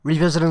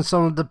revisiting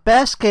some of the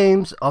best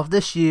games of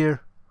this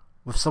year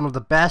with some of the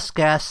best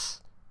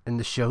guests in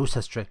the show's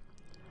history.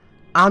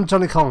 I'm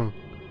Johnny Cullen.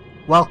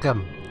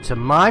 Welcome to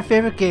my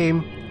favourite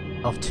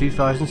game of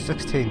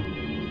 2016.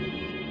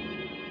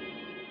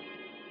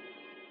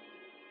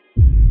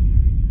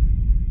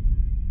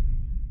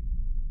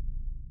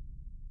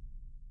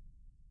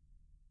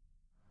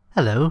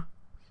 Hello.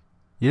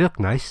 You look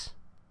nice.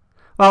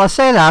 Well, I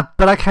say that,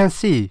 but I can't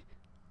see.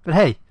 But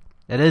hey,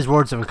 it is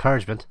words of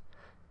encouragement.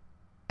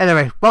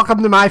 Anyway,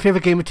 welcome to my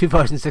favourite game of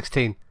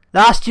 2016.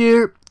 Last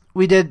year,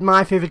 we did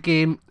my favourite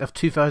game of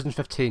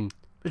 2015,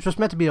 which was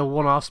meant to be a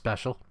one-off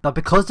special. But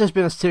because there's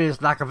been a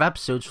serious lack of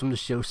episodes from the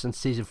show since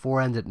Season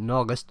 4 ended in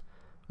August,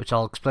 which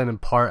I'll explain in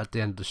part at the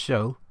end of the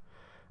show,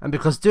 and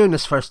because doing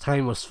this first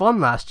time was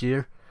fun last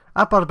year,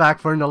 I brought it back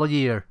for another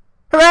year.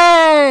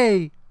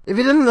 Hooray! If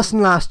you didn't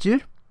listen last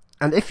year,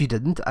 and if you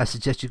didn't, I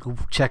suggest you go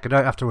check it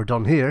out after we're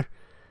done here.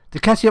 To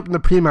catch you up in the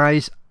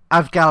premise,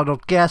 I've gathered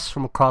up guests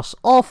from across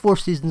all 4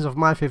 seasons of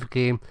my favourite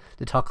game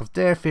to talk of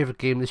their favourite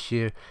game this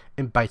year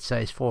in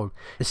bite-sized form,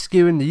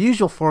 eschewing the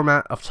usual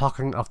format of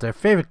talking of their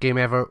favourite game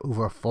ever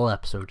over a full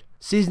episode.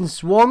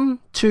 Seasons 1,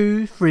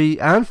 2, 3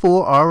 and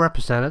 4 are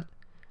represented,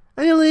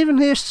 and you'll even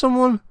hear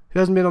someone who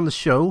hasn't been on the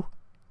show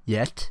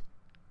yet,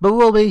 but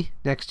will be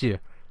next year.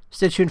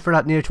 Stay tuned for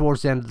that near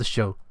towards the end of the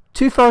show.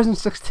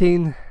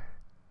 2016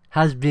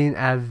 has been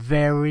a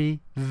very,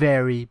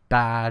 very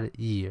bad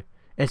year.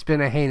 It's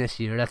been a heinous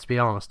year, let's be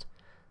honest.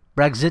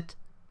 Brexit,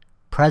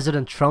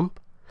 President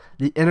Trump,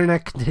 the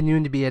internet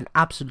continuing to be an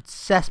absolute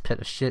cesspit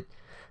of shit,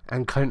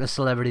 and countless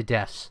celebrity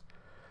deaths.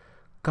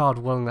 God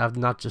willing, I've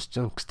not just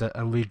jinxed it,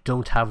 and we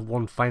don't have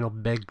one final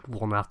big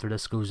one after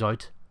this goes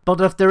out.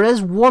 But if there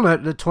is one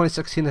out that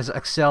 2016 has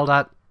excelled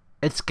at,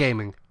 it's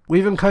gaming.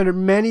 We've encountered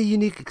many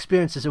unique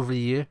experiences over the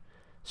year,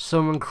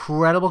 some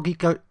incredible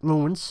geek out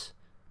moments,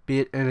 be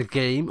it in a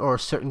game or a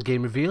certain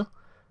game reveal,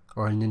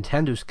 or in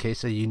Nintendo's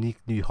case a unique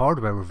new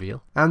hardware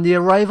reveal, and the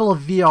arrival of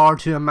VR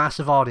to a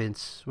massive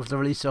audience with the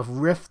release of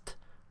Rift,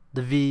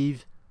 the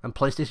Vive and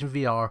PlayStation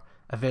VR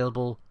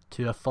available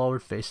to a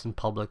forward-facing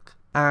public,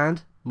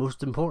 and,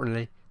 most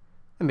importantly,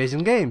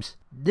 amazing games.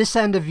 This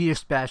end of year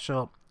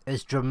special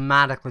is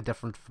dramatically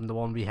different from the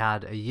one we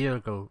had a year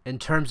ago in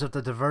terms of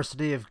the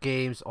diversity of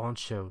games on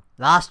show.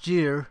 Last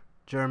year,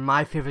 during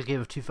my favourite game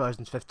of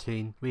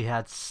 2015, we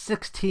had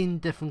 16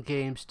 different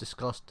games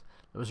discussed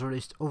that was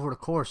released over the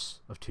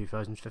course of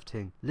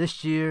 2015.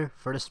 This year,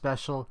 for the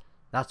special,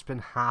 that's been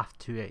half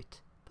to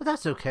 8. But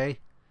that's okay.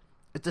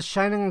 It's a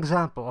shining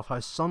example of how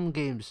some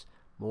games,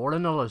 more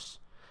than others,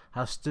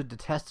 have stood the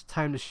test of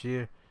time this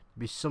year to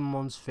be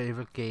someone's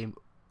favourite game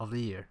of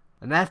the year.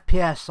 An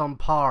FPS on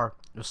par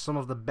with some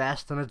of the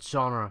best in its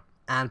genre,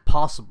 and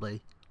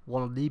possibly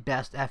one of the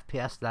best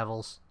FPS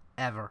levels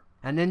ever.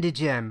 An indie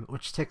gem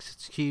which takes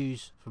its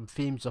cues from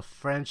themes of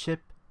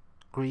friendship,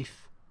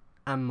 grief,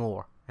 and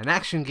more. An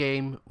action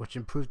game which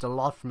improved a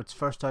lot from its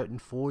first outing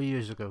 4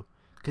 years ago,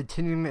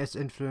 continuing its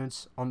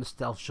influence on the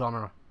stealth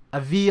genre.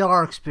 A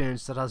VR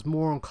experience that has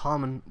more in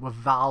common with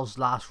Valve's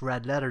last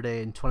Red Letter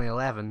Day in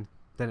 2011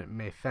 than it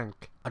may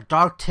think. A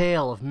dark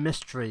tale of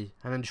mystery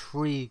and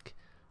intrigue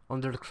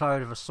under the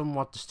cloud of a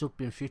somewhat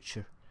dystopian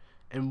future,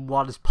 in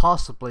what is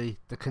possibly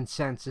the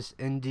consensus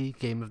indie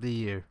game of the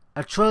year.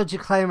 A trilogy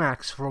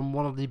climax from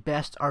one of the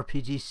best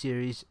RPG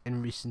series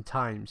in recent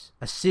times.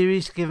 A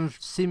series given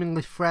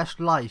seemingly fresh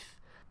life,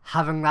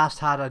 having last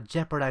had a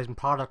jeopardizing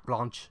product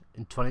launch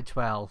in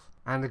 2012,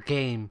 and a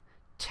game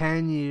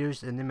 10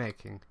 years in the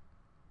making.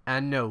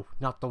 And no,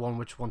 not the one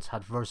which once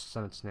had verses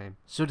in its name.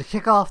 So to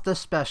kick off this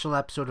special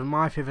episode of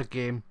my favourite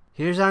game,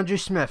 here's Andrew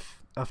Smith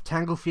of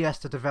Tango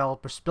Fiesta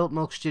developer Spilt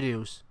Milk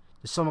Studios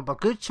to sum up a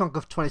good chunk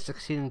of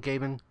 2016 in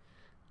gaming,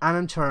 and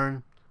in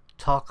turn,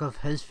 talk of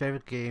his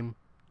favourite game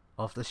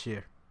of this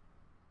year.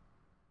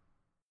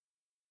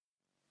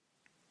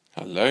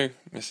 Hello,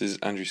 this is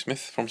Andrew Smith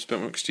from Spilt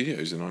Milk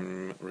Studios, and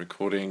I'm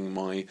recording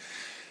my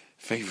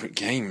favourite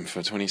game for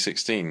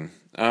 2016.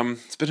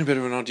 It's been a bit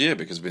of an odd year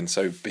because I've been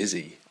so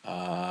busy.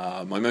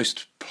 My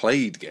most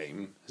played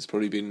game has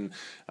probably been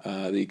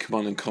the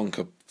Command &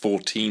 Conquer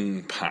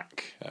 14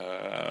 pack.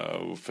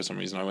 For some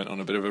reason I went on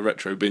a bit of a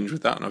retro binge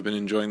with that, and I've been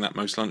enjoying that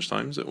most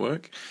lunchtimes at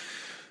work.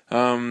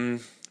 I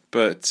want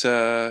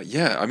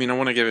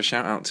to give a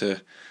shout out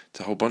to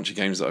a whole bunch of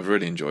games that I've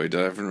really enjoyed.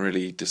 I haven't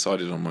really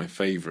decided on my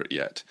favourite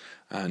yet,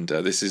 and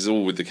this is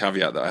all with the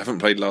caveat that I haven't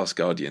played Last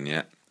Guardian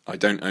yet. I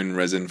don't own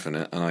Res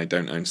Infinite, and I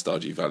don't own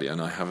Stardew Valley,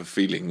 and I have a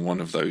feeling one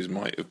of those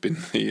might have been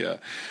the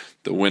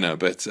winner.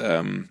 But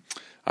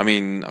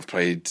I've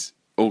played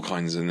all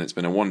kinds, and it's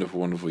been a wonderful,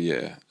 wonderful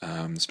year,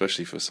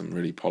 especially for some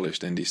really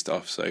polished indie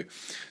stuff. So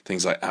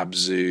things like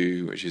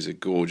Abzu, which is a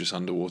gorgeous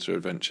underwater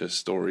adventure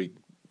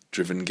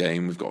story-driven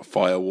game. We've got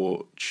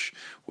Firewatch.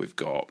 We've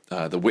got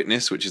The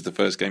Witness, which is the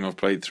first game I've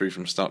played through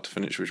from start to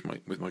finish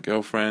with my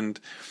girlfriend.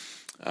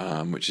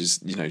 Which is,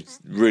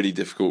 really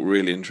difficult,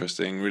 really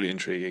interesting, really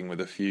intriguing, with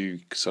a few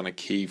kind of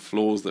key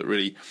flaws that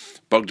really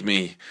bugged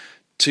me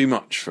too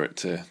much for it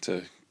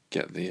to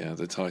get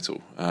the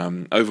title.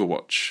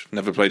 Overwatch,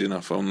 never played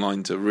enough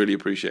online to really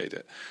appreciate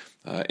it.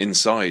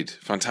 Inside,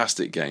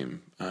 fantastic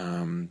game.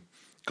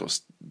 Got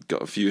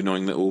a few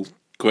annoying little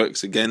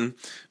quirks again,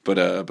 but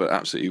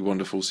absolutely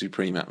wonderful,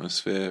 supreme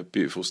atmosphere,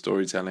 beautiful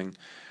storytelling.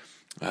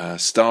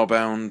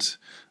 Starbound,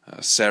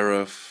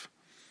 Seraph,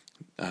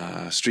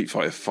 Street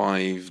Fighter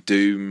V,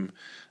 Doom.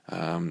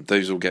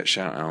 Those all get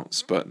shout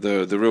outs, but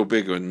the real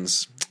big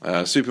ones,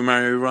 Super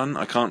Mario Run,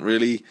 I can't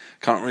really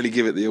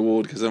give it the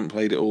award because I haven't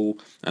played it all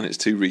and it's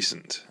too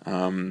recent.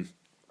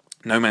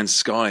 No Man's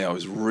Sky I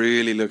was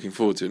really looking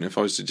forward to, and if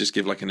I was to just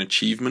give like an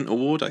achievement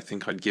award, I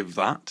think I'd give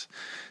that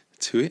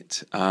to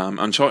it.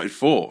 Uncharted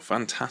 4,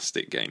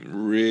 fantastic game,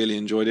 really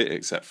enjoyed it,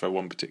 except for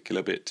one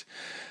particular bit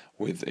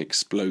with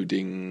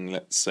exploding,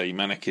 let's say,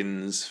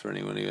 mannequins. For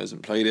anyone who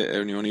hasn't played it,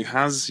 anyone who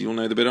has, you'll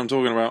know the bit I'm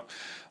talking about.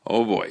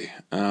 Oh boy.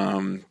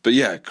 But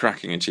yeah,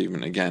 cracking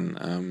achievement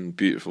again.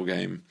 Beautiful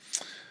game.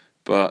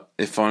 But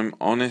if I'm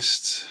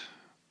honest,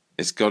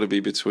 it's got to be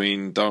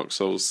between Dark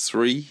Souls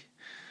 3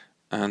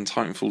 and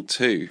Titanfall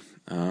 2.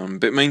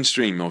 Bit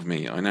mainstream of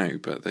me, I know,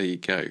 but there you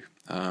go.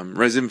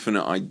 Res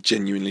Infinite I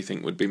genuinely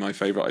think would be my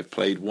favourite. I've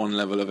played one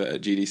level of it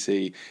at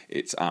GDC.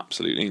 It's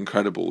absolutely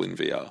incredible in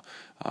VR.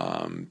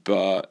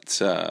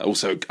 But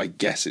also I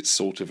guess it's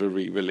sort of a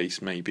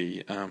re-release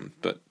maybe.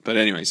 But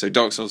anyway, so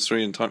Dark Souls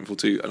 3 and Titanfall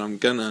 2, and I'm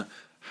gonna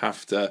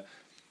have to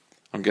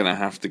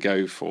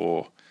go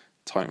for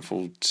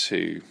Titanfall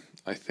 2,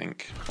 I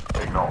think.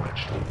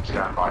 Acknowledged.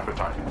 Stand by for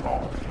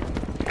Titanfall.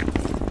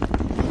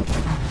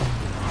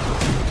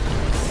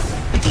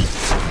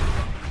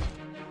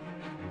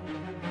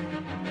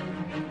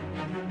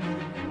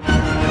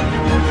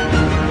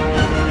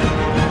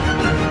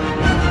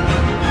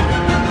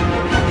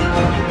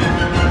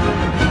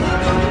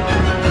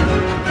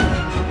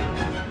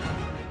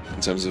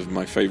 In terms of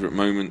my favourite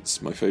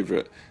moments, my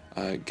favourite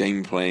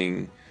game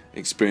playing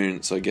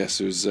experience, I guess,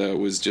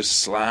 was just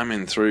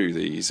slamming through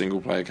the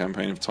single player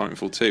campaign of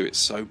Titanfall 2. It's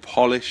so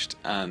polished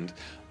and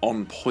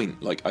on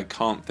point. Like, I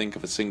can't think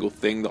of a single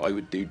thing that I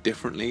would do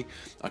differently.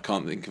 I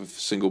can't think of a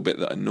single bit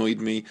that annoyed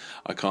me.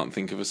 I can't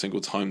think of a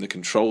single time the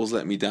controls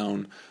let me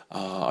down.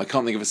 I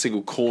can't think of a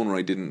single corner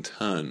I didn't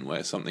turn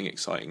where something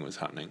exciting was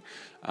happening.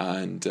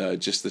 And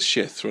just the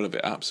sheer thrill of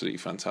it, absolutely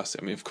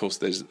fantastic. I mean, of course,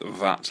 there's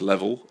that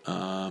level.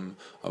 I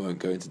won't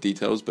go into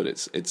details, but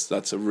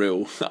that's a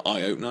real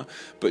eye opener.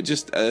 But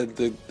just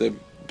the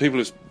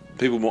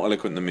people more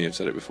eloquent than me have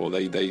said it before.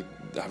 They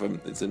have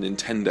it's a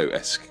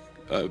Nintendo-esque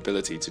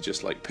ability to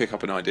just like pick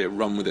up an idea,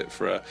 run with it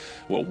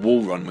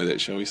wall run with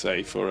it, shall we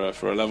say, for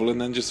a level,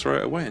 and then just throw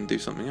it away and do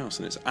something else.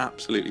 And it's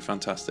absolutely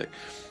fantastic.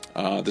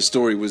 The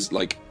story was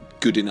like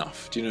good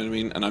enough, do you know what I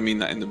mean? And I mean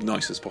that in the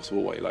nicest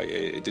possible way. Like,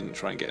 it didn't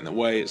try and get in the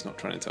way. It's not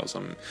trying to tell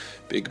some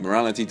big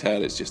morality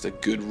tale. It's just a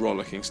good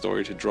rollicking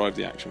story to drive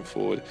the action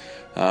forward.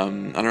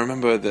 And I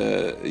remember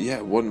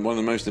one of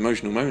the most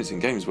emotional moments in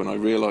games when I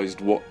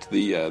realised what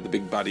the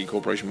big baddie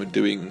corporation were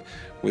doing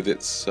with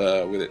its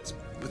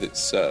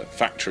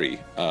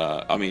factory.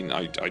 I mean,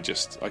 I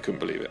couldn't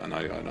believe it, and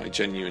I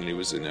genuinely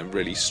was in a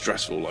really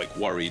stressful, like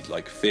worried,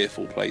 like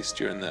fearful place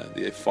during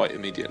the fight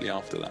immediately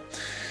after that.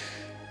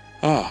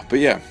 But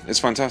yeah, it's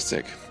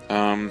fantastic.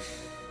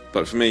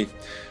 But for me,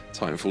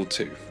 Titanfall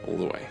 2 all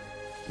the way.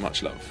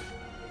 Much love.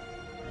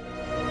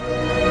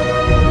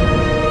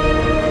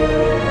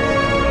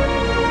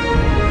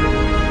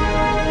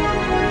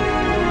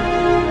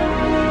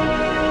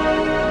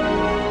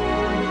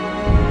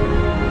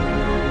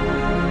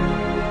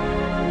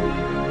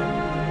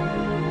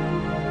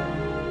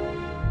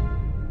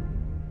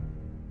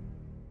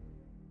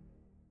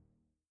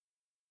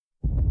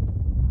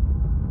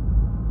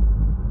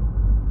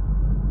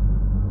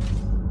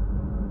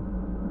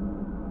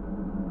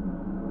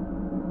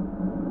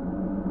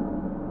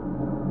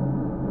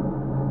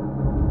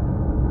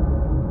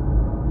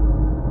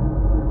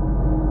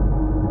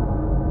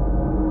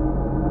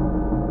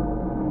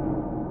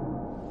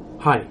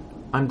 Hi,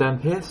 I'm Dan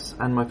Pearce,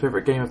 and my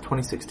favourite game of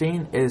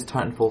 2016 is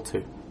Titanfall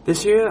 2.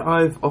 This year,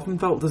 I've often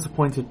felt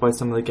disappointed by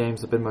some of the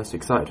games I've been most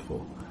excited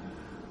for.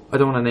 I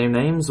don't want to name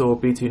names or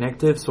be too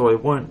negative, so I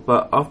won't,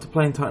 but after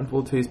playing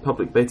Titanfall 2's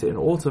public beta in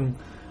autumn,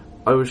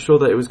 I was sure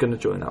that it was going to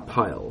join that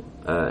pile.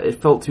 It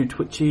felt too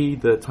twitchy,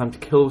 the time to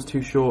kill was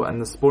too short,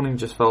 and the spawning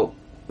just felt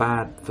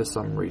bad for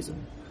some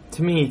reason.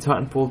 To me,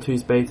 Titanfall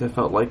 2's beta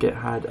felt like it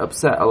had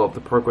upset a lot of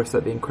the progress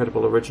that the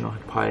incredible original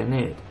had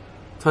pioneered.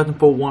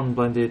 Titanfall 1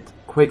 blended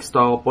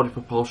Quake-style body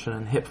propulsion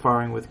and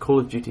hip-firing with Call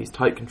of Duty's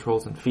tight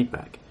controls and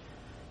feedback.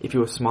 If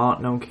you were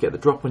smart, no one could get the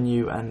drop on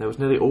you, and there was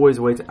nearly always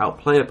a way to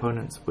outplay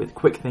opponents with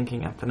quick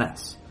thinking and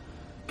finesse.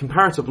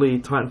 Comparatively,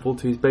 Titanfall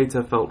 2's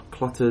beta felt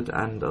cluttered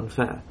and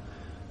unfair.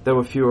 There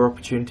were fewer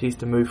opportunities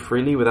to move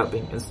freely without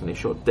being instantly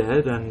shot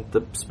dead, and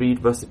the speed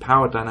versus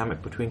power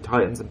dynamic between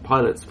Titans and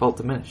pilots felt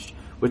diminished,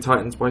 with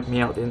Titans wiping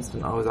me out the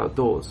instant I was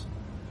outdoors.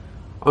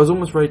 I was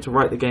almost ready to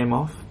write the game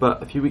off,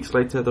 but a few weeks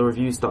later the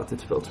reviews started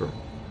to filter in.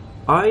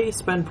 I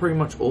spend pretty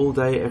much all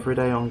day every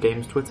day on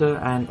games Twitter,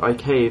 and I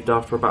caved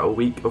after about a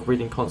week of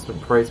reading constant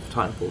praise for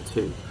Titanfall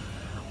 2.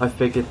 I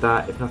figured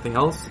that, if nothing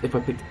else, if I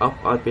picked it up,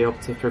 I'd be able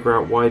to figure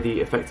out why the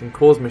Effect and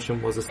Cause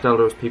mission was as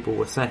stellar as people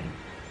were saying.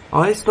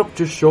 I stopped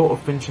just short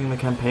of finishing the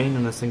campaign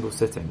in a single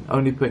sitting,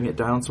 only putting it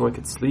down so I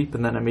could sleep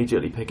and then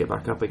immediately pick it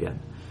back up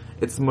again.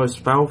 It's the most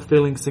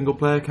Valve-feeling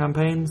single-player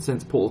campaign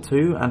since Portal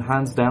 2, and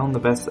hands down the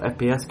best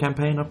FPS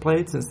campaign I've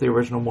played since the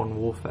original Modern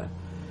Warfare.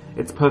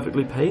 It's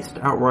perfectly paced,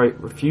 outright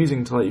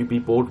refusing to let you be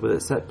bored with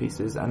its set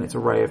pieces and its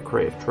array of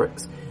creative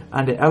tricks,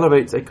 and it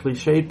elevates a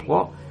cliched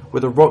plot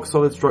with a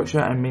rock-solid structure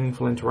and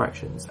meaningful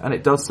interactions, and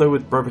it does so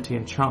with brevity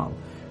and charm,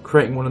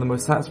 creating one of the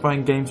most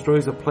satisfying game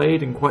stories I've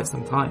played in quite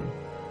some time.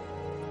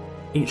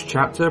 Each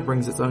chapter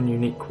brings its own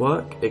unique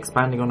quirk,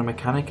 expanding on a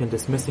mechanic and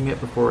dismissing it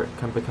before it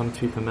can become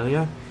too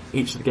familiar.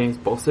 Each of the game's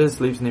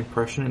bosses leaves an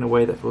impression in a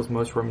way that feels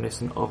most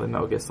reminiscent of a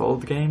Metal Gear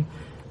Solid game,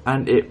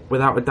 and it,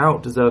 without a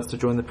doubt, deserves to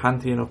join the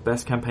pantheon of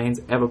best campaigns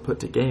ever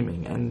put to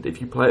gaming, and if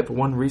you play it for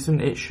one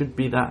reason, it should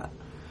be that.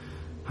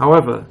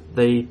 However,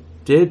 they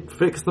did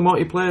fix the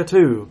multiplayer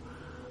too.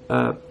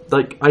 I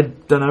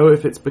don't know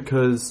if it's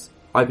because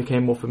I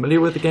became more familiar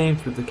with the game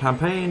through the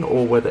campaign,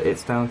 or whether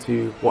it's down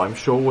to what I'm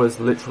sure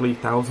was literally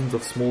thousands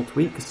of small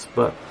tweaks,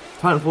 but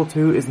Titanfall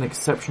 2 is an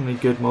exceptionally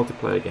good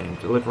multiplayer game,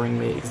 delivering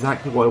me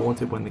exactly what I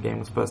wanted when the game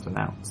was first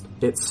announced.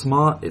 It's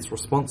smart, it's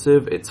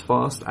responsive, it's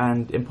fast,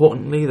 and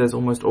importantly, there's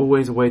almost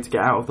always a way to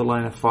get out of the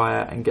line of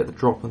fire and get the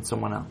drop on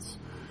someone else.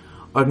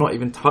 I've not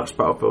even touched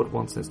Battlefield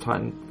 1 since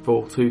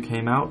Titanfall 2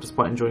 came out,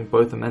 despite enjoying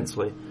both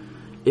immensely.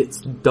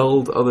 It's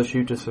dulled other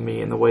shooters for me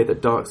in the way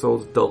that Dark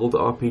Souls dulled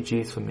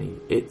RPGs for me.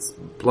 It's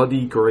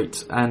bloody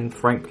great, and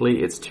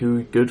frankly, it's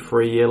too good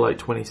for a year like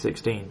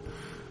 2016.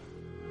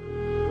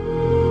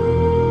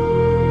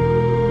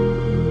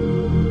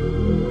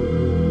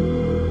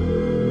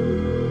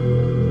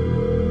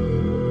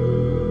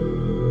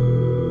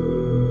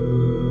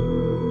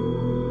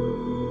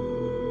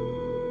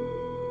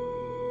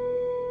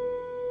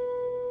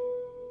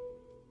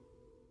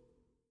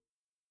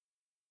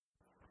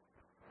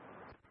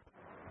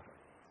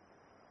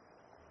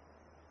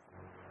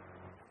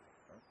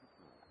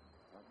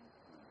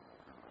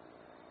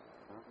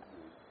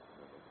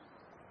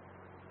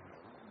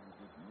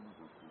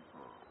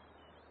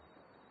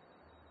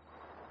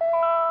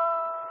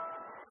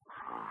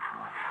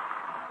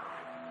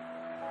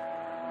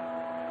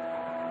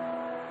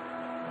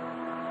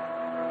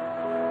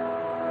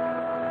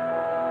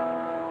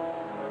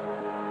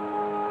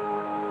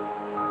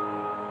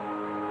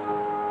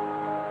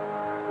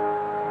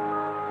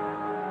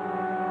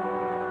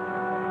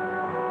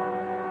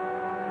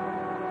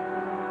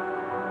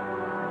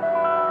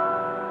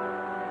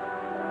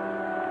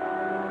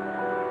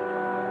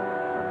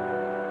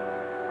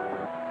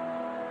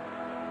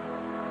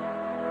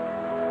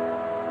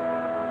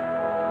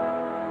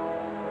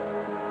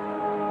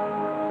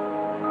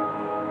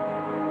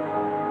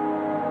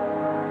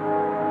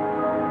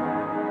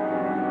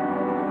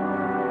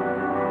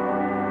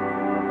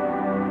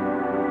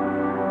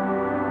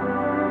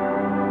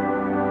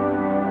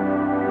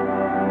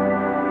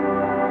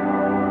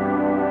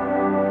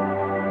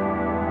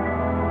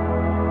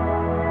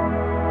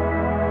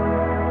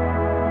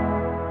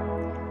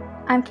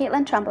 I'm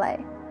Caitlin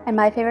Tremblay, and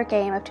my favourite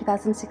game of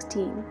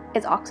 2016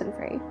 is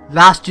Oxenfree.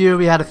 Last year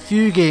we had a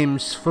few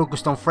games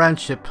focused on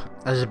friendship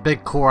as a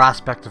big core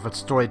aspect of its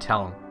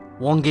storytelling.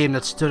 One game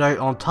that stood out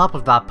on top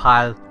of that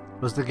pile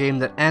was the game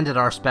that ended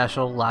our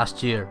special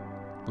last year,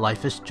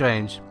 Life is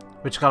Strange,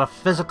 which got a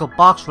physical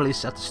box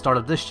release at the start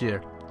of this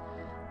year.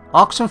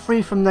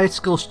 Oxenfree from Night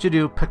School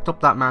Studio picked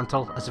up that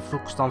mantle as it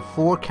focused on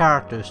 4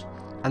 characters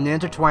and the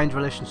intertwined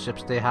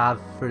relationships they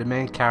have for the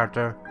main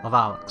character of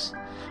Alex,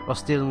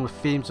 whilst dealing with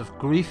themes of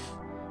grief,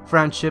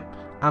 friendship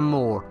and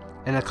more,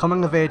 in a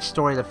coming-of-age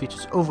story that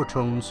features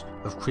overtones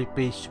of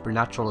creepy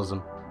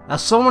supernaturalism.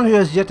 As someone who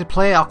has yet to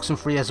play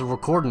Oxenfree as of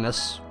recording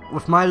this,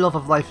 with my love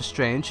of Life is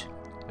Strange,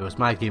 it was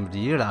my game of the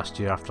year last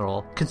year after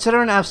all,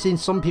 considering I've seen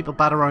some people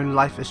bat around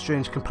Life is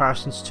Strange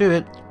comparisons to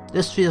it,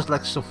 this feels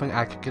like something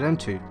I could get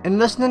into. In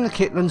listening to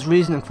Caitlin's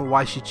reasoning for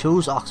why she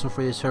chose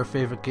Oxenfree as her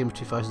favourite game of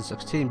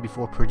 2016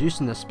 before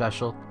producing this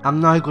special, I'm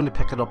now going to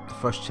pick it up the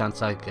first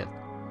chance I get.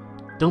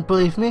 Don't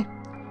believe me?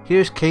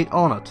 Here's Kate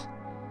on it.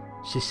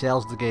 She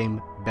sells the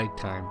game big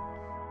time.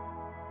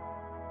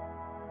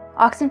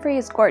 Oxenfree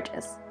is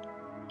gorgeous.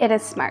 It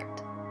is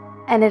smart.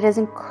 And it is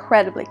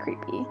incredibly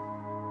creepy.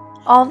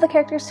 All of the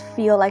characters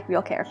feel like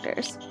real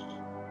characters.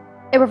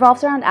 It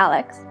revolves around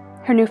Alex,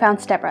 her newfound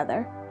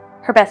stepbrother,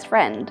 her best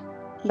friend,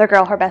 the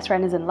girl her best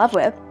friend is in love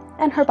with,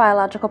 and her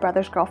biological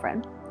brother's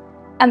girlfriend,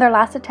 and their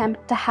last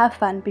attempt to have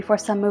fun before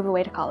some move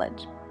away to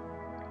college.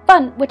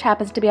 Fun which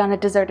happens to be on a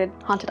deserted,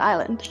 haunted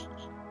island.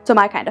 So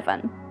my kind of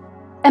fun.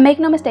 And make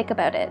no mistake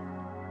about it,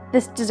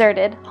 this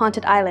deserted,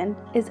 haunted island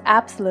is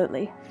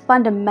absolutely,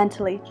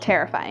 fundamentally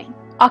terrifying.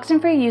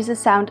 Oxenfree uses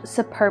sound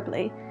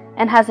superbly,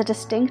 and has a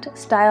distinct,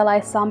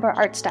 stylized, somber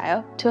art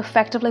style to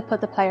effectively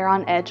put the player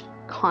on edge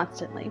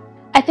constantly.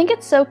 I think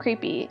it's so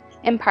creepy,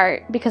 in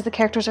part because the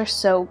characters are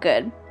so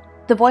good.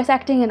 The voice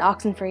acting in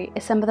Oxenfree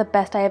is some of the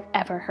best I have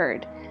ever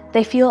heard.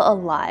 They feel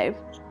alive.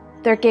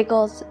 Their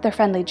giggles, their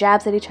friendly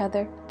jabs at each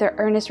other, their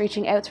earnest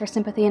reaching outs for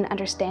sympathy and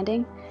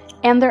understanding,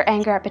 and their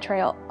anger at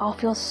betrayal all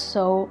feel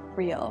so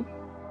real.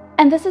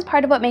 And this is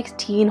part of what makes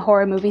teen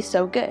horror movies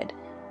so good.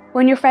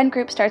 When your friend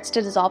group starts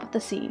to dissolve at the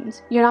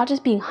seams, you're not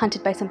just being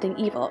hunted by something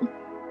evil.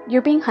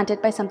 You're being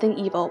hunted by something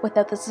evil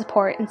without the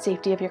support and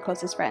safety of your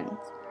closest friends.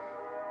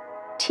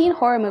 Teen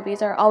horror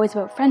movies are always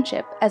about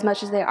friendship as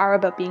much as they are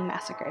about being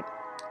massacred.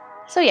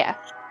 So yeah,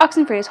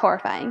 Oxenfree is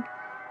horrifying,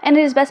 and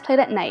it is best played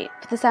at night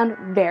with the sound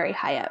very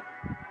high up.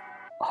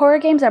 Horror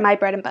games are my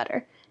bread and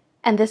butter,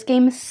 and this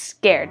game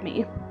scared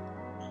me.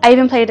 I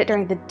even played it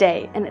during the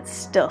day, and it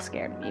still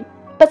scared me.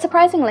 But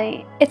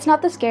surprisingly, it's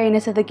not the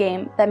scariness of the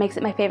game that makes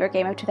it my favorite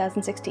game of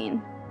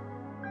 2016.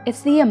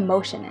 It's the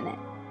emotion in it.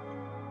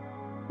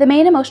 The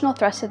main emotional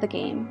thrust of the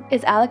game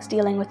is Alex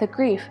dealing with a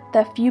grief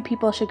that few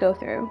people should go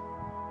through,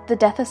 the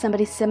death of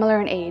somebody similar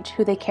in age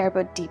who they care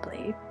about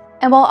deeply.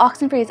 And while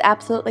Oxenfree is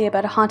absolutely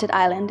about a haunted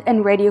island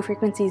and radio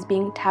frequencies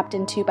being tapped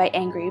into by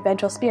angry,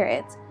 vengeful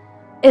spirits,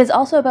 it is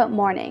also about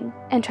mourning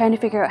and trying to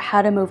figure out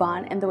how to move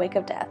on in the wake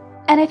of death.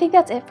 And I think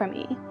that's it for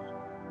me.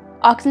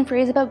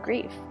 Oxenfree is about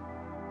grief.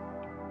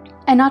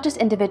 And not just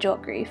individual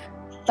grief,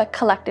 but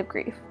collective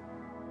grief.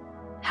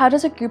 How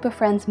does a group of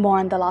friends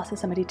mourn the loss of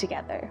somebody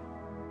together?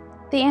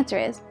 The answer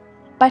is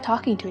by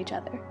talking to each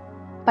other,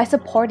 by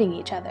supporting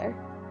each other.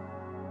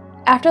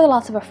 After the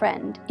loss of a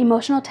friend,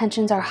 emotional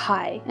tensions are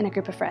high in a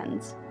group of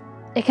friends.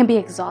 It can be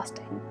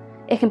exhausting,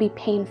 it can be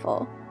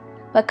painful,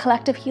 but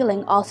collective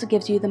healing also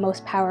gives you the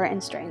most power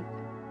and strength.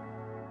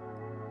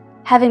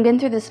 Having been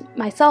through this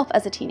myself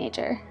as a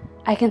teenager,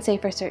 I can say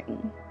for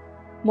certain,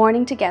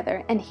 mourning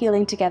together and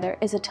healing together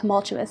is a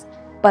tumultuous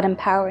but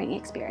empowering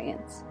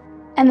experience.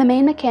 And the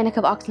main mechanic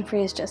of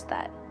Oxenfree is just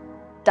that,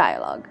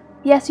 dialogue.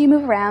 Yes, you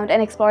move around and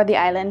explore the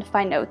island,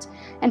 find notes,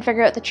 and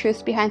figure out the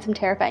truths behind some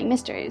terrifying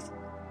mysteries.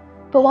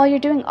 But while you're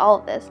doing all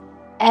of this,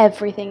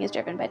 everything is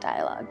driven by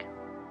dialogue.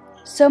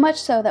 So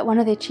much so that one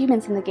of the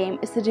achievements in the game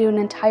is to do an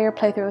entire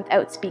playthrough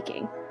without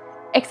speaking,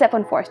 except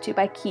when forced to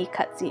by key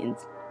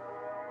cutscenes.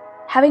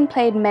 Having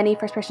played many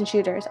first-person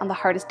shooters on the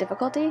hardest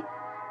difficulty,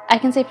 I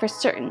can say for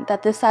certain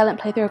that this silent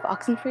playthrough of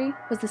Oxenfree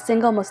was the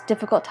single most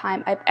difficult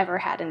time I've ever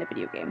had in a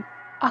video game.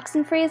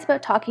 Oxenfree is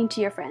about talking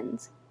to your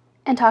friends,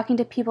 and talking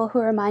to people who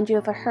remind you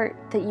of a hurt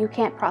that you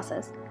can't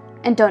process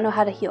and don't know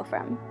how to heal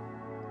from.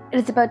 It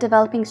is about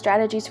developing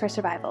strategies for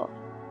survival,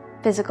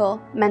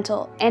 physical,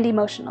 mental, and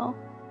emotional,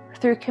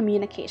 through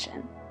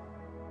communication.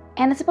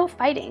 And it's about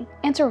fighting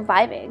and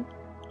surviving,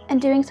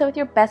 and doing so with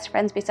your best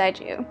friends beside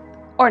you.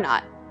 Or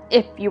not,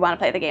 if you want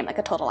to play the game like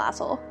a total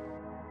asshole.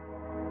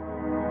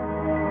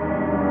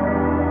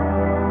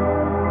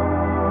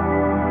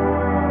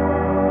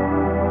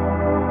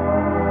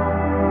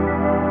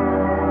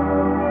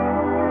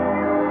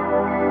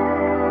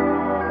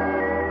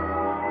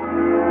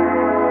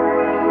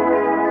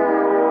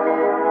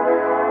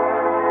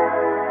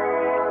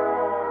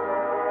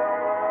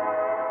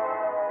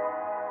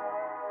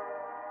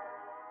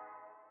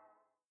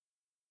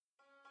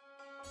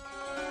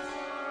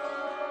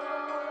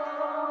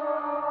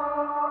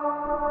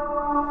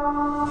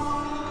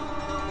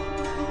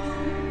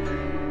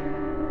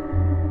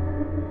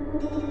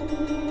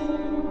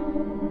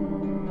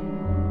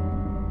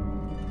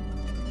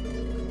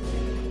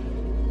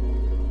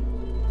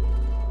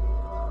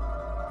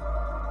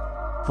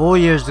 Four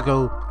years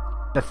ago,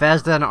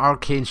 Bethesda and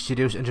Arcane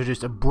Studios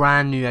introduced a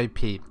brand new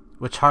IP,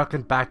 which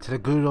harkened back to the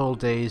good old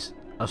days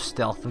of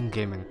stealth and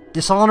gaming.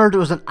 Dishonored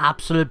was an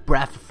absolute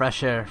breath of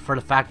fresh air for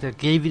the fact that it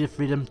gave you the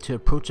freedom to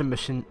approach a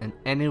mission in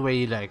any way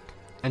you like,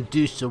 and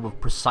do so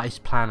with precise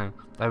planning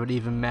that would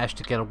even mesh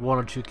together one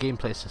or two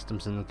gameplay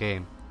systems in the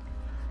game.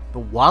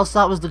 But whilst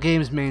that was the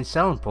game's main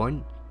selling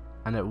point,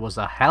 and it was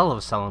a hell of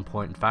a selling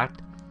point in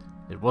fact,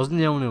 it wasn't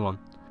the only one.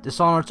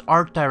 Dishonored's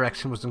art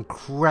direction was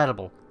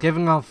incredible,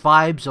 giving off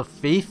vibes of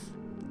Thief,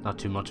 not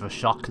too much of a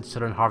shock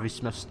considering Harvey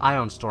Smith's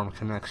Ion Storm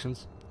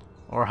connections,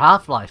 or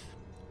Half-Life,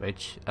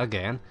 which,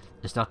 again,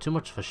 is not too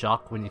much of a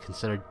shock when you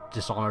consider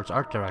Dishonored's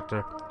art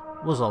director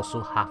was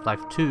also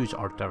Half-Life 2's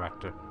art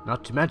director,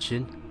 not to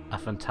mention a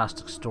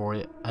fantastic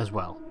story as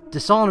well.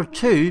 Dishonored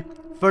 2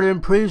 further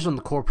improves on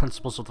the core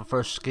principles of the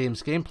first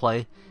game's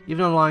gameplay,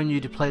 even allowing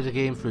you to play the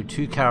game through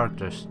two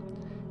characters,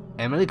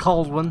 Emily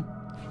Caldwin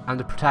and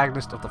the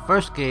protagonist of the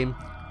first game,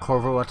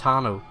 Corvo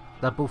Atano,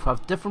 that both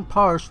have different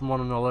powers from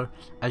one another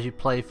as you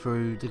play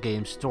through the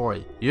game's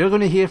story. You're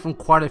going to hear from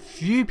quite a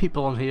few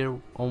people on here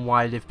on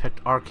why they've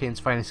picked Arcane's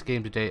finest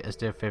game to date as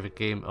their favourite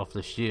game of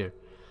this year.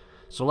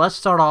 So let's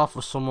start off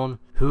with someone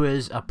who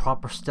is a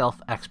proper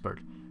stealth expert,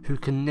 who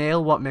can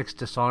nail what makes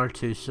Dishonored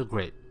 2 so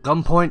great.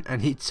 Gunpoint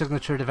and Heat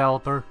signature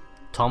developer,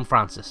 Tom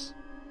Francis.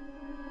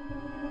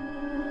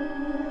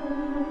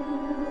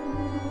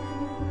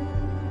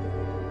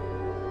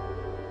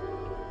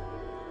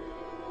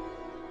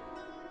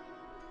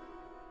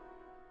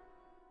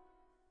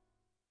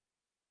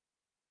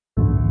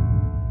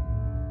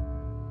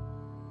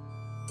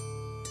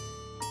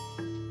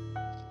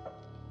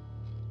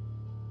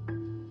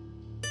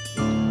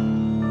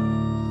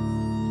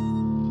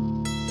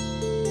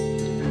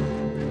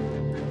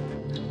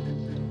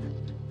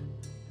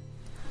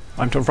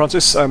 I'm Tom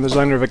Francis. I'm the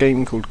designer of a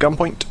game called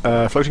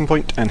Gunpoint, Floating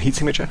Point, and Heat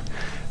Signature.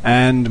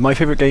 And my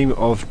favourite game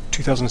of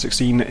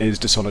 2016 is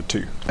Dishonored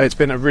 2. It's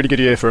been a really good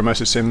year for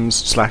immersive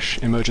sims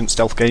 / emergent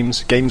stealth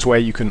games. Games where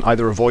you can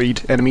either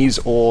avoid enemies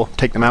or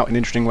take them out in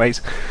interesting ways.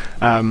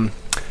 And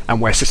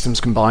where systems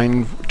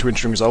combine to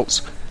interesting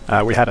results.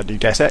 We had a new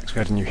Deus Ex, we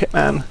had a new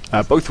Hitman,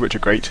 both of which are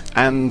great,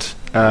 and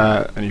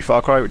a new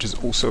Far Cry, which is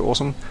also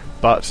awesome.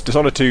 But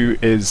Dishonored 2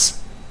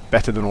 is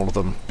better than all of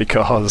them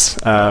because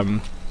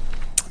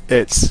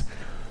it's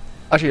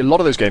actually a lot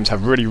of those games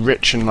have really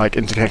rich and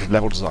interconnected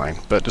level design.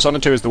 But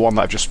Dishonored 2 is the one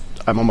that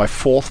I'm on my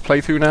 4th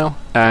playthrough now,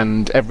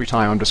 and every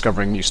time I'm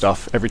discovering new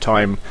stuff. Every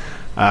time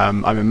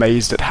I'm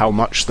amazed at how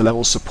much the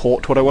levels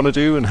support what I want to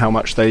do and how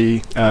much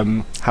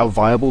how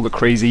viable the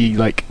crazy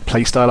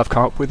playstyle I've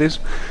come up with is.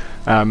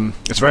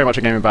 It's very much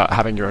a game about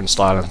having your own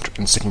style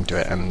and sticking to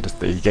it, and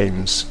the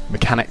game's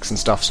mechanics and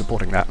stuff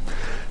supporting that.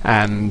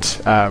 And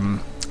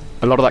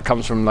a lot of that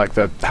comes from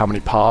how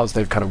many paths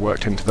they've kind of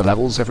worked into the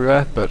levels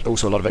everywhere, but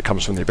also a lot of it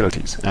comes from the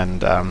abilities.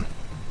 And there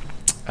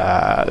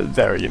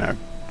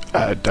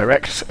are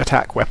direct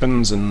attack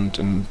weapons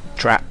and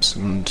traps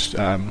and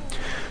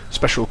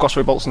special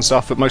crossbow bolts and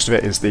stuff, but most of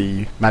it is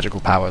the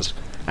magical powers.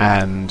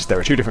 And there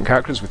are 2 different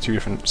characters with 2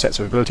 different sets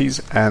of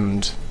abilities,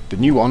 and the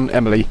new one,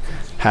 Emily,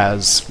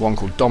 has one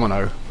called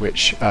Domino,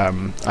 which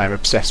I'm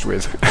obsessed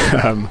with,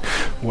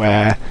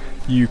 where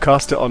you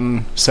cast it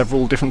on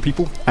several different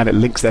people and it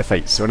links their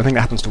fates. So anything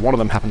that happens to one of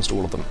them happens to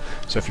all of them.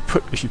 So if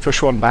you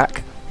push one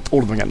back,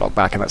 all of them get knocked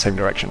back in that same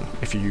direction.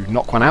 If you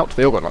knock one out,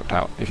 they all get knocked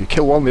out. If you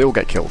kill one, they all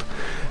get killed.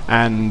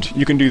 And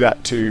you can do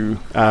that to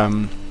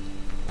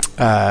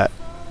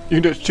you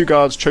can do it to 2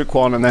 guards, choke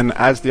one, and then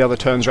as the other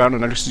turns around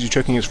and notices you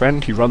choking his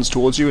friend, he runs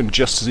towards you, and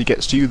just as he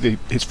gets to you,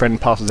 his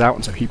friend passes out,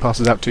 and so he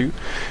passes out too.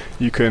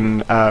 You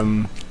can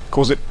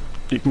cause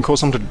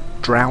someone to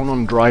drown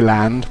on dry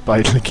land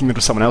by linking them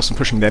to someone else and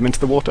pushing them into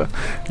the water.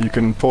 You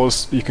can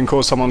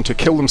cause someone to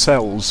kill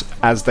themselves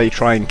as they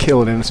try and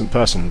kill an innocent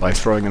person by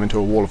throwing them into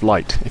a wall of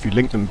light. If you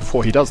link them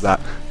before he does that,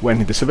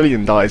 when the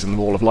civilian dies in the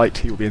wall of light,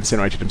 he will be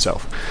incinerated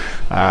himself.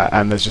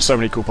 And there's just so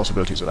many cool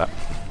possibilities with that.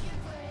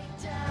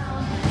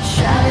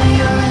 Shatter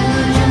your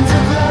illusions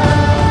of love.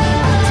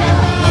 Tell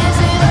me, is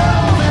it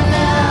over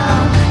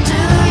now? Do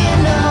you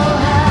know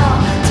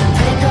how to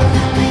pick up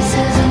the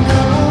pieces and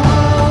go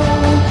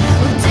home?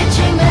 Or did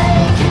she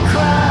make you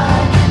cry,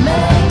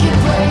 make you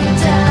break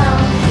down?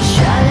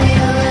 Shatter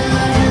your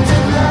illusions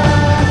of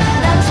love.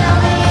 Now tell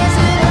me, is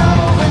it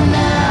over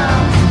now?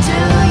 Do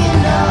you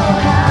know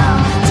how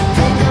to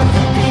pick up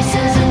the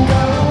pieces and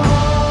go home?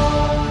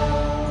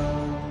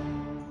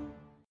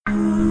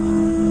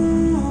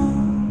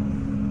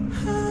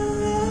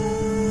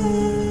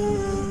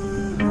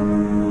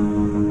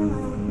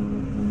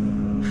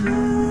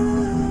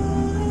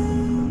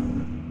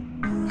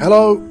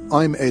 Hello,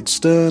 I'm Ed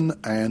Stern,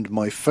 and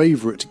my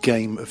favourite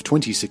game of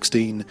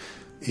 2016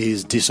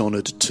 is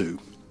Dishonored 2.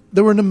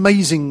 There were an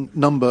amazing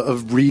number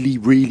of really,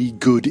 really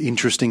good,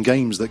 interesting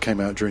games that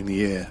came out during the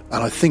year,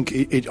 and I think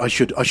I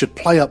should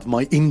play up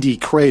my indie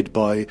cred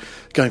by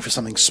going for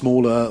something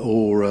smaller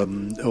or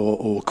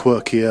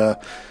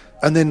quirkier,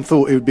 and then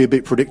thought it would be a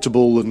bit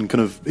predictable and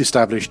kind of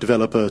established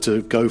developer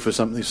to go for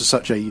something for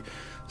such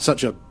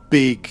a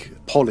big,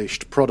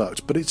 polished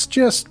product. But it's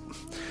just,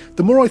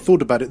 the more I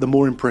thought about it, the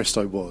more impressed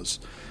I was.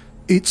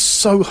 It's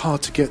so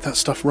hard to get that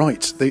stuff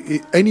right.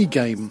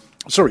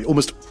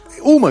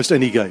 Almost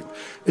any game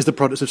is the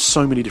product of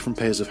so many different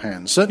pairs of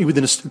hands, certainly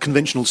within a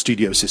conventional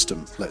studio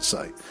system, let's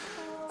say.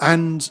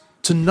 And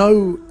to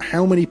know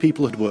how many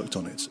people had worked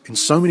on it in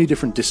so many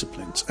different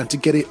disciplines, and to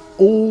get it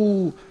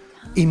all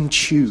in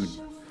tune.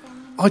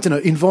 I don't know,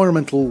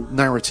 environmental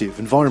narrative,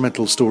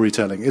 environmental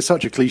storytelling, it's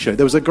such a cliche.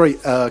 There was a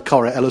great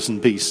Cara Ellison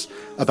piece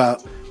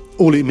about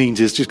all it means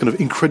is just kind of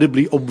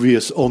incredibly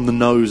obvious, on the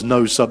nose,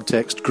 no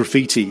subtext,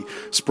 graffiti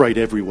sprayed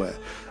everywhere.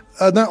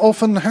 And that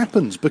often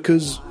happens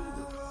because,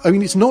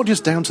 it's not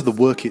just down to the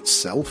work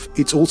itself,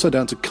 it's also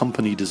down to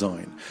company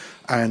design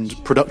and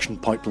production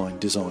pipeline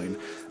design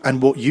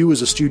and what you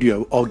as a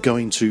studio are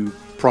going to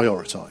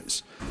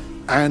prioritise.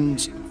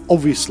 And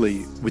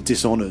obviously with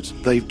Dishonored,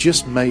 they've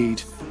just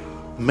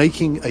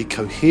making a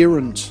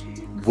coherent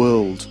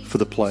world for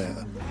the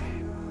player.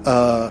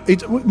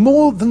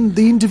 More than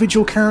the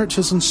individual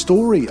characters and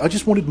story. I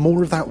just wanted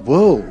more of that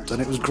world,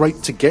 and it was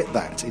great to get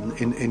that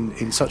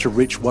in such a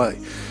rich way.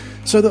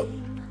 So that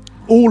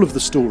all of the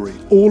story,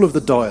 all of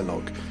the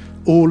dialogue,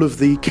 all of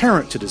the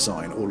character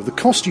design, all of the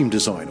costume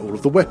design, all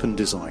of the weapon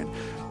design,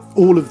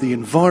 all of the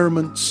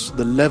environments,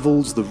 the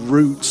levels, the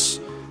routes,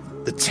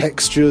 the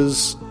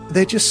textures,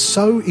 they're just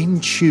so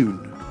in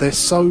tune. They're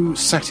so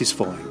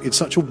satisfying. It's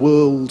such a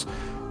world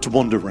to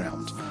wander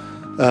around.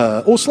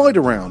 Or slide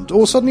around,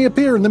 or suddenly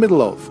appear in the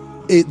middle of.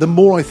 The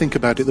more I think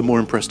about it, the more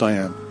impressed I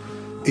am.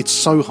 It's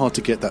so hard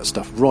to get that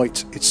stuff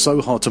right. It's so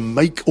hard to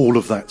make all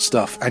of that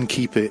stuff and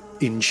keep it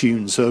in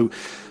tune so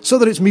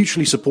that it's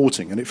mutually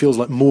supporting and it feels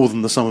like more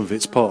than the sum of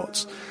its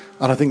parts.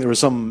 And I think there are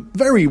some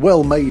very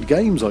well-made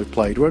games I've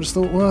played where I just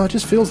thought, well, it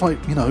just feels like,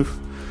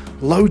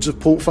 loads of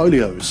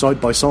portfolios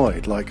side by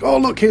side, like, oh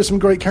look, here's some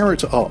great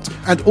character art,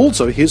 and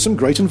also here's some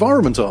great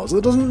environment art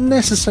that doesn't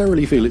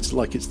necessarily feel it's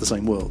like it's the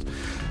same world.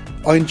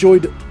 I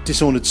enjoyed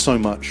Dishonored so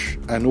much,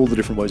 and all the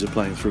different ways of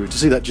playing through it. To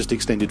see that just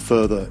extended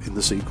further in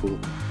the sequel,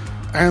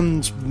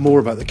 and more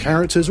about the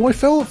characters, who I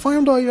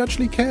found I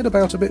actually cared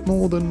about a bit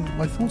more than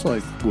I thought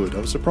I would. I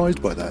was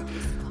surprised by that.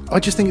 I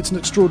just think it's an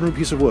extraordinary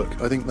piece of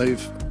work. I think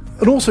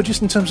and also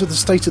just in terms of the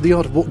state of the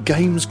art of what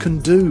games can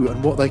do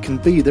and what they can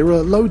be, there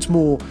are loads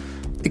more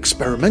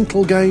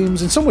experimental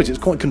games. In some ways it's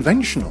quite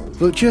conventional,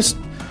 but just,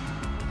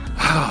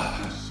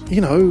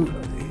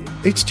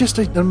 it's just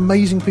an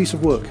amazing piece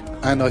of work,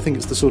 and I think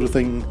it's the sort of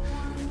thing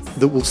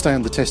that will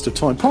stand the test of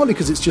time, partly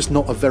because it's just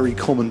not a very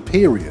common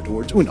period,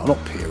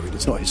 not period,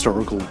 it's not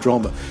historical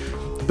drama,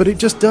 but it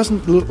just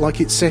doesn't look like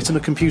it's set in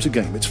a computer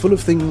game. It's full of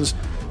things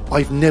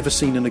I've never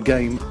seen in a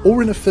game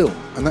or in a film,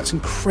 and that's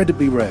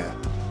incredibly rare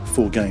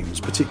for games,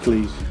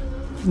 particularly,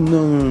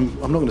 I'm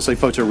not going to say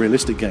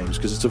photorealistic games,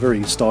 because it's a very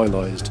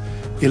stylised,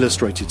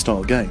 illustrated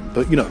style game,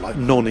 but, like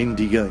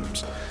non-indie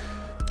games.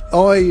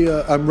 I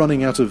am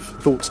running out of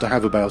thoughts to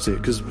have about it,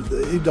 because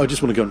I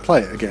just want to go and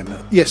play it again.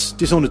 Yes,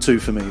 Dishonored 2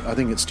 for me, I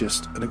think it's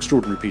just an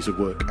extraordinary piece of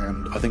work,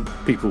 and I think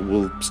people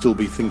will still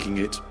be thinking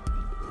it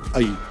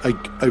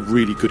a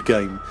really good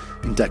game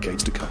in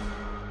decades to come.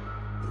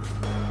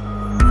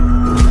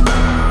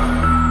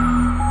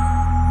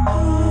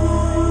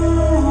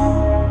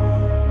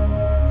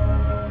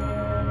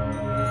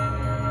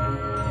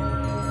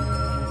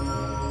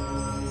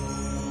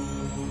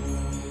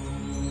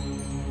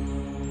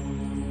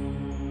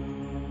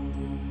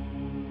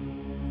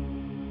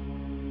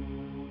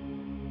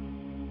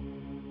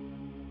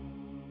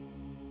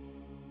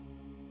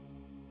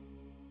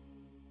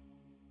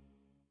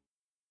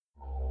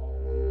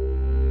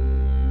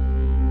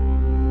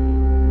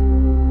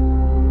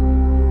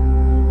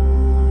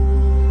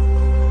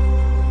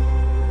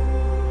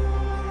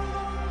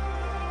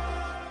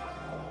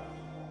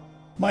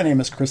 My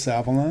name is Chris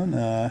Avalon.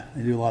 I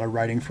do a lot of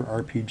writing for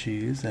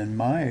RPGs, and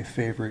my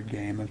favorite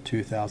game of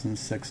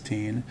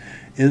 2016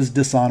 is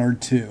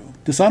Dishonored 2.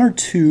 Dishonored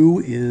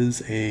 2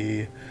 is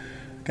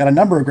got a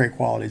number of great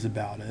qualities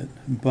about it,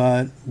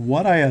 but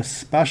what I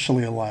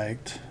especially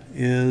liked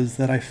is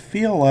that I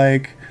feel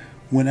like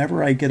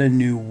whenever I get a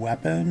new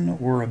weapon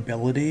or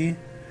ability,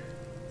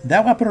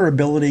 that weapon or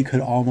ability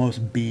could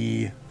almost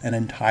be an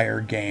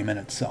entire game in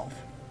itself.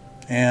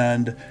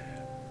 And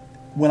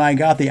when I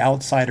got the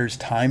Outsider's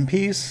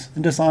timepiece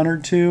in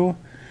Dishonored 2,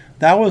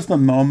 that was the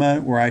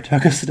moment where I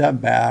took a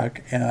step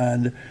back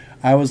and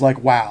I was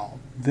like, wow,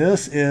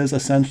 this is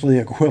essentially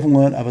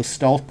equivalent of a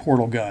stealth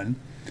portal gun.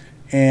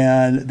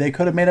 And they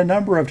could have made a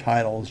number of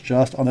titles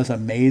just on this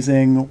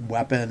amazing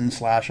weapon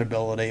 /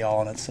 ability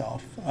all in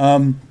itself.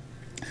 And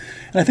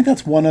I think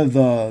that's one of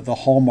the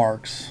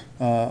hallmarks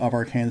of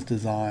Arcane's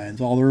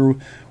designs. All their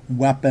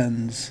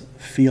weapons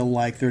feel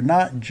like they're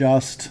not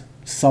just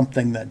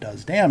something that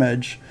does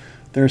damage.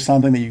 There's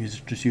something that you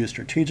just use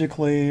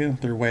strategically.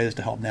 There are ways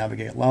to help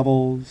navigate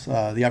levels.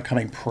 The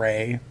upcoming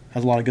Prey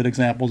has a lot of good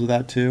examples of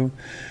that too.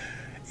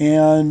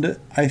 And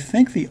I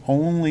think the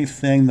only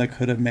thing that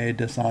could have made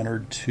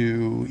Dishonored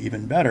 2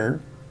 even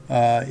better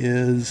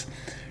is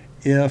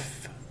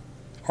if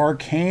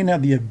Arcane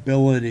had the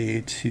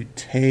ability to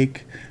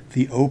take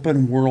the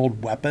open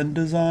world weapon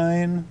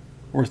design,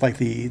 or like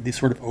the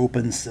sort of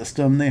open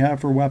system they have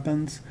for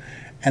weapons,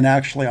 and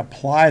actually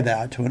apply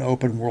that to an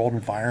open world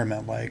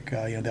environment like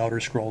the Elder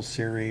Scrolls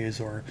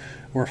series or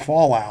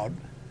Fallout.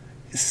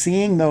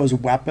 Seeing those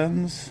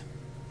weapons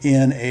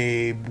in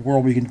a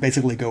world where you can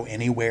basically go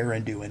anywhere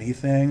and do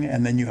anything,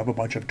 and then you have a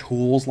bunch of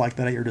tools like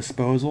that at your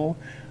disposal,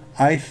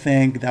 I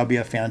think that would be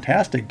a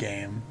fantastic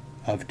game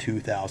of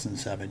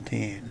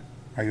 2017.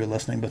 Are you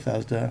listening,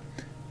 Bethesda?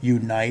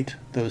 Unite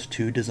those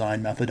two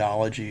design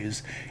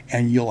methodologies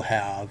and you'll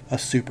have a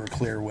super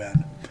clear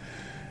win.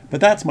 But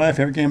that's my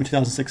favorite game of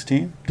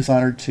 2016,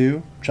 Dishonored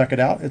 2. Check it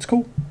out. It's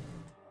cool.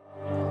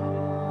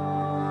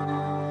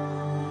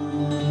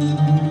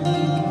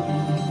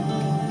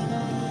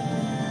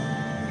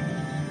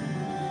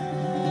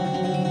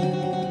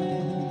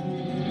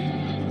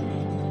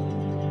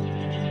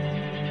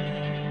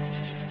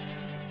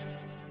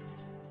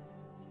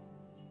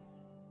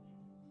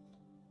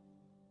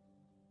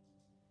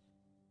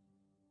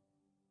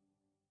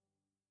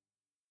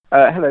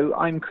 Hello,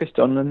 I'm Chris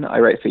Donlan. I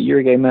write for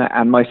Eurogamer,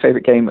 and my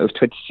favourite game of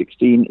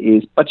 2016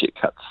 is Budget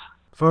Cuts.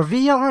 For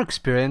VR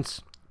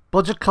experience,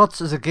 Budget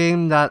Cuts is a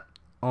game that,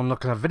 I'm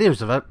looking at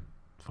videos of it,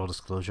 full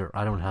disclosure,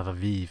 I don't have a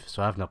Vive,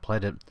 so I've not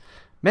played it,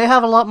 may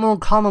have a lot more in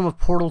common with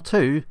Portal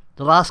 2,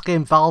 the last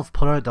game Valve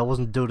put out that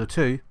wasn't Dota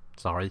 2,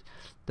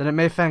 then it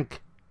may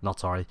think, not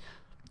sorry.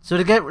 So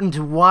to get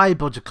into why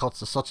Budget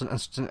Cuts is such an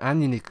interesting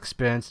and unique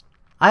experience,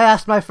 I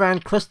asked my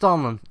friend Chris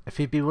Donlan if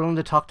he'd be willing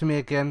to talk to me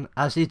again,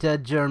 as he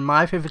did during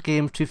my favourite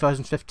game of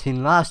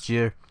 2015 last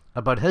year,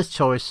 about his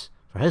choice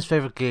for his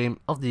favourite game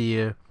of the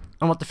year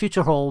and what the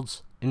future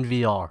holds in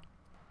VR.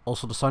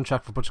 Also, the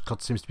soundtrack for Budget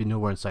Cuts seems to be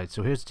nowhere in sight,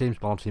 so here's the James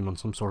Bond theme on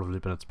some sort of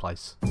loop in its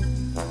place.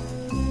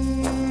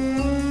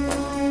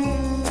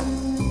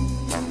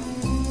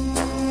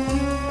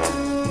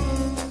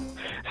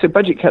 So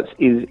Budget Cuts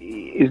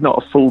is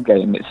not a full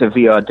game, it's a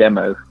VR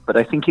demo, but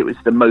I think it was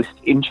the most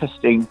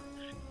interesting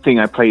thing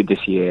I played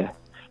this year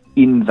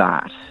in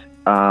that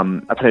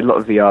I played a lot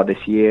of VR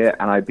this year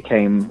and I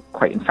became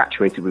quite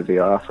infatuated with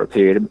VR for a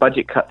period, and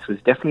Budget Cuts was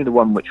definitely the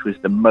one which was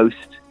the most.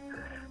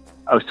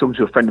 I was talking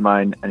to a friend of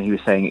mine and he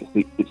was saying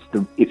it's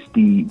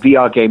the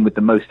VR game with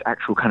the most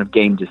actual kind of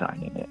game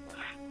design in it.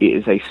 It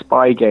is a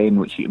spy game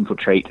which you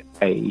infiltrate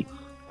an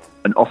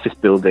office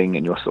building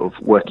and you're sort of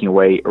working your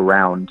way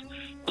around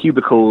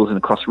cubicles and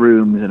across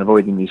rooms and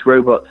avoiding these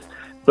robots.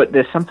 But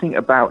there's something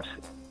about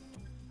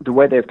the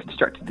way they've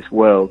constructed this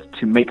world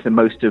to make the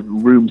most of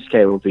room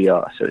scale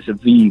VR. So it's a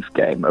Vive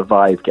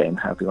game,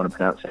 however you want to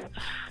pronounce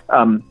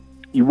it.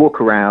 You walk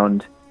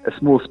around a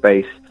small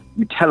space,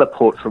 you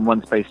teleport from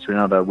one space to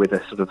another with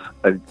a sort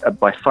of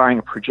by firing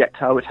a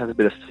projectile which has a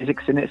bit of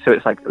physics in it. So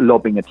it's like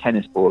lobbing a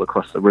tennis ball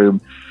across the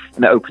room,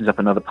 and that opens up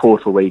another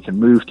portal where you can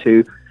move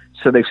to.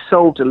 So they've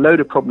solved a load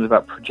of problems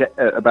about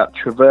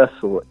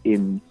traversal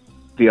in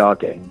VR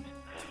games.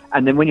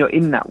 And then when you're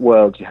in that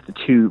world, you have the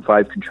two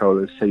Vive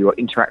controllers, so you're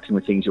interacting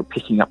with things, you're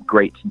picking up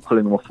grates and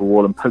pulling them off the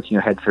wall and poking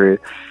your head through.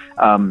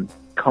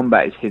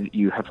 Combat is here that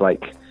you have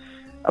like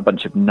a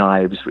bunch of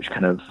knives which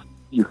kind of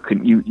you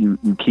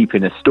keep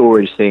in a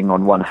storage thing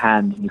on one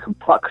hand, and you can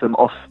pluck them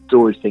off the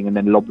storage thing and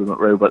then lob them at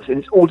robots, and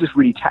it's all just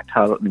really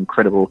tactile and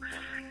incredible.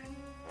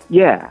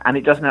 Yeah, and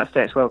it doesn't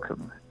outstay its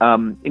welcome.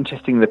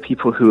 Interesting, the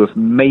people who have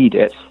made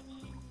it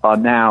are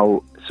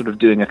now sort of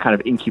doing a kind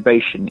of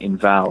incubation in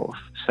Valve,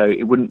 so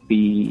it wouldn't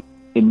be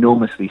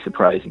enormously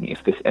surprising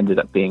if this ended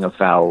up being a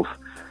Valve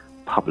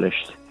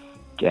published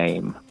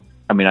game.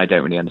 I mean, I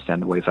don't really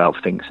understand the way Valve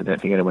thinks. I don't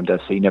think anyone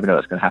does, so you never know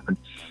what's going to happen.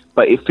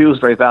 But it feels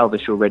very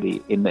Valve-ish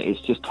already in that it's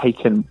just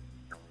taken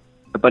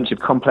a bunch of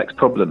complex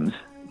problems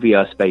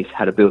VR Space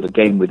had to build a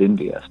game within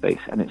VR Space,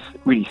 and it's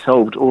really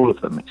solved all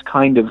of them. It's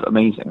kind of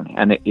amazing,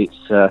 and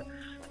it's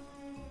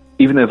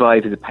even though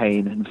Vive is a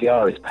pain and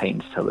VR is pain,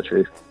 to tell the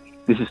truth,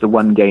 this is the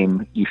one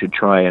game you should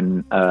try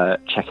and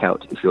check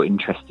out if you're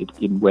interested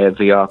in where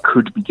VR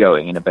could be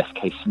going in a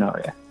best-case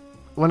scenario.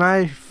 When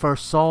I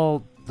first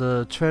saw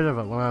the trailer of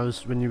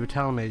it, when you were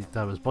telling me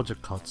that it was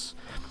Budget Cuts,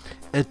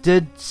 it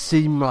did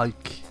seem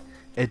like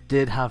it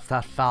did have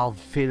that Valve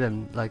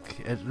feeling. Like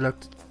it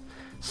looked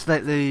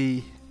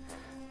slightly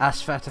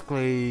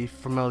aesthetically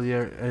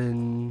familiar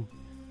in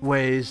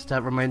ways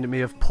that reminded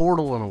me of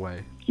Portal in a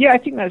way. Yeah, I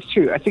think that's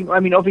true. I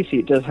mean, obviously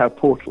it does have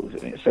portals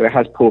in it, so it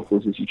has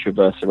portals as you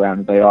traverse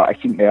around. I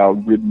think they are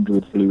rimmed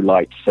with blue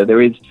light, so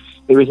there is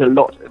a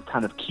lot of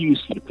kind of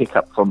cues for you to pick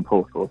up from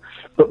Portal.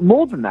 But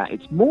more than that,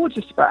 it's more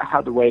just about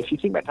how the way, if you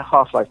think back to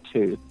Half-Life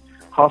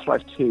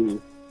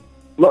 2,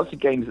 lots of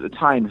games at the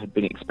time had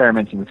been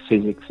experimenting with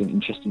physics in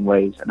interesting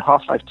ways, and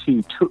Half-Life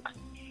 2 took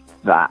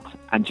that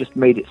and just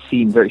made it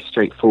seem very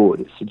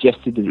straightforward. It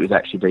suggested that it was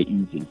actually very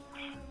easy,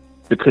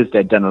 because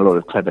they'd done a lot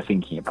of clever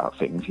thinking about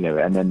things,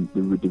 and then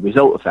the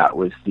result of that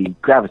was the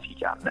Gravity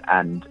Gun,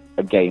 and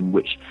a game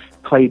which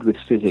played with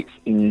physics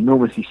in an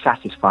enormously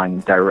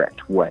satisfying,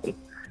 direct way,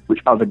 which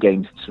other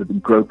games had sort of been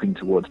groping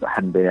towards but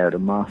hadn't been able to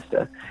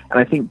master. And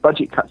I think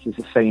Budget Cuts is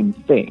the same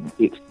thing.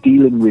 It's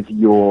dealing with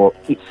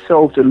it's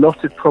solved a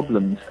lot of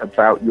problems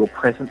about your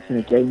presence in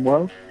a game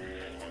world,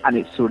 and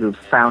it's sort of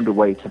found a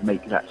way to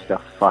make that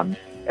stuff fun.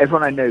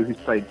 Everyone I know who's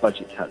played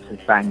Budget Cuts has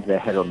banged their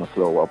head on the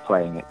floor while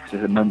playing it, because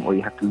there's a moment where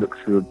you have to look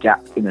through a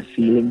gap in a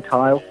ceiling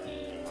tile,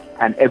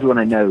 and everyone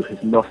I know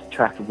has lost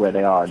track of where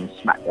they are and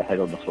smacked their head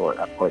on the floor at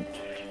that point.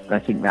 And I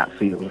think that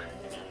feels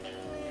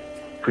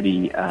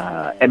pretty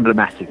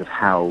emblematic of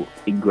how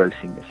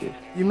engrossing this is.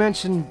 You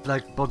mentioned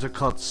like Budget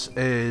Cuts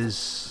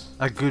is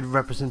a good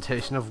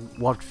representation of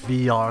what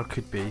VR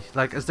could be.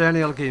 Like, is there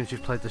any other games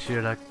you've played this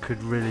year that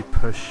could really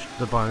push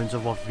the bounds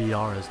of what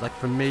VR is? Like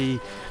for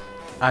me,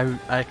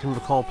 I can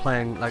recall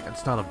playing, like,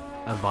 it's not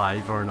a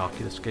Vive or an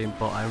Oculus game,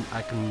 but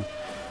I can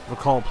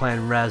recall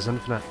playing Res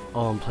Infinite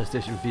on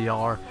PlayStation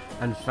VR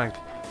and think,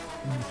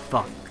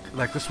 fuck,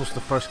 like this was the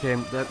first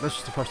time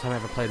I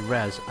ever played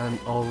Res, and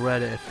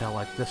already it felt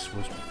like this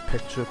was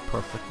picture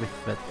perfectly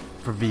fit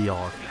for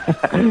VR.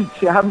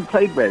 See, I haven't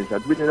played Res.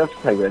 I'd really love to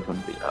play Res on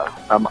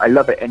VR. I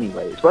love it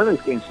anyway. It's one of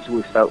those games that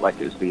always felt like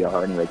it was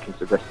VR anyway, because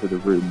the rest of the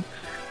room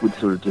would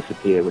sort of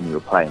disappear when you were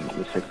playing it.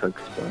 You're so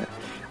focused on it.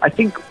 I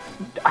think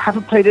I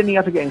haven't played any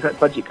other games like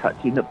Budget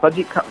Cuts. In that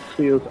Budget Cuts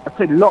feels, I've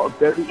played a lot of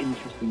very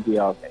interesting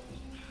VR games.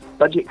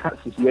 Budget Cuts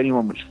is the only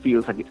one which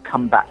feels like it's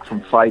come back from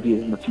 5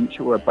 years in the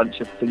future where a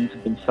bunch of things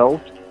have been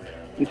solved.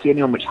 It's the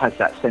only one which has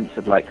that sense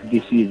of like,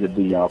 this is a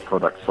VR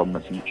product from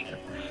the future.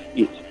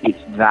 It's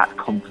that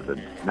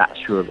confident, that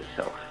sure of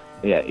itself.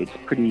 Yeah, it's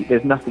pretty,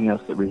 there's nothing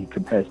else that really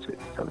compares to it,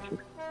 to tell the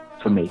truth,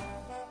 for me.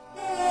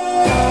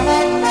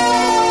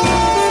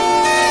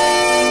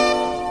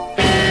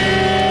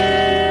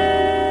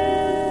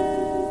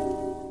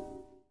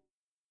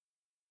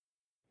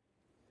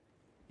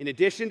 In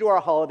addition to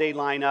our holiday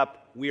lineup,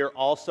 we are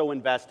also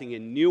investing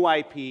in new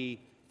IP,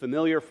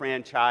 familiar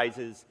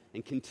franchises,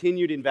 and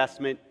continued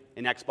investment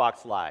in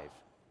Xbox Live.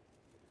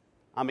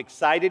 I'm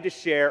excited to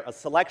share a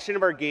selection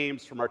of our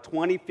games from our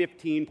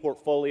 2015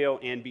 portfolio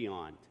and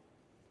beyond.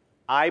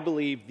 I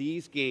believe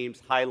these games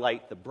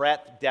highlight the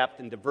breadth, depth,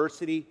 and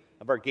diversity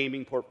of our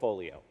gaming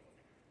portfolio.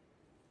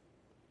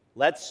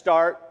 Let's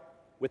start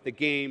with the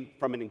game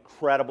from an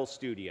incredible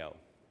studio.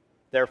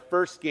 Their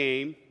first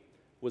game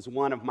was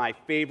one of my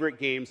favorite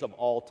games of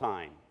all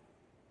time.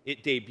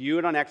 It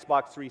debuted on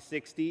Xbox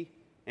 360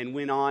 and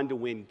went on to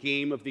win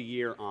Game of the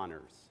Year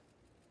honors.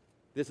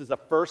 This is a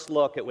first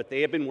look at what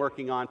they have been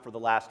working on for the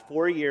last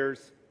 4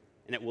 years,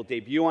 and it will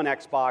debut on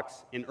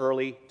Xbox in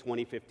early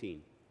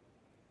 2015.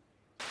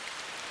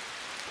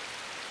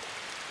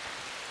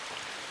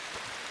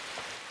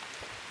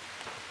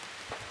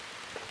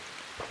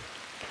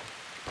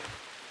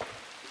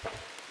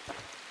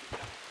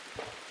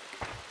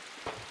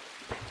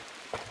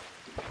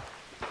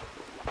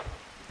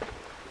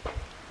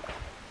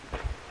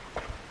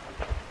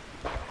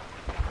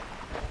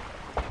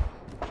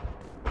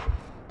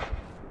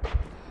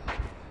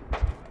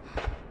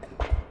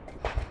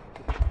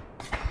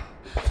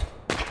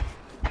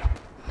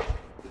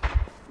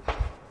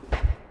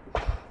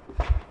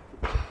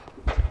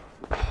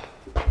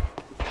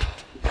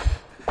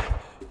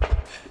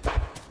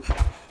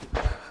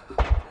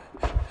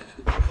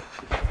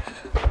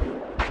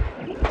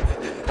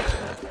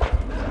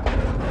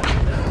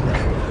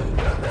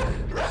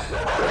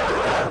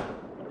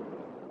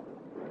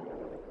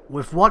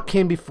 With what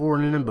came before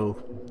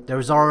Limbo, there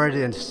was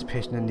already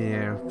anticipation in the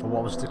air for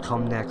what was to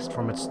come next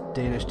from its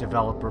Danish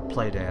developer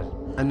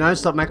Playdead.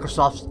 Announced at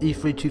Microsoft's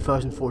E3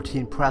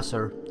 2014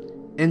 presser,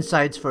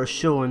 Inside's first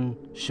showing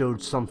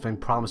showed something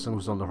promising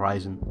was on the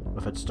horizon,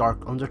 with its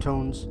dark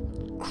undertones,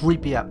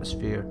 creepy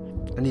atmosphere,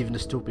 and even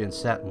dystopian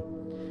setting.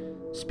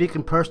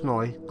 Speaking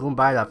personally, going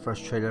by that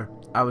first trailer,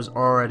 I was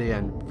already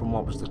in from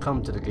what was to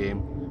come to the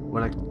game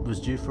when it was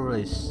due for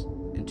release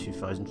in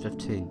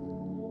 2015.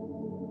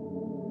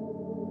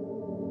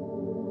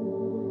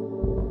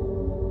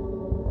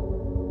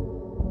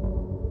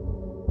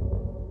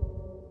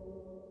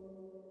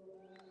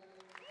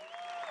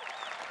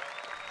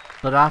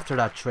 But after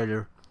that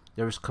trailer,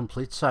 there was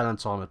complete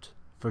silence on it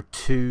for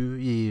 2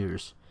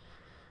 years.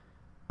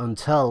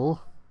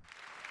 Until...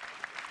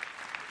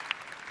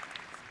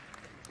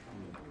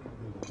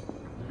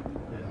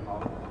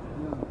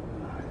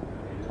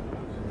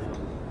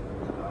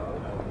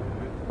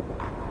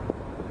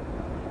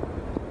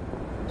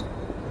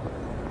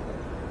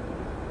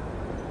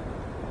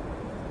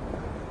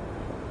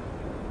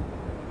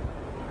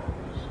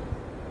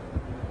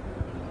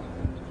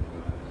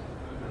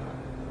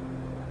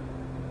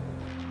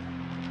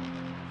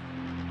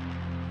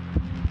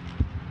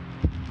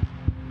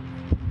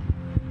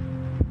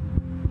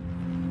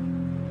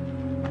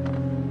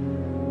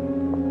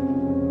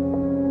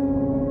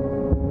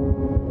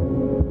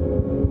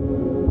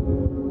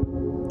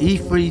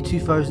 E3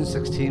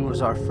 2016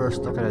 was our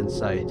first look at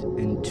Inside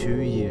in 2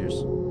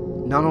 years.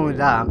 Not only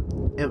that,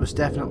 it was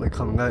definitely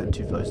coming out in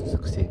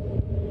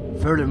 2016.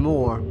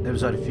 Furthermore, it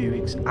was out a few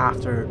weeks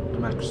after the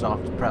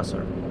Microsoft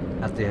presser,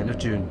 at the end of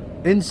June.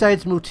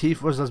 Inside's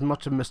motif was as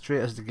much a mystery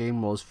as the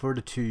game was for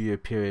the 2-year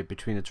period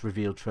between its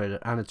reveal trailer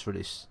and its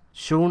release.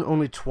 Shown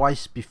only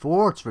twice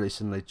before its release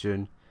in late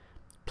June,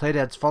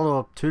 Playdead's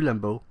follow-up to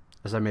Limbo,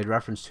 as I made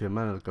reference to a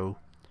minute ago,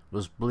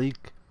 was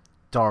bleak,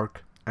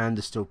 dark, and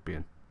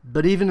dystopian.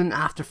 But even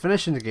after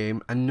finishing the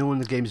game and knowing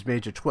the game's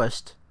major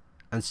twist,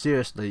 and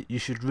seriously, you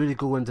should really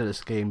go into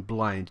this game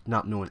blind,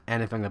 not knowing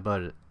anything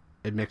about it.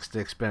 It makes the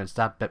experience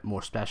that bit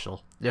more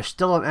special. There's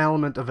still an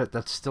element of it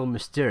that's still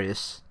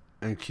mysterious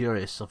and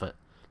curious of it,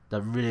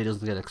 that really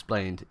doesn't get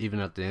explained, even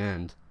at the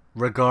end.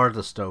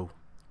 Regardless though,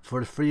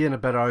 for the 3 and a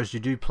bit hours you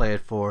do play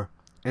it for,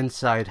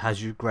 Inside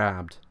has you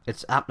grabbed.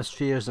 Its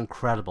atmosphere is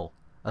incredible,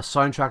 a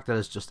soundtrack that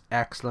is just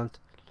excellent,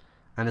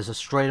 and is a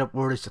straight up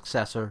worthy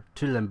successor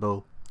to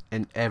Limbo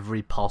in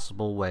every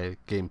possible way,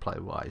 gameplay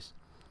wise.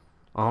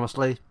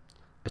 Honestly,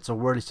 it's a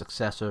worthy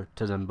successor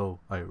to Limbo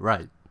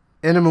outright.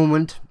 In a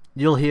moment,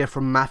 you'll hear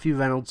from Matthew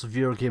Reynolds of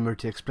Eurogamer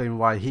to explain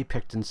why he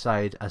picked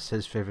Inside as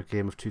his favourite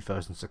game of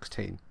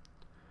 2016.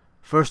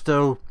 First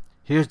though,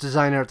 here's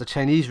designer at the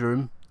Chinese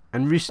Room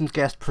and recent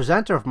guest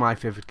presenter of my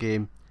favourite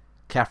game,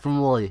 Catherine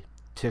Woolley,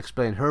 to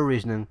explain her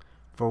reasoning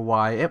for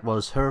why it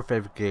was her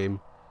favourite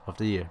game of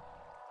the year.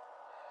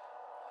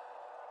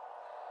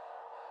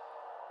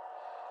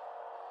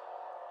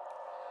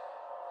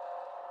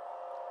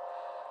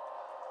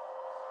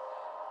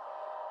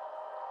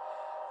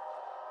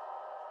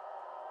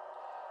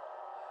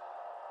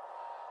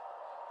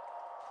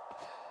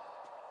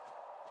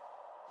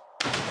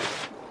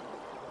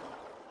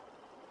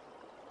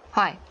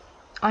 Hi,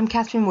 I'm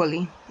Catherine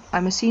Woolley.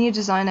 I'm a senior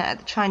designer at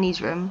the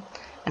Chinese Room,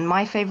 and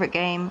my favourite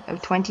game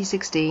of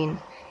 2016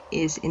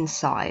 is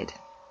Inside.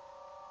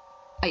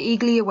 I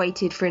eagerly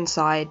awaited for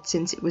Inside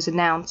since it was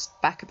announced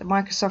back at the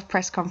Microsoft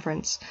press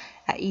conference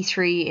at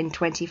E3 in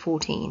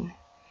 2014.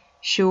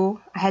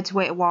 Sure, I had to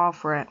wait a while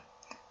for it,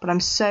 but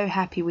I'm so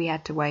happy we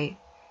had to wait,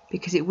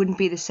 because it wouldn't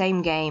be the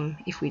same game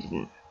if we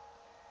didn't.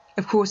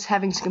 Of course,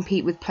 having to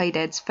compete with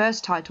Playdead's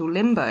first title,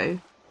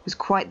 Limbo, was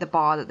quite the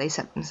bar that they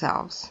set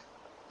themselves,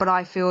 but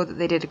I feel that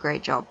they did a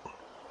great job.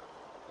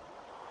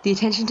 The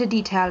attention to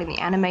detail in the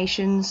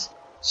animations,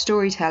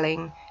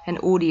 storytelling,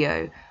 and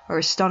audio are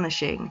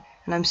astonishing,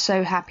 and I'm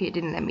so happy it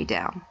didn't let me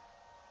down.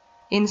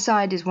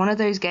 Inside is one of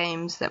those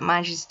games that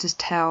manages to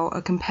tell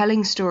a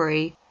compelling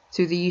story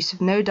through the use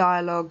of no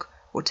dialogue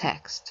or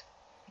text.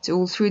 It's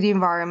all through the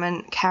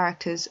environment,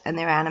 characters, and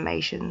their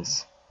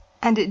animations.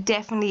 And it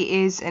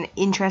definitely is an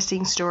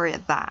interesting story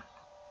at that.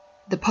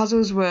 The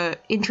puzzles were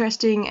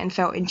interesting and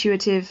felt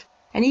intuitive,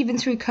 and even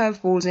threw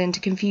curveballs in to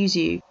confuse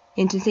you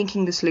into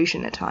thinking the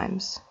solution at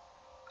times.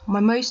 My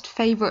most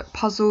favourite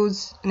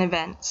puzzles and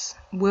events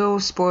will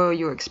spoil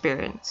your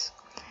experience.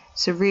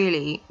 So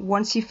really,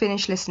 once you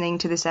finish listening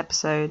to this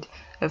episode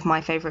of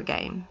My Favourite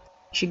Game,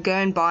 you should go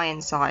and buy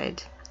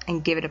Inside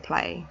and give it a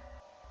play,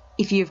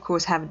 if you of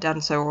course haven't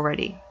done so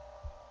already.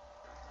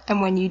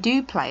 And when you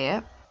do play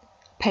it,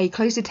 pay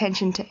close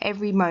attention to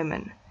every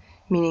moment,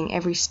 meaning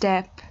every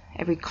step,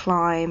 every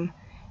climb,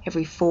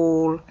 every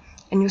fall,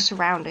 and your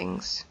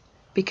surroundings,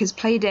 because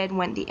Playdead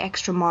went the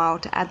extra mile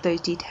to add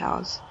those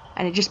details,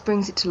 and it just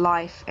brings it to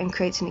life and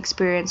creates an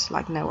experience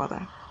like no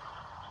other.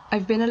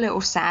 I've been a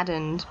little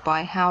saddened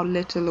by how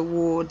little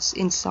awards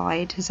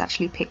Inside has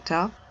actually picked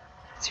up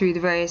through the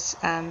various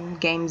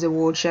games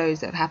award shows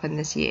that have happened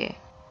this year.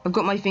 I've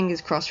got my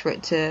fingers crossed for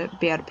it to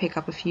be able to pick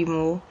up a few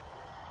more,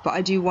 but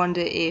I do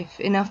wonder if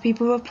enough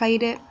people have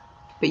played it.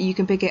 But you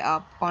can pick it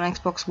up on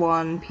Xbox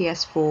One,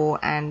 PS4,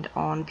 and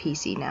on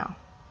PC now.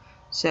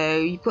 So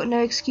you've got no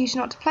excuse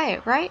not to play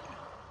it, right?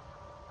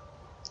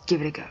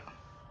 Give it a go.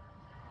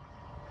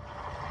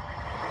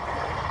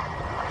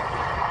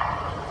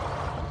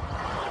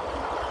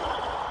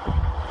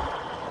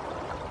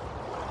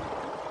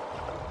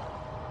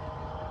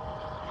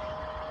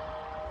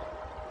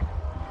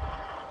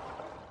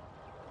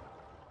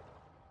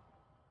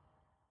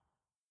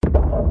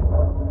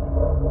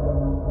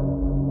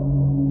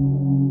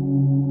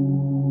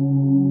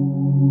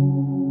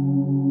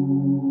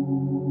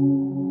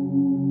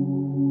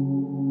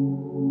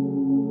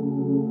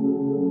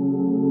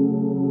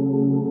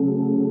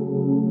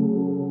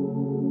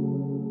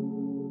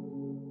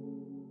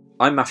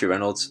 I'm Matthew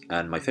Reynolds,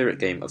 and my favourite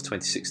game of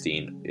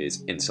 2016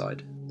 is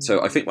Inside.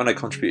 So I think when I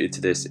contributed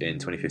to this in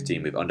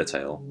 2015 with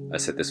Undertale, I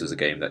said this was a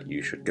game that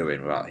you should go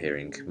in without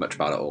hearing much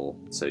about it all,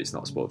 so it's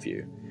not spoiled for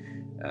you.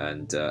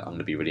 And I'm going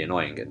to be really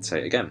annoying and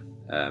say it again,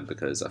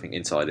 because I think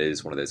Inside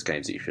is one of those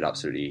games that you should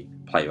absolutely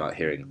play without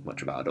hearing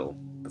much about it all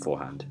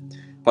beforehand.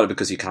 Partly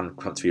because you can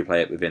comfortably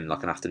play it within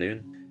like an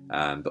afternoon,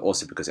 but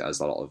also because it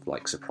has a lot of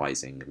like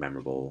surprising,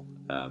 memorable,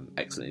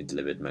 excellently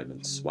delivered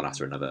moments one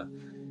after another.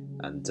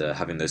 And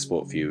having those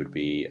spoiled for you would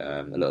be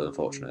a little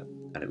unfortunate,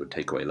 and it would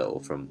take away a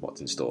little from what's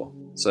in store.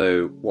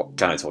 So what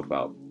can I talk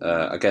about?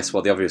 I guess,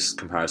 well, the obvious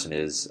comparison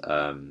is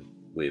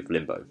with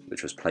Limbo,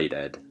 which was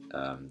Playdead,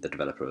 the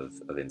developer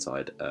of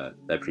Inside,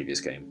 their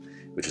previous game,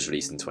 which was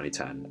released in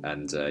 2010.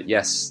 And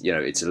yes, you know,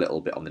 it's a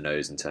little bit on the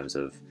nose in terms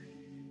of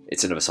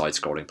it's another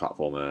side-scrolling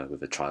platformer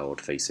with a child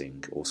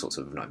facing all sorts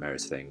of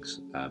nightmarish things.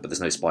 But there's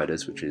no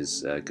spiders, which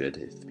is good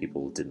if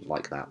people didn't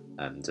like that,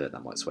 and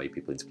that might sway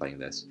people into playing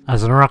this.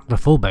 As an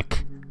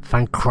arachnophobic,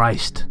 thank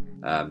Christ.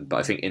 But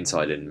I think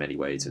Inside, in many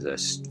ways, is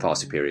a far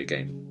superior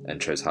game,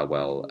 and shows how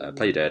well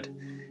Playdead,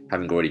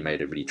 having already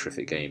made a really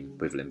terrific game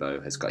with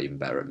Limbo, has got even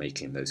better at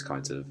making those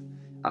kinds of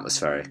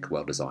atmospheric,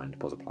 well-designed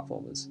puzzle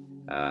platformers.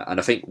 And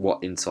I think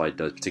what Inside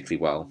does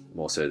particularly well,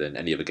 more so than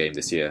any other game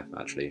this year,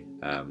 actually,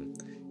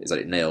 is that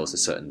it nails a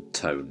certain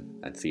tone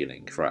and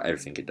feeling throughout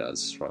everything it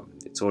does, from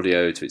its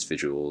audio to its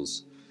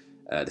visuals,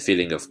 the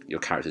feeling of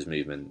your character's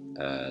movement,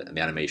 and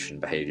the animation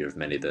behaviour of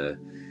many of the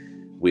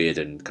weird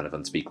and kind of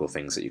unspeakable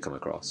things that you come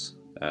across.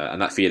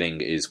 And that feeling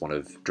is one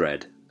of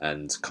dread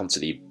and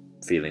constantly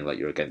feeling like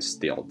you're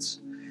against the odds.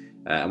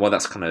 And while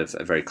that's kind of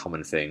a very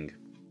common thing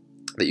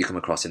that you come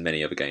across in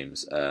many other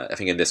games, I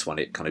think in this one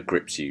it kind of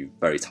grips you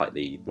very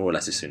tightly, more or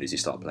less as soon as you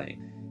start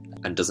playing,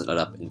 and doesn't let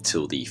up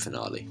until the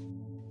finale.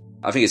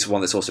 I think it's one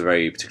that's also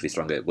very particularly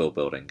strong at world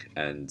building,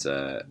 and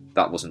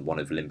that wasn't one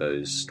of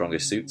Limbo's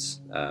strongest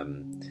suits.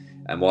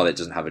 And while it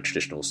doesn't have a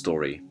traditional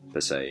story per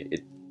se,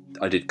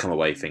 I did come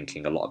away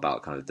thinking a lot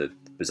about kind of the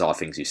bizarre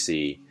things you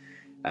see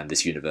and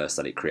this universe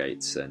that it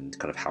creates and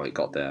kind of how it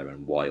got there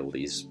and why all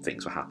these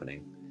things were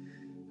happening.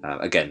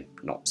 Again,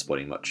 not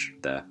spoiling much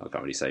there, I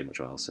can't really say much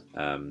else.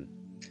 I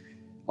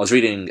was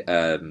reading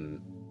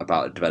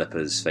about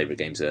developers' favourite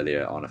games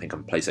earlier on, I think,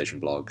 on PlayStation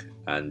blog,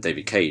 and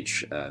David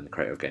Cage, the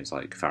creator of games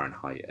like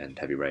Fahrenheit and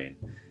Heavy Rain,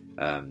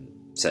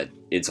 said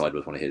Inside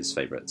was one of his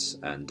favourites,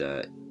 and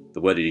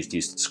the word he used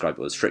to describe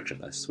it was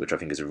frictionless, which I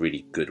think is a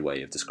really good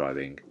way of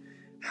describing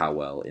how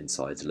well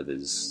Inside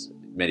delivers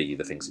many of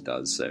the things it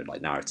does. So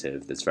like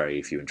narrative, there's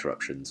very few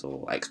interruptions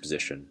or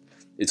exposition.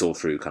 It's all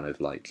through kind of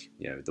like,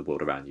 you know, the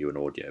world around you and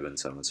audio and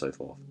so on and so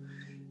forth.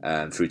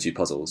 Through to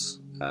puzzles,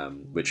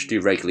 which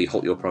do regularly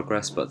halt your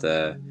progress, but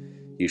they're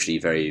usually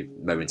very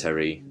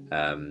momentary.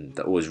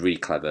 They're always really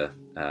clever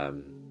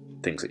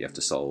things that you have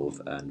to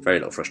solve, and very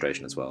little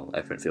frustration as well.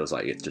 Everything feels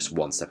like it's just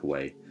one step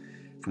away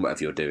from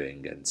whatever you're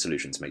doing, and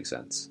solutions make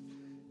sense.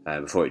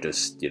 before it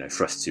just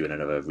thrusts you in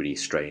another really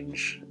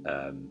strange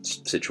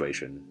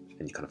situation,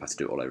 and you kind of have to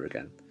do it all over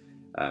again.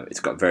 It's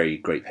got very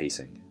great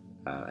pacing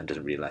and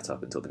doesn't really let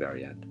up until the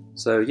very end.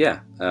 So yeah,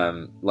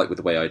 like with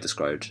the way I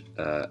described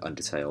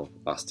Undertale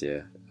last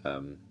year,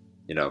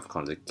 I've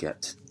kind of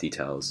kept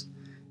details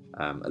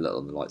a little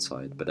on the light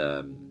side, but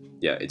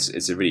yeah,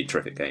 it's a really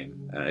terrific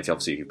game.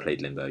 If you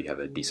played Limbo, you have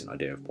a decent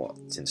idea of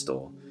what's in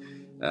store.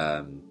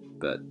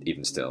 But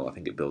even still, I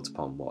think it builds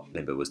upon what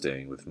Limbo was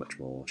doing with much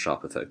more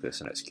sharper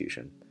focus and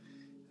execution.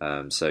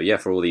 So yeah,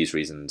 for all these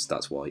reasons,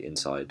 that's why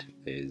Inside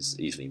is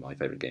easily my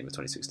favourite game of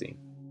 2016.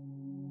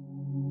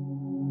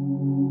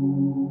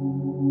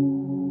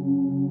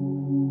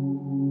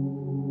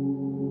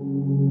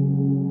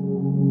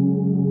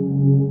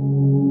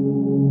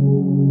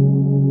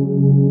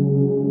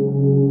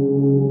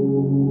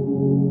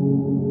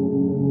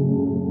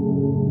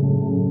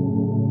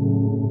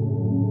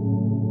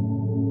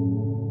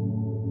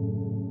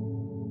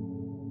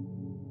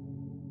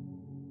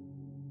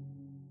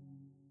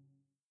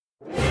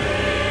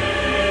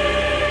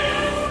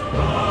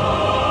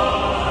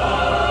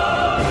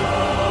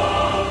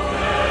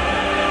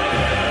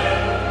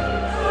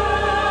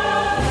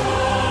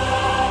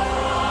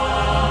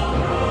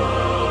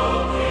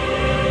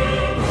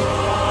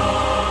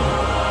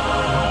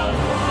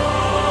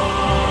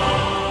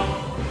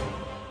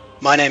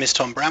 My name is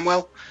Tom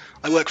Bramwell.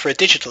 I work for a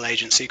digital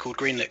agency called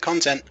Greenlit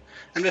Content,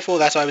 and before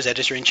that I was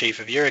editor-in-chief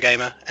of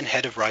Eurogamer and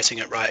head of writing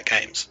at Riot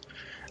Games.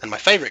 And my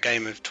favourite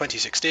game of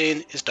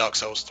 2016 is Dark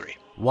Souls 3.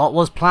 What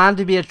was planned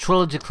to be a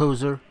trilogy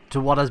closer to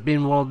what has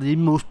been one of the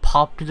most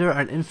popular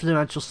and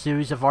influential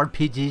series of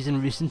RPGs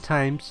in recent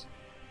times,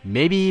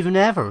 maybe even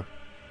ever,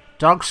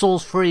 Dark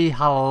Souls 3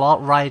 had a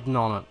lot riding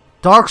on it.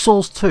 Dark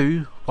Souls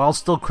 2, while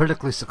still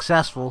critically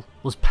successful,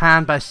 was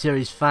panned by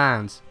series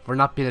fans for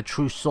not being a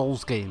true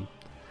Souls game.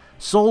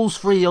 Souls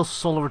 3 also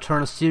saw the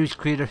return of series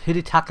creator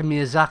Hidetaka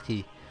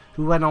Miyazaki,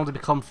 who went on to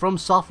become From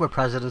Software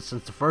president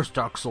since the first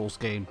Dark Souls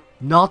game,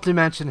 not to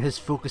mention his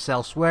focus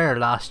elsewhere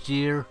last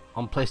year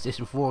on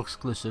PlayStation 4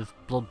 exclusive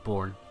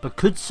Bloodborne. But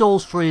could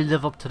Souls 3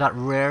 live up to that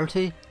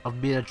rarity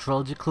of being a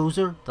trilogy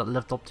closer that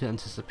lived up to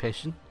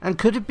anticipation? And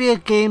could it be a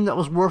game that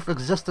was worth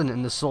existing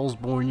in the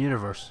Soulsborne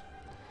universe?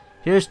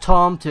 Here's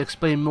Tom to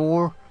explain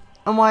more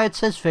and why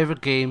it's his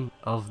favourite game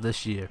of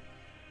this year.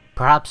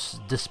 Perhaps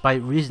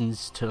despite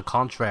reasons to the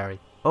contrary.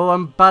 Oh,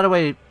 and by the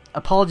way,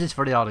 apologies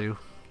for the audio.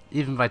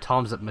 Even by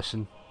Tom's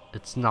admission,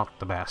 it's not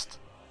the best.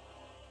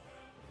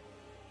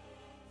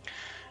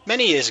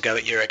 Many years ago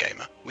at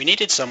Eurogamer, we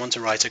needed someone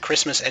to write a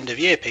Christmas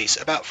end-of-year piece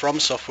about From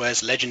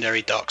Software's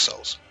legendary Dark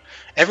Souls.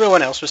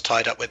 Everyone else was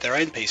tied up with their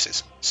own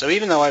pieces, so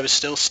even though I was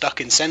still stuck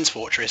in Sen's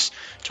Fortress,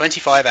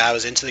 25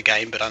 hours into the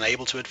game but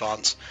unable to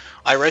advance,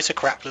 I wrote a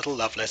crap little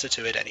love letter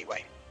to it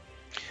anyway.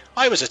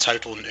 I was a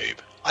total noob.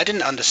 I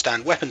didn't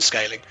understand weapon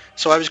scaling,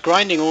 so I was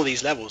grinding all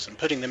these levels and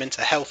putting them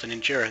into health and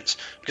endurance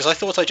because I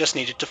thought I just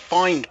needed to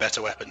find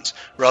better weapons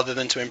rather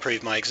than to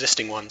improve my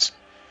existing ones.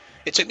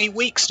 It took me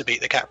weeks to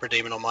beat the Capra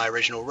Demon on my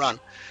original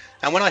run,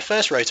 and when I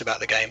first wrote about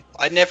the game,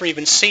 I'd never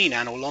even seen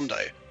Anor Londo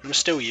and was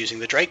still using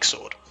the Drake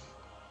Sword.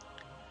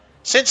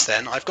 Since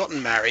then, I've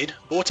gotten married,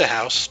 bought a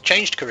house,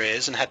 changed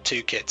careers and had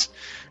 2 kids,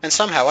 and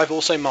somehow I've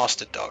also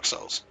mastered Dark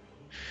Souls.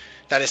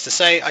 That is to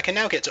say, I can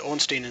now get to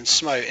Ornstein and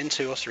Smo in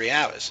 2 or 3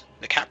 hours.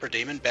 The Capra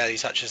Demon barely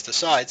touches the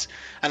sides,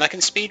 and I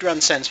can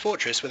speedrun Sen's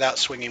Fortress without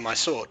swinging my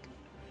sword.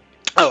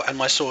 Oh, and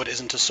my sword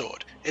isn't a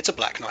sword, it's a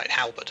Black Knight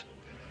halberd.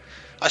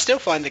 I still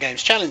find the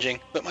games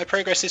challenging, but my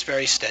progress is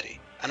very steady,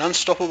 an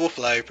unstoppable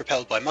flow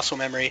propelled by muscle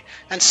memory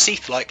and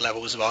Seath-like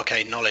levels of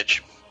arcane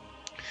knowledge.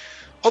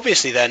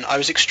 Obviously then, I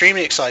was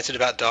extremely excited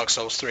about Dark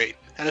Souls 3,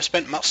 and have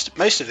spent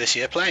most of this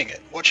year playing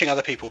it, watching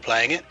other people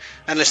playing it,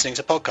 and listening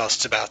to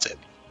podcasts about it.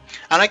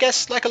 And I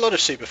guess, like a lot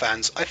of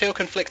superfans, I feel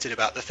conflicted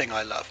about the thing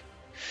I love.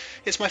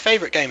 It's my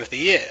favourite game of the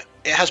year.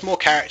 It has more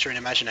character and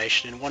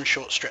imagination in one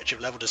short stretch of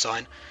level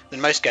design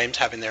than most games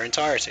have in their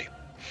entirety.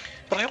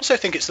 But I also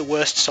think it's the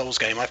worst Souls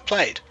game I've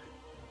played.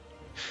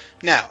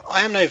 Now,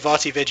 I am no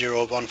Vati Vidya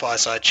or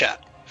Bonfireside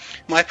Chat.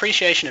 My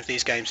appreciation of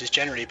these games is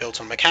generally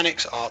built on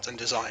mechanics, art and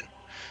design.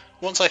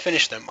 Once I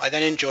finish them, I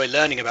then enjoy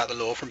learning about the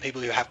lore from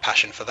people who have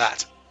passion for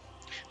that.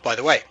 By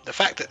the way, the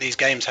fact that these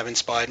games have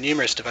inspired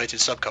numerous devoted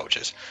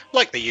subcultures,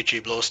 like the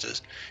YouTube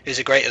lorsters, is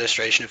a great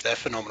illustration of their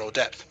phenomenal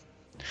depth.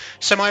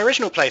 So my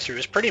original playthrough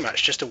was pretty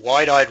much just a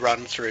wide-eyed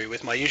run through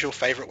with my usual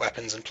favourite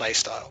weapons and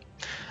playstyle.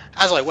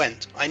 As I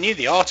went, I knew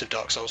the art of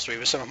Dark Souls 3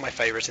 was some of my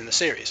favourites in the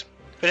series,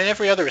 but in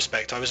every other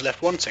respect I was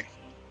left wanting.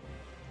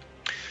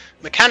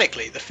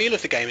 Mechanically, the feel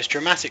of the game is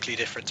dramatically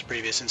different to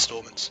previous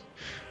instalments.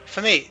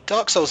 For me,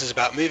 Dark Souls is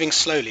about moving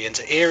slowly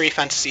into eerie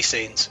fantasy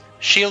scenes,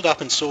 shield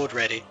up and sword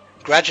ready,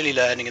 gradually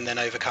learning and then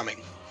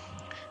overcoming.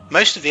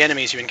 Most of the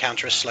enemies you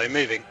encounter are slow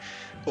moving,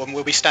 or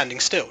will be standing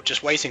still,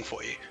 just waiting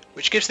for you,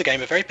 which gives the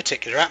game a very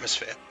particular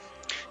atmosphere.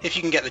 If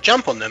you can get the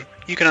jump on them,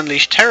 you can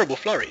unleash terrible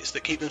flurries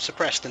that keep them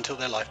suppressed until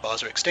their life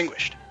bars are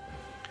extinguished.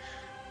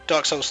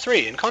 Dark Souls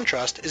 3, in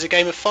contrast, is a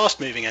game of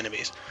fast-moving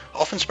enemies,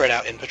 often spread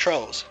out in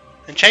patrols,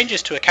 and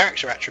changes to a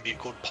character attribute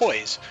called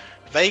Poise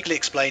vaguely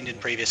explained in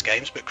previous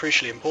games but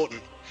crucially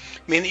important,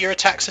 mean that your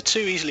attacks are too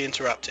easily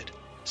interrupted,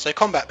 so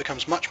combat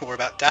becomes much more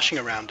about dashing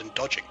around and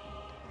dodging.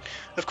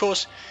 Of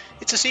course,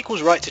 it's a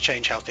sequel's right to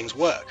change how things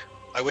work.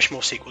 I wish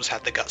more sequels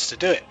had the guts to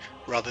do it,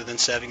 rather than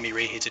serving me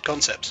reheated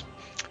concepts.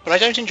 But I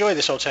don't enjoy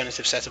this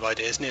alternative set of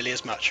ideas nearly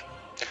as much.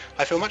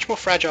 I feel much more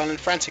fragile and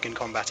frantic in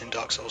combat in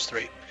Dark Souls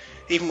 3,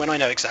 even when I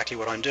know exactly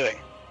what I'm doing.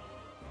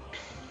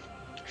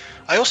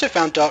 I also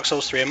found Dark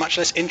Souls 3 a much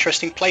less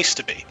interesting place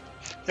to be.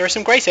 There are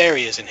some great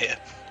areas in here.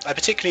 I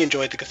particularly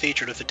enjoyed the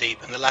Cathedral of the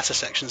Deep and the latter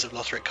sections of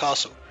Lothric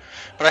Castle,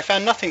 but I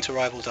found nothing to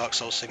rival Dark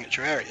Souls'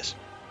 signature areas.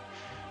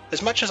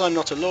 As much as I'm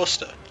not a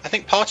lawster, I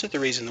think part of the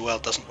reason the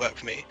world doesn't work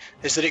for me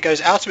is that it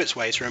goes out of its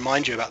way to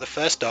remind you about the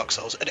first Dark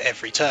Souls at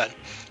every turn,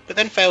 but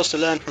then fails to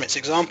learn from its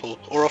example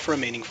or offer a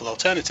meaningful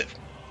alternative.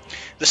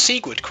 The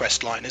Siegward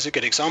quest line is a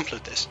good example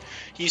of this,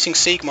 using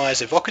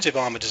Siegmeyer's evocative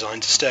armour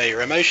design to stir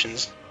your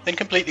emotions, then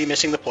completely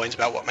missing the point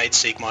about what made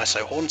Siegmeyer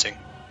so haunting.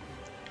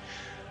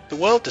 The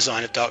world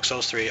design of Dark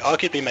Souls 3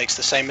 arguably makes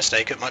the same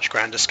mistake at much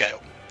grander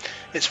scale.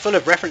 It's full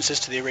of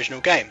references to the original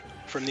game,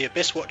 from the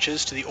Abyss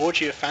Watchers to the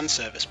orgy of fan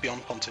service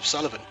beyond Pontiff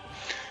Sullivan.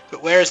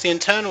 But whereas the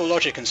internal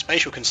logic and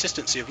spatial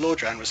consistency of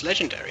Lordran was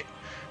legendary,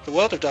 the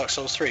world of Dark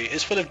Souls 3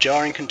 is full of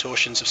jarring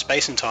contortions of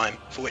space and time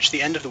for which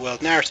the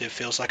end-of-the-world narrative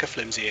feels like a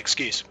flimsy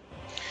excuse.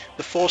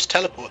 The forced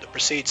teleport that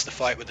precedes the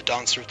fight with the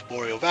Dancer of the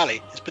Boreal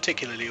Valley is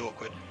particularly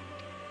awkward.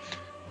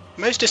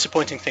 The most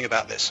disappointing thing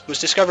about this was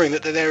discovering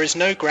that there is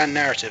no grand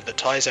narrative that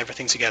ties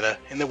everything together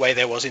in the way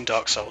there was in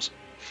Dark Souls.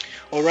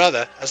 Or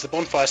rather, as the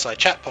Bonfireside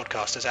Chat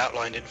podcast has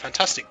outlined in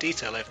fantastic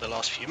detail over the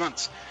last few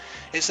months,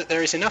 it's that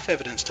there is enough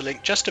evidence to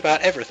link just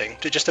about everything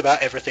to just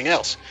about everything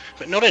else,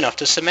 but not enough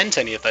to cement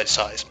any of those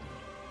ties,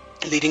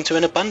 leading to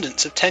an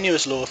abundance of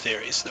tenuous lore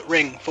theories that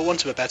ring, for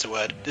want of a better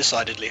word,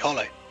 decidedly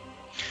hollow.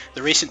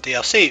 The recent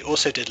DLC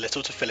also did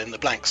little to fill in the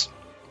blanks.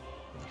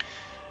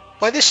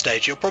 By this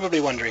stage, you're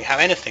probably wondering how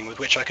anything with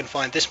which I can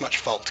find this much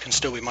fault can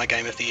still be my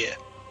game of the year.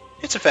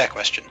 It's a fair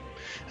question,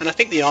 and I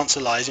think the answer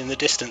lies in the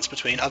distance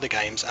between other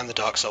games and the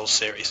Dark Souls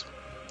series.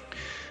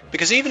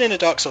 Because even in a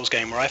Dark Souls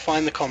game where I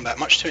find the combat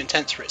much too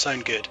intense for its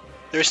own good,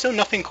 there is still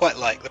nothing quite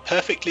like the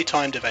perfectly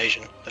timed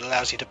evasion that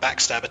allows you to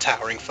backstab a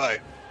towering foe.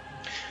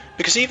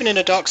 Because even in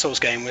a Dark Souls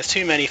game with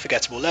too many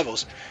forgettable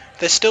levels,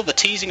 there's still the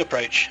teasing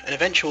approach and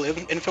eventual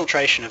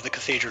infiltration of the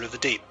Cathedral of the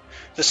Deep,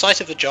 the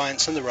sight of the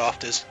giants and the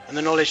rafters, and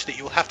the knowledge that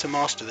you will have to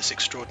master this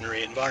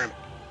extraordinary environment.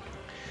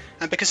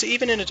 And because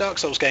even in a Dark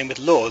Souls game with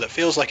lore that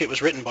feels like it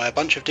was written by a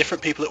bunch of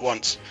different people at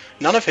once,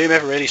 none of whom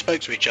ever really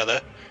spoke to each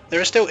other, there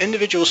are still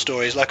individual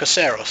stories like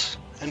Oseros,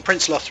 and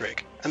Prince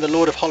Lothric, and the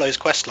Lord of Hollow's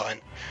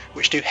questline,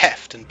 which do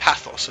heft and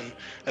pathos and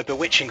a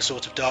bewitching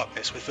sort of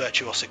darkness with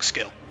virtuosic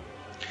skill.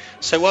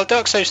 So while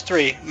Dark Souls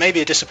 3 may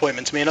be a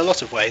disappointment to me in a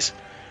lot of ways,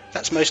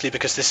 that's mostly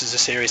because this is a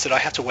series that I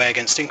have to weigh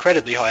against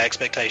incredibly high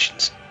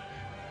expectations.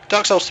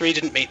 Dark Souls 3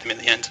 didn't meet them in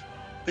the end,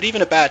 but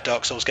even a bad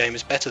Dark Souls game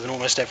is better than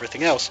almost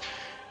everything else,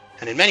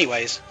 and in many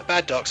ways, a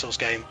bad Dark Souls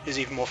game is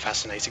even more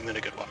fascinating than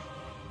a good one.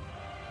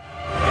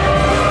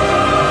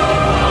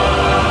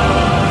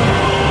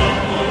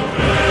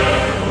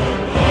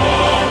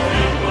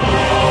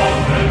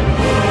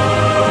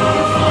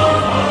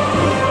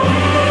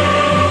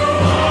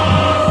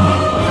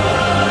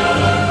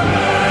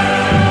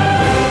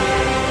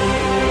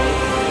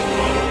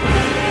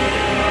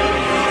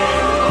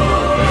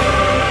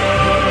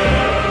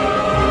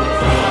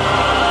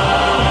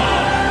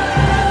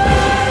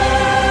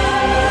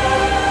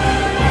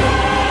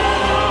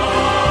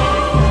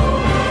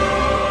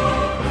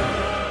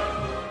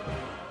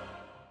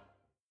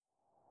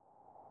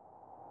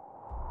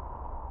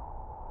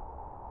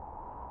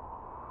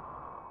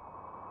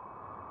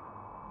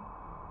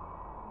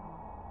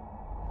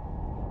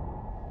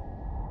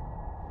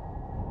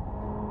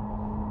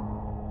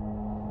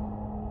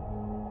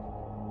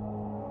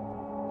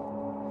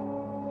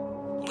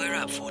 We're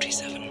up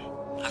 47.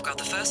 I've got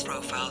the first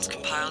row files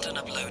compiled and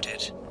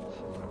uploaded.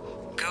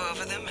 Go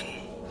over them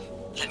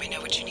and let me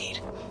know what you need.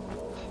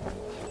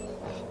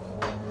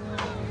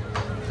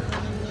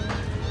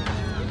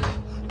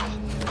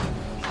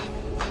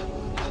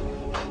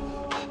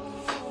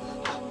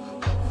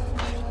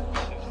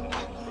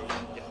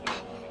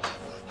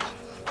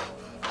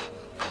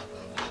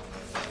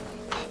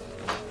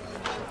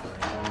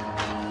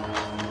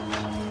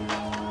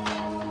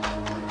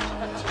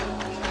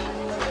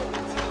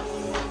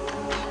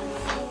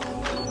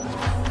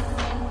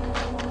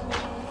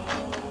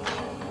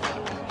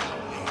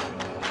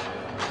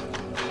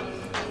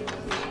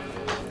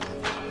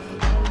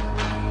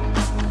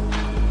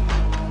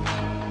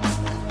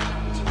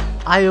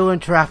 IO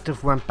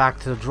Interactive went back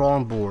to the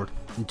drawing board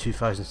in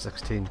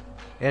 2016.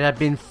 It had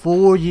been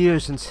 4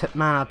 years since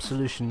Hitman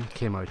Absolution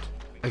came out,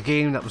 a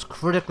game that was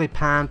critically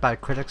panned by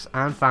critics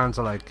and fans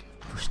alike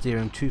for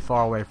steering too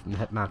far away from the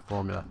Hitman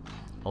formula.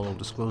 Although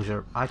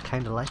disclosure, I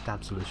kinda liked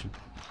Absolution.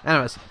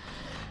 Anyways,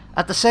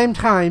 at the same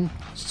time,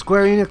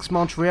 Square Enix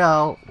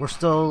Montreal were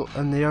still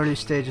in the early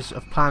stages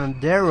of planning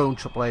their own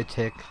AAA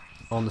take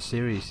on the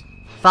series.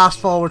 Fast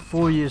forward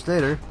 4 years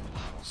later,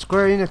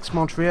 Square Enix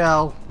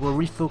Montreal were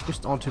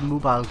refocused onto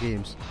mobile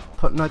games,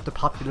 putting out the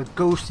popular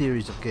Go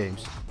series of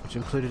games, which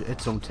included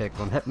its own take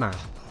on Hitman.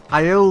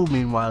 IO,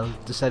 meanwhile,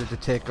 decided to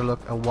take a look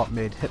at what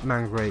made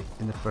Hitman great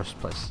in the first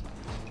place.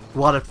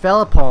 What it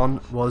fell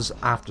upon was,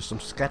 after some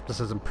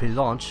skepticism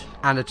pre-launch,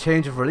 and a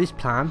change of release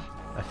plan,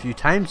 a few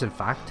times in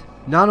fact,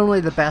 not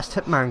only the best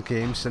Hitman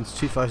game since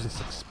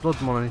 2006's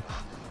Blood Money,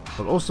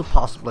 but also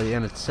possibly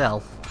in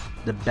itself,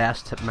 the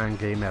best Hitman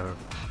game ever.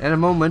 In a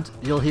moment,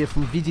 you'll hear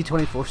from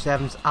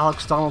VG247's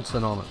Alex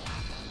Donaldson on it.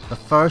 But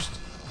first,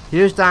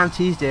 here's Dan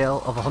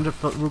Teasdale of 100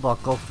 Foot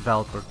Robot Golf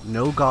developer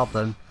No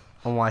Goblin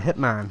on why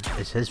Hitman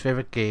is his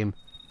favourite game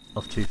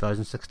of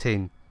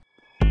 2016.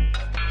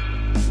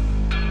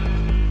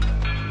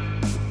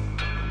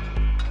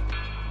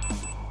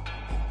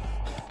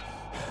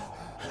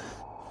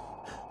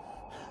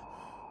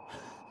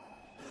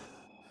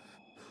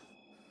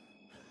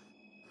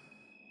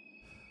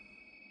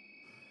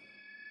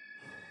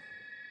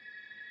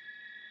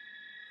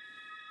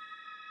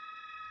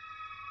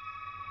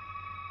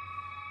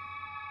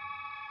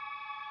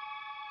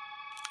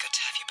 Good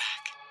to have you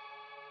back.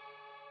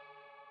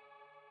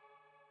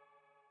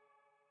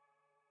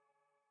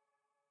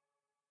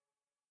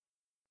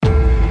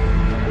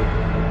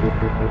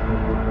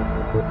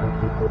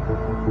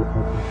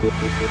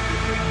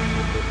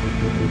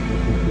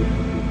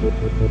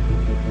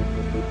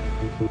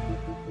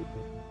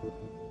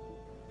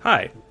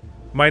 Hi,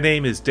 my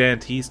name is Dan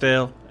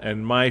Teasdale,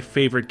 and my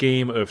favorite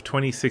game of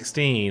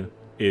 2016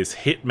 is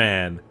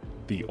Hitman,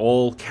 the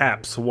all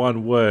caps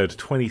one word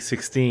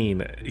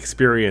 2016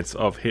 experience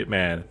of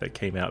Hitman that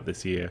came out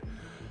this year.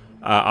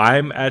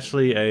 I'm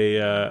actually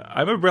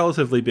I'm a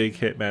relatively big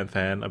Hitman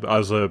fan. I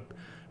was a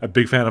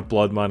big fan of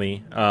Blood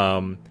Money,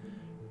 and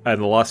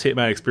the last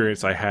Hitman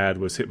experience I had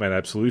was Hitman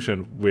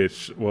Absolution,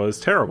 which was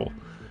terrible.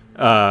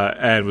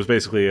 And was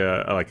basically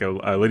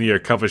a linear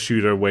cover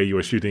shooter where you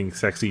were shooting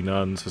sexy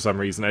nuns for some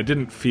reason. It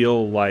didn't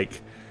feel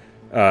like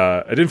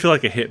a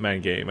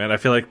Hitman game, and I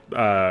feel like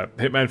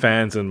Hitman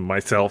fans and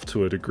myself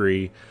to a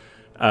degree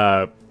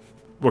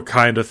were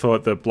kind of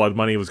thought that Blood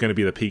Money was going to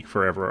be the peak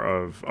forever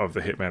of the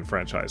Hitman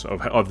franchise,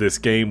 of this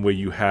game where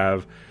you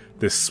have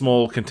this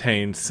small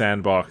contained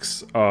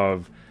sandbox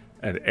of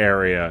an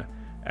area,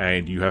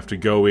 and you have to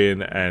go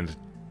in and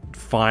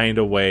find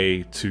a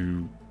way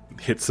to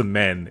hit some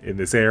men in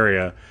this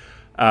area,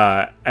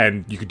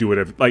 and you could do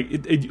whatever.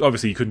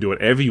 Obviously you couldn't do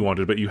whatever you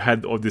wanted, but you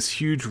had this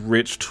huge,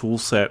 rich tool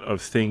set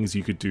of things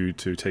you could do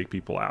to take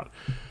people out.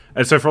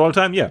 And so for a long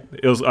time,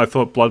 I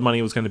thought Blood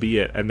Money was going to be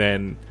it, and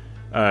then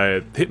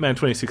Hitman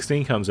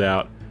 2016 comes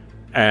out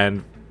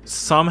and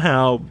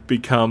somehow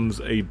becomes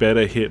a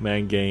better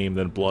Hitman game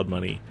than Blood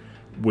Money,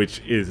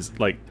 which is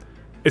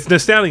it's an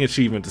astounding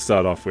achievement to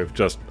start off with,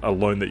 just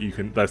alone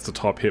that's the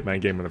top Hitman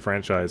game in the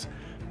franchise.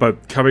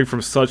 But coming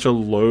from such a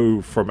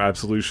low from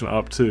Absolution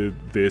up to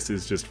this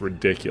is just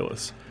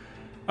ridiculous.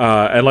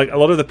 And a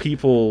lot of the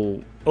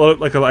people,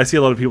 I see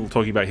a lot of people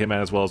talking about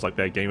Hitman as well as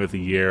their game of the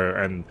year,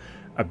 and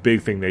a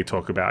big thing they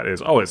talk about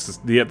is it's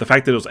just the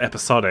fact that it was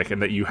episodic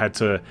and that you had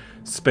to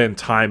spend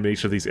time in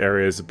each of these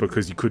areas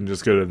because you couldn't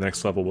just go to the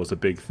next level was a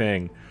big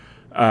thing.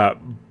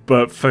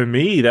 But for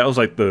me, that was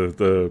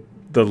the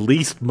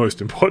least most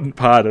important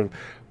part of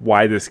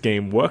why this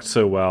game worked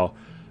so well.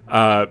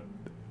 For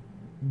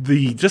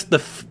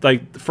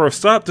a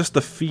start, just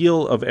the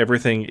feel of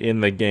everything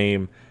in the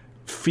game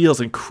feels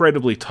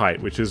incredibly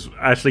tight, which is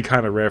actually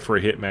kind of rare for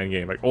a Hitman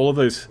game. All of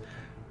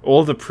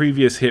the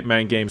previous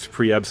Hitman games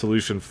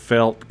pre-Absolution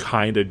felt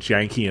kind of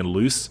janky and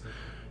loose,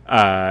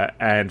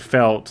 and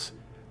felt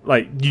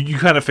like you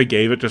kind of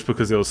forgave it just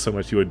because there was so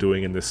much you were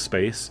doing in this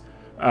space.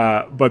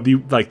 But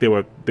they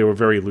were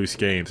very loose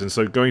games, and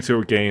so going to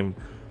a game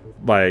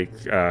like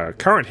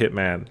current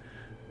Hitman,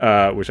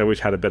 which I wish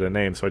had a better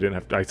name, so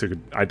I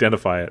could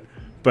identify it.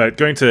 But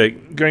going to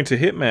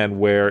Hitman,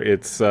 where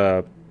it's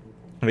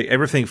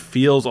everything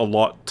feels a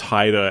lot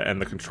tighter,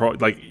 and the control,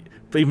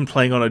 even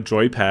playing on a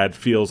joypad,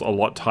 feels a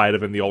lot tighter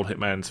than the old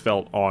Hitmans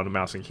felt on a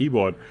mouse and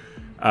keyboard,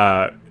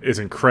 is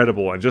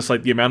incredible. And just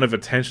the amount of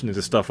attention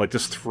into stuff,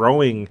 just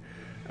throwing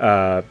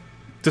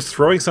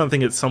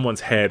something at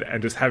someone's head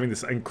and just having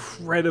this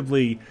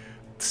incredibly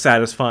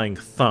satisfying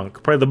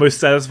thunk, probably the most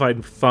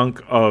satisfying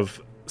thunk of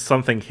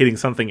something hitting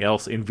something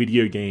else in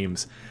video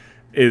games,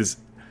 is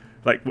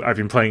I've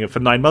been playing it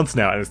for 9 months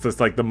now, and it's just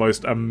the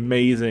most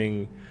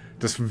amazing,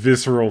 just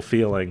visceral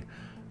feeling.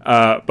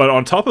 But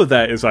on top of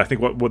that is, I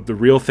think, what the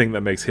real thing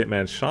that makes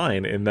Hitman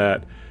shine, in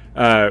that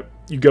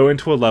you go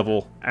into a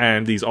level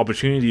and these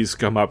opportunities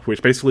come up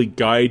which basically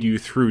guide you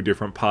through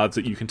different paths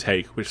that you can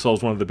take, which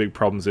solves one of the big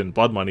problems in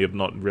Blood Money of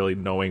not really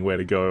knowing where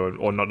to go,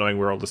 or not knowing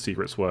where all the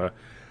secrets were.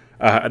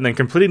 And then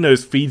completing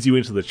those feeds you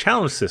into the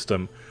challenge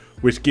system,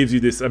 which gives you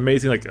this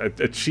amazing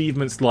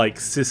achievements-like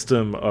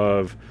system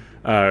of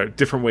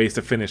different ways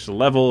to finish the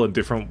level, and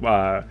different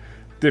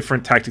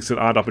tactics and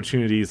art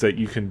opportunities that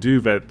you can do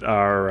that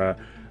are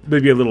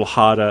maybe a little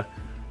harder.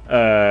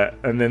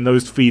 And then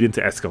those feed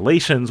into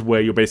escalations,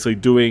 where you're basically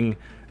doing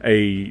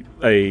a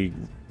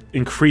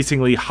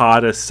increasingly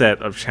harder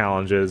set of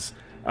challenges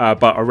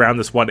but around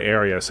this one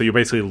area. So you're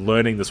basically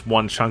learning this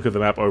one chunk of the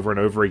map over and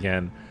over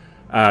again,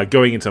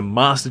 going into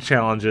master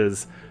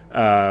challenges,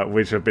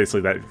 which are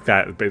basically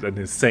that an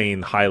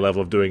insane high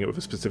level of doing it with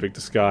a specific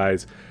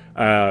disguise.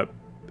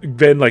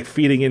 Then like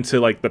feeding into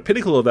like the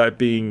pinnacle of that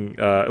being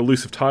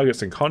elusive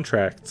targets and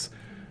contracts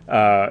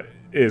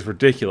is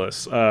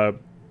ridiculous.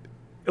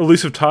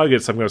 Elusive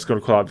targets I'm just going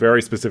to call out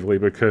very specifically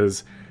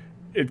because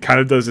it kind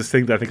of does this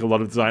thing that I think a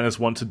lot of designers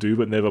want to do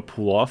but never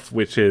pull off,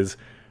 which is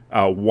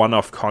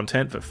one-off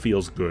content that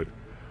feels good.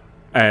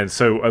 And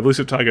so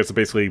elusive targets are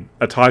basically,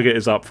 a target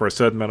is up for a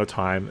certain amount of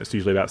time. It's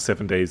usually about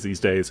 7 days these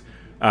days.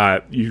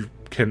 You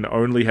can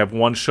only have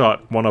one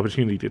shot, one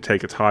opportunity to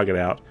take a target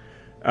out.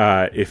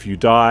 If you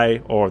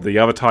die or the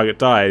other target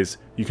dies,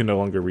 you can no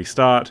longer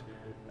restart.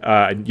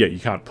 And yeah, you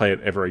can't play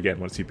it ever again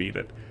once you beat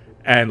it.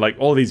 And like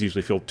all of these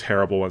usually feel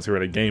terrible once you're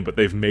in a game, but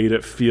they've made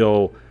it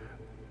feel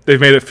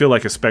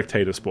like a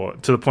spectator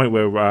sport to the point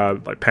where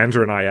like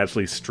Panda and I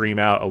actually stream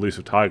out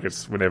elusive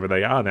targets whenever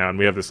they are now, and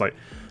we have this like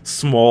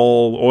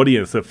small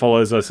audience that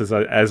follows us as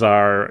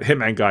our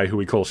hitman guy, who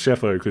we call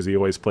Chefo because he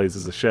always plays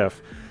as a chef,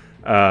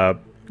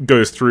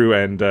 goes through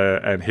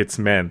and hits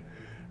men,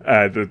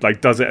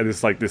 like does it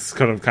at this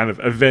kind of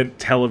event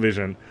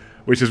television,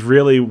 which is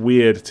really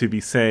weird to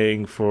be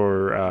saying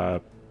for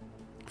a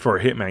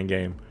Hitman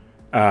game.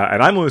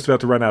 And I'm almost about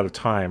to run out of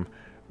time,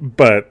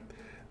 but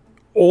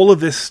all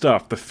of this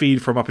stuff, the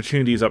feed from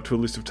opportunities up to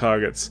elusive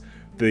targets,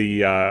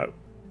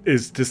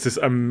 is just this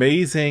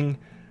amazing,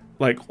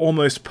 like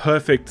almost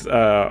perfect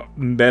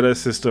meta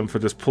system for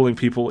just pulling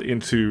people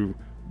into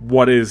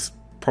what is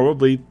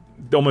probably,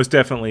 almost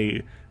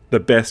definitely, the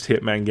best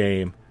Hitman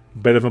game,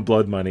 better than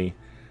Blood Money,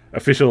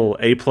 official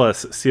A+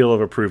 seal of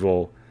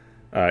approval.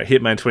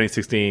 Hitman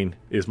 2016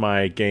 is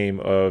my game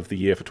of the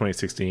year for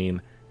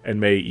 2016, and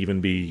may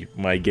even be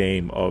my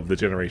game of the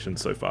generation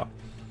so far.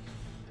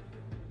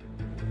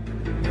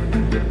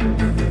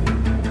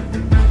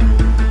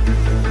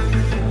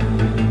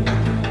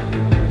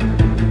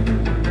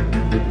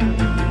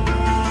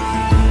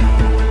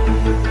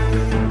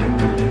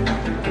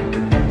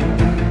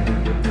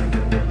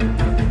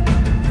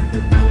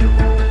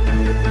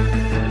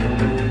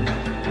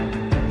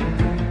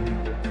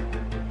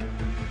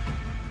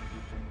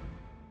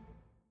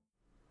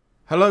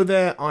 Hello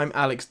there, I'm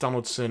Alex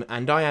Donaldson,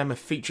 and I am a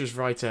features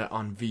writer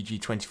on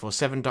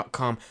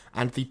VG247.com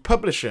and the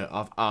publisher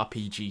of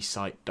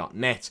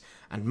RPGsite.net,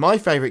 and my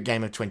favourite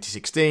game of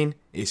 2016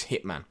 is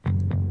Hitman.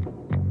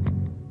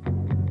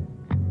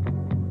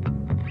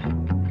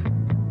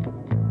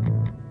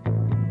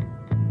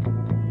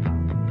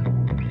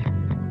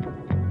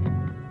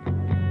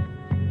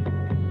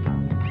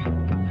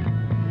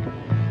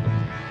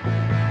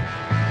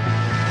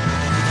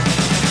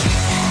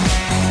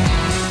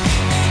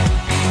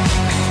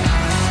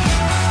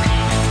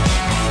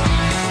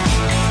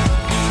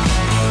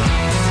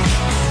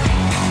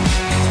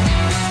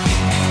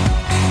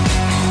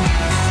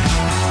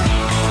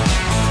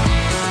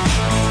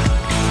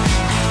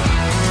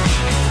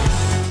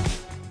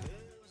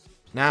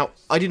 Now,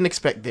 I didn't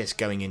expect this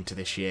going into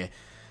this year.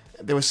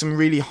 There were some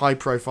really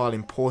high-profile,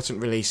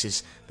 important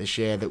releases this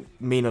year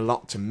that mean a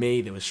lot to me.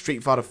 There was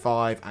Street Fighter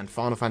V and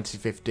Final Fantasy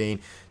 15,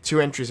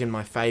 two entries in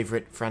my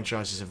favourite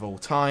franchises of all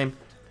time.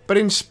 But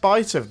in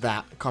spite of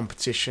that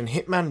competition,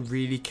 Hitman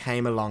really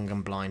came along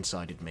and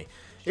blindsided me.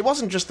 It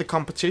wasn't just the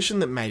competition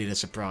that made it a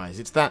surprise,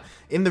 it's that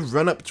in the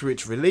run-up to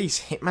its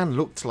release, Hitman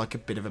looked like a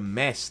bit of a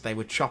mess. They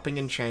were chopping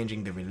and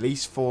changing the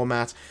release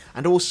format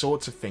and all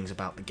sorts of things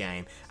about the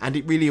game, and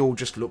it really all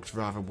just looked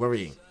rather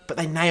worrying. But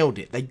they nailed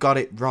it, they got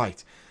it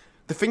right.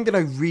 The thing that I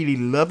really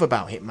love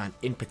about Hitman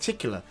in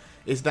particular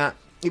is that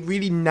it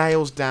really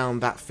nails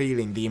down that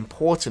feeling, the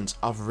importance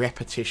of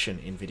repetition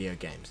in video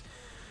games.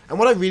 And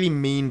what I really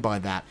mean by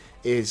that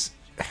is,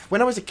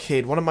 when I was a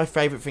kid, one of my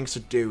favourite things to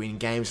do in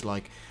games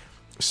like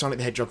Sonic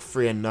the Hedgehog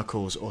 3 and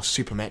Knuckles or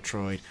Super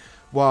Metroid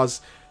was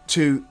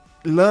to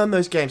learn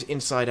those games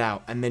inside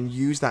out and then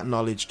use that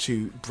knowledge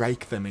to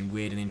break them in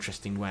weird and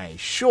interesting ways.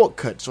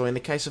 Shortcuts, or in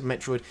the case of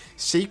Metroid,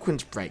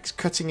 sequence breaks,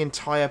 cutting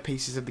entire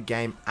pieces of the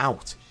game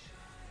out.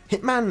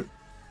 Hitman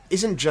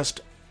isn't just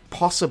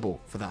possible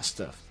for that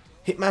stuff.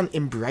 Hitman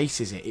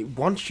embraces it. It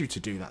wants you to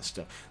do that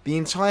stuff. The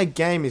entire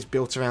game is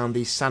built around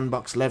these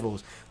sandbox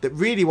levels that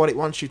really what it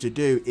wants you to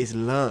do is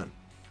learn.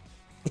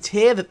 It's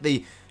here that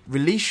the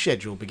release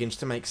schedule begins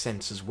to make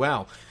sense as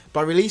well.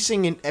 By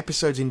releasing in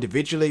episodes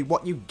individually,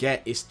 what you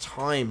get is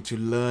time to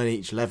learn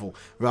each level,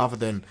 rather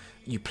than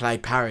you play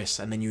Paris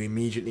and then you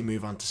immediately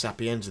move on to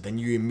Sapienza, then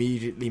you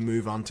immediately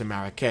move on to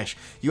Marrakesh.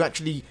 You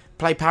actually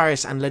play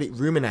Paris and let it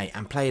ruminate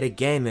and play it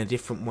again in a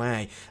different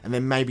way, and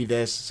then maybe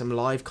there's some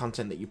live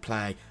content that you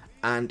play,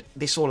 and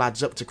this all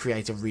adds up to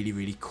create a really,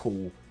 really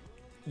cool,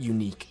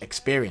 unique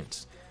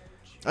experience.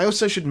 I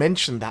also should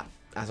mention that,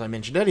 as I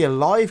mentioned earlier,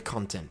 live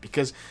content,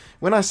 because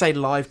when I say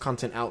live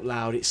content out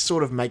loud, it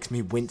sort of makes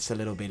me wince a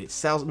little bit. It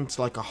sounds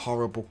like a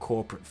horrible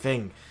corporate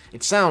thing.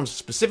 It sounds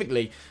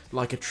specifically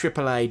like a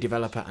AAA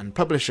developer and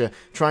publisher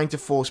trying to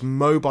force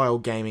mobile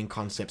gaming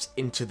concepts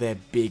into their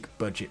big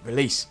budget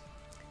release.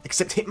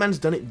 Except Hitman's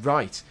done it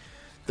right.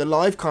 The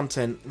live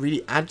content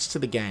really adds to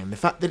the game. The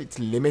fact that it's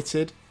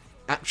limited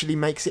actually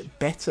makes it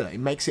better. It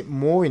makes it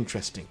more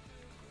interesting.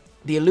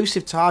 The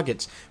elusive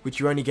targets, which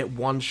you only get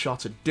one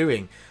shot at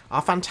doing,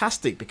 are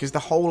fantastic because the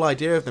whole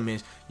idea of them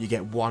is you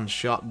get one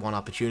shot, one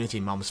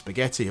opportunity, mom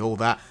spaghetti, all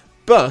that.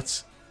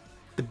 But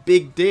the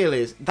big deal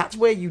is that's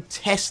where you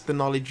test the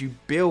knowledge you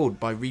build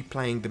by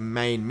replaying the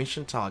main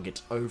mission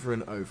targets over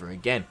and over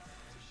again.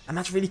 And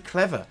that's really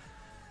clever.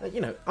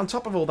 On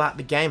top of all that,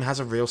 the game has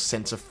a real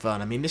sense of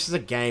fun. I mean, this is a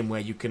game where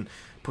you can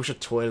push a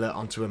toilet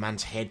onto a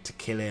man's head to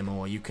kill him,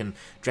 or you can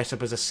dress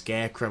up as a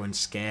scarecrow and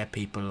scare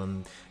people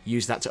and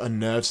use that to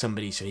unnerve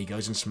somebody so he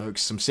goes and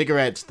smokes some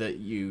cigarettes that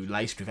you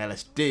laced with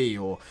LSD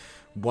or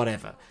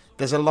whatever.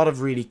 There's a lot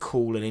of really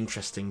cool and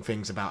interesting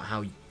things about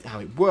how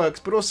it works,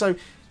 but also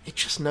it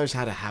just knows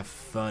how to have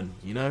fun,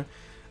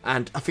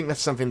 And I think that's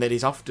something that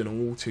is often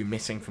all too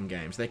missing from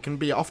games. They can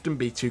often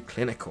be too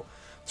clinical,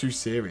 too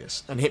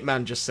serious. And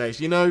Hitman just says,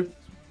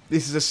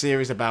 this is a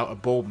series about a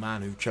bald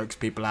man who chokes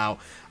people out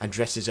and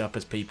dresses up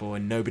as people,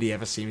 and nobody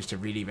ever seems to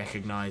really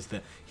recognise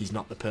that he's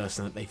not the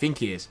person that they think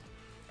he is.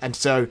 And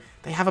so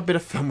they have a bit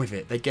of fun with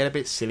it. They get a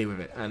bit silly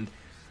with it, and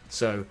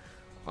so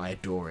I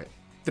adore it.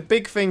 The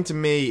big thing to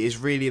me is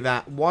really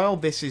that while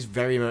this is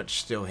very much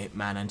still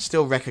Hitman and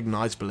still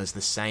recognisable as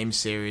the same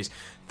series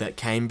that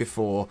came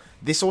before,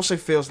 this also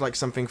feels like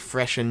something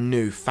fresh and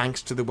new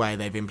thanks to the way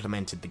they've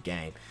implemented the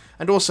game.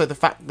 And also the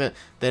fact that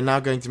they're now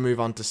going to move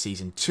on to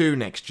Season 2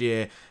 next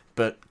year,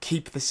 but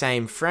keep the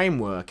same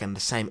framework and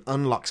the same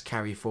unlocks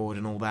carry forward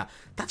and all that.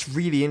 That's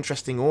really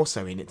interesting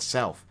also in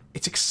itself.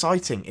 It's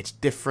exciting, it's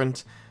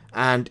different,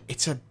 and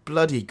it's a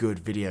bloody good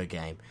video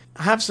game.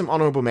 I have some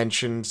honourable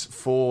mentions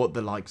for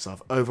the likes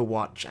of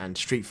Overwatch and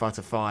Street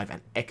Fighter V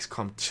and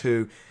XCOM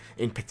 2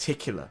 in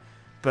particular,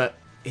 but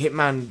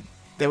Hitman,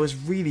 there was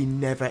really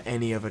never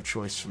any other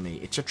choice for me.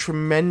 It's a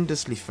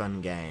tremendously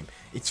fun game,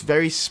 it's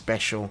very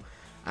special,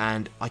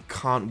 and I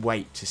can't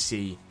wait to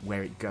see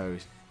where it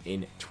goes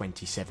in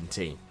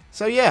 2017.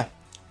 So yeah,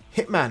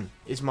 Hitman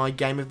is my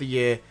game of the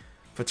year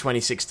for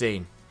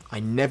 2016. I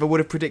never would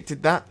have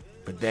predicted that,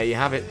 but there you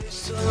have it.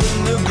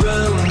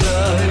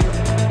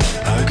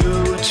 I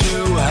go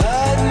to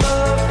hide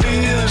my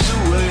fears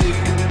away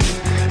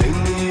in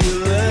the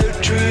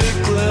electric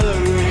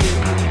glory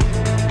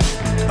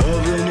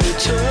of an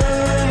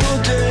eternal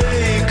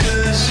day.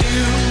 'Cause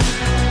you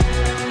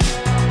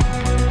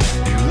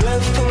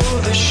left for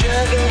the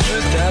shadows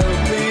without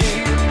me.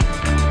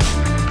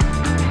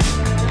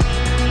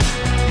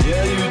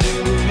 Yeah, you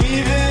didn't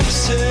even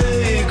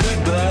say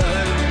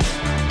goodbye.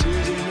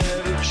 Didn't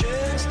have a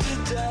chance to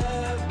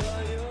die by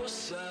your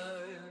side.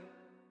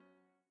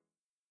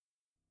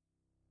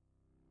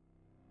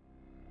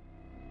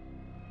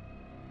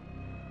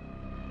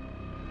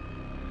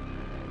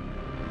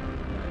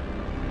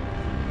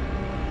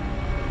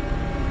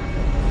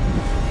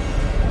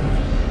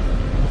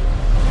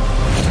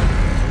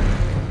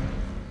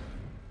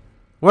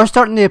 We're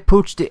starting to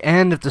approach the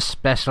end of this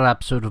special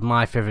episode of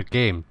My Favourite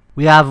Game.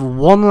 We have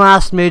one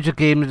last major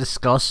game to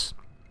discuss,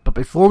 but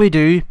before we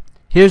do,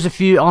 here's a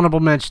few honourable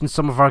mentions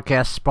some of our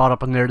guests brought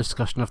up in their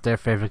discussion of their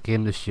favourite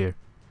game this year.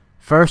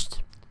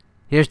 First,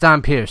 here's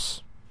Dan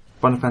Pearce.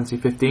 Final Fantasy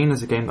 15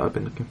 is a game that I've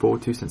been looking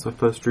forward to since I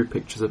first drew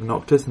pictures of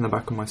Noctis in the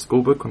back of my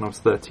schoolbook when I was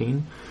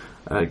 13.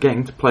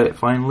 Getting to play it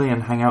finally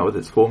and hang out with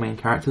its four main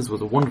characters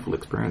was a wonderful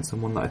experience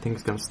and one that I think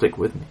is going to stick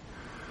with me.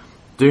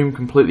 Doom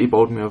completely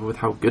bowled me over with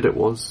how good it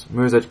was.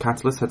 Mirror's Edge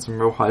Catalyst had some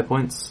real high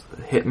points.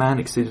 Hitman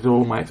exceeded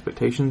all of my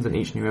expectations and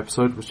each new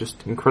episode was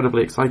just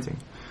incredibly exciting.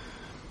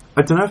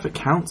 I don't know if it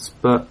counts,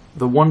 but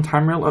the one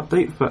Tamriel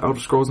update for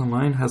Elder Scrolls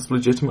Online has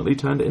legitimately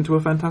turned it into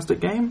a fantastic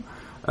game.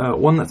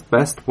 One that's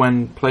best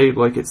when played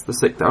like it's the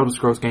 6th Elder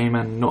Scrolls game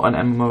and not an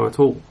MMO at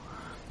all.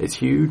 It's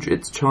huge,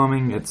 it's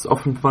charming, it's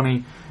often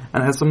funny,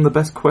 and it has some of the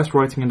best quest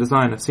writing and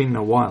design I've seen in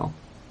a while.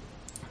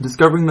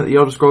 Discovering that the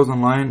Elder Scrolls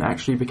Online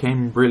actually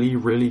became really,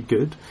 really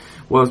good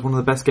was one of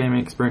the best gaming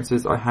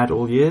experiences I had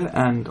all year,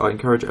 and I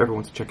encourage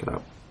everyone to check it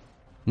out.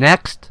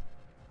 Next,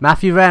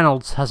 Matthew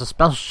Reynolds has a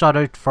special shout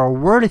out for a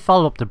worthy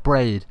follow up to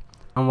Braid,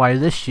 and why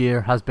this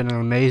year has been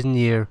an amazing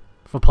year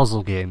for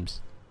puzzle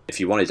games. If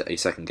you wanted a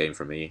second game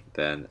from me,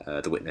 then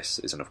The Witness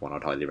is another one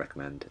I'd highly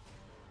recommend.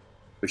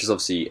 Which is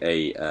obviously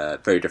a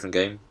very different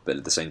game, but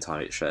at the same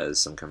time it shares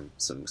some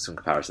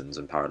comparisons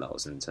and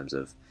parallels in terms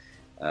of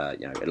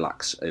it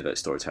lacks overt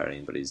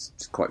storytelling, but is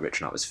quite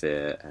rich in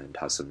atmosphere and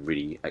has some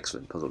really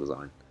excellent puzzle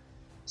design.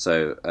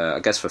 So I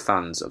guess for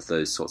fans of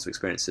those sorts of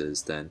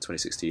experiences, then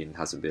 2016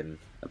 hasn't been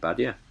a bad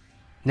year.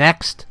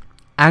 Next,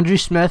 Andrew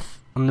Smith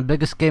on the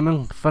biggest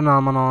gaming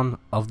phenomenon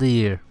of the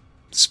year.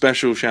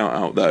 Special shout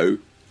out though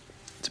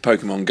to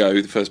Pokemon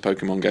Go, the first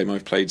Pokemon game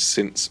I've played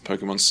since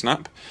Pokemon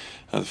Snap.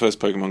 The first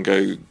Pokemon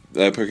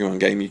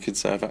game you could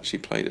say I've actually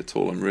played at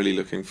all. I'm really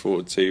looking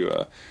forward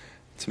to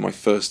my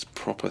first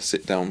proper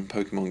sit-down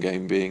Pokemon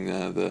game being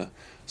the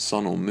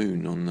Sun or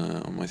Moon on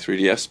my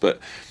 3DS. But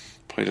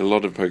played a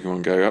lot of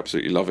Pokemon Go,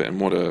 absolutely love it,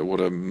 and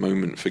what a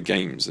moment for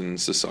games and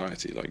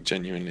society. Like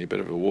genuinely a bit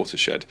of a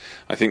watershed.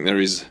 I think there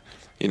is,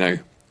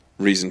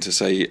 reason to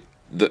say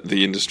that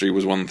the industry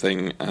was one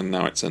thing and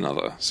now it's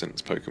another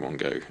since Pokemon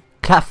Go.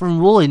 Catherine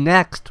Woolley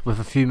next, with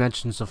a few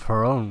mentions of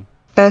her own.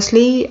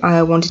 Firstly,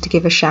 I wanted to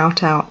give a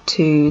shout out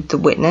to The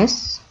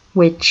Witness,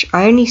 which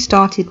I only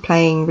started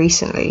playing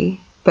recently,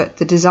 but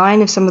the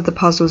design of some of the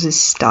puzzles is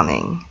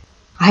stunning.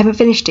 I haven't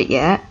finished it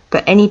yet,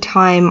 but any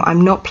time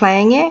I'm not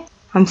playing it,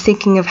 I'm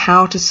thinking of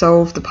how to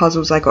solve the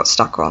puzzles I got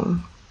stuck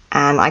on,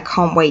 and I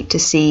can't wait to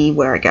see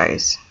where it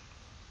goes.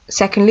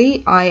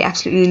 Secondly, I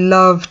absolutely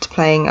loved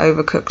playing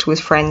Overcooked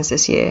with friends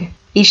this year.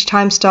 Each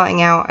time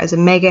starting out as a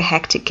mega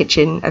hectic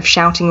kitchen of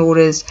shouting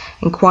orders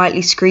and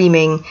quietly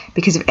screaming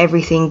because of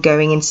everything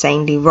going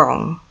insanely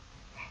wrong,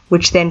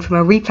 which then from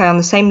a replay on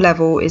the same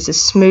level is a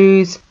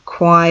smooth,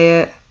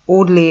 quiet,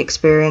 orderly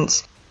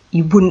experience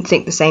you wouldn't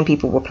think the same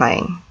people were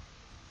playing.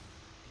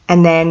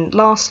 And then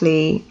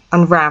lastly,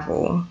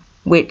 Unravel,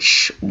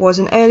 which was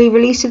an early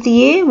release of the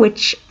year,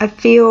 which I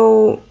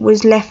feel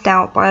was left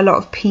out by a lot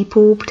of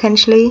people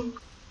potentially.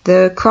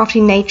 The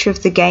crafty nature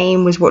of the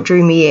game was what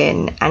drew me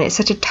in, and it's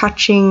such a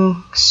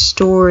touching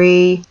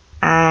story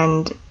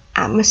and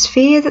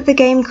atmosphere that the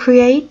game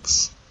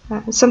creates.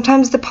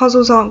 Sometimes the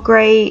puzzles aren't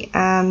great,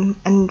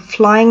 and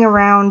flying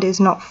around is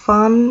not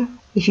fun.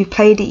 If you've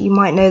played it, you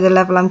might know the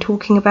level I'm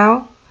talking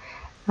about.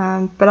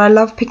 But I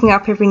love picking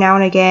up every now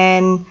and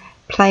again,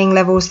 playing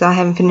levels that I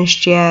haven't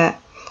finished yet.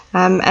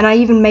 And I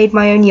even made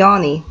my own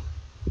Yarny.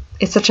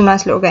 It's such a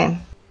nice little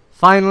game.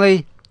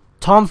 Finally,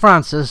 Tom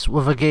Francis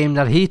with a game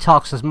that he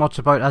talks as much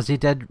about as he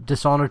did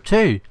Dishonored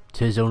 2,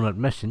 to his own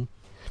admission,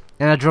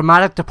 in a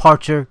dramatic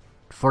departure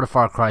for the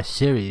Far Cry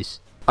series.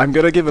 I'm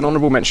going to give an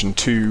honourable mention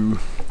to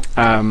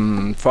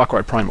Far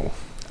Cry Primal,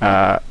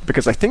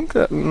 because I think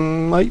that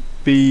might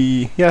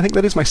be... Yeah, I think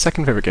that is my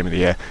second favourite game of the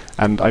year,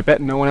 and I bet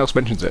no one else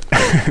mentions it.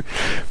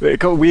 It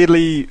got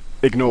weirdly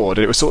ignored.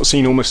 It was sort of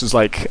seen almost as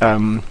like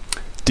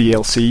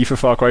DLC for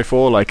Far Cry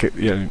 4, like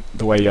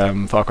the way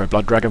Far Cry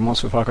Blood Dragon was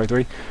for Far Cry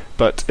 3,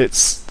 but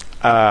it's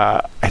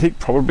I think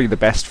probably the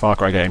best Far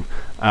Cry game.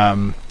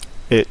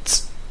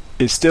 It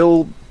is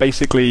still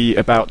basically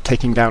about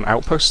taking down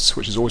outposts,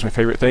 which is always my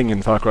favourite thing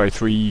in Far Cry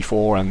 3,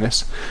 4 and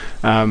this,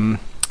 and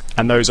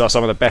those are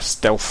some of the best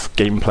stealth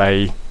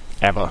gameplay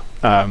ever.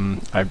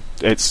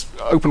 It's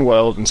open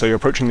world, and so you're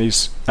approaching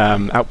these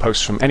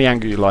outposts from any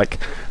angle you like.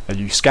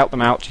 You scout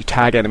them out, you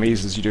tag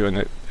enemies as you do in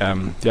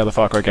the other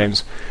Far Cry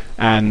games,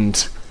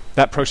 and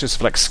that process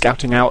of like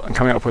scouting out and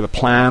coming up with a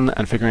plan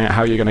and figuring out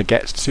how you're going to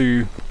get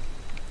to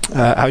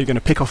how you're going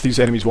to pick off these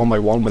enemies one by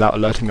one without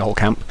alerting the whole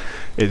camp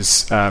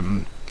is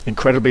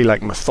incredibly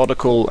like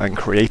methodical and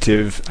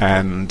creative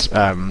and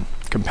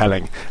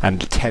compelling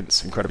and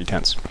tense, incredibly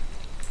tense.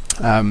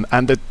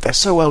 And they're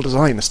so well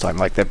designed this time.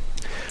 Like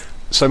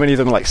so many of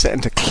them are like set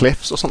into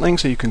cliffs or something,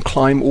 so you can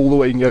climb all the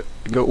way and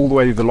go all the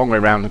way the long way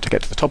around and to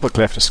get to the top of the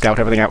cliff to scout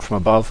everything out from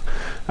above.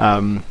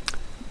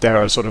 There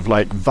are sort of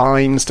like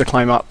vines to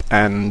climb up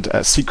and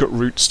secret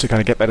routes to kind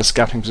of get better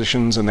scouting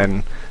positions, and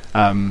then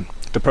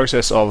the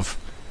process of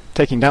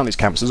taking down these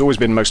camps has always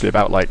been mostly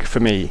about, like, for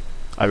me,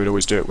 I would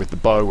always do it with the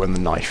bow and the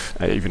knife,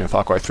 even in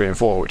Far Cry 3 and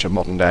 4, which are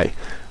modern day.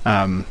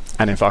 And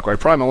in Far Cry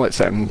Primal, it's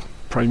set in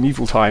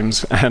primeval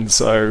times, and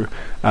so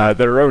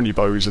there are only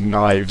bows and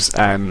knives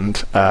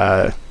and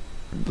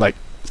like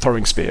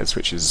throwing spears,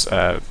 which is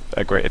a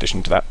great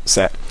addition to that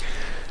set.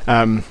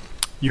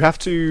 You have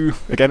to,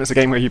 again, it's a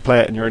game where you play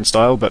it in your own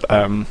style, but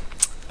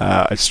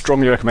I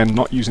strongly recommend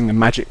not using the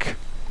magic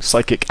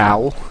psychic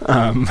owl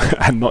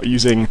and not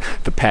using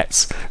the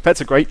pets. Pets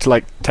are great to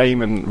like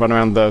tame and run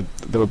around the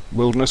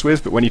wilderness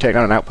with, but when you take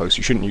down an outpost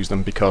you shouldn't use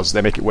them because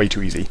they make it way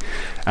too easy,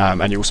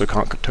 and you also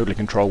can't totally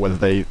control whether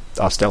they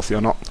are stealthy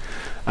or not,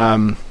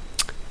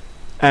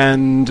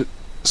 and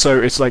so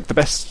it's like the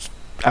best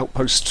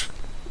outpost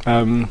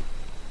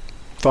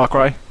Far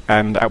Cry,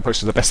 and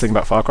Outpost is the best thing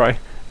about Far Cry.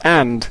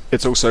 And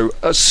it's also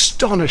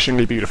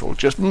astonishingly beautiful,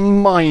 just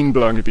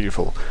mind-blowingly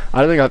beautiful.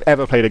 I don't think I've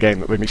ever played a game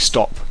that made me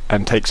stop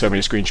and take so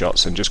many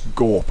screenshots and just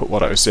gawp at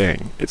what I was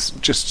seeing. It's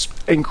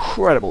just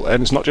incredible,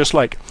 and it's not just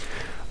like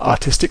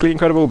artistically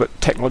incredible, but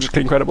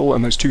technologically incredible,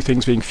 and those two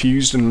things being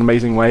fused in an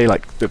amazing way,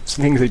 like the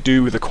things they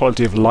do with the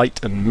quality of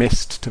light and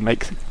mist to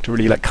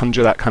really like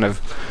conjure that kind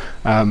of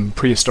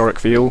prehistoric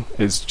feel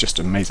is just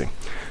amazing.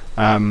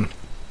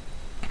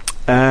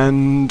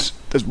 And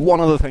there's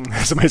one other thing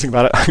that's amazing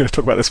about it. I'm going to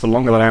talk about this for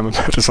longer than I am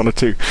about Dishonored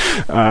 2,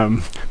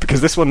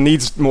 because this one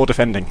needs more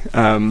defending.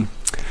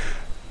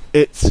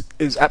 It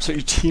is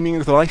absolutely teeming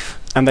with life,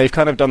 and they've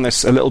kind of done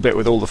this a little bit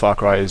with all the Far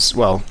Crys.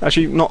 Well,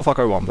 actually, not Far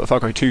Cry 1, but Far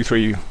Cry 2,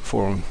 3,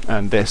 4,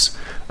 and this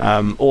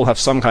all have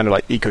some kind of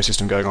like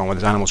ecosystem going on where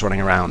there's animals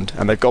running around,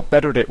 and they've got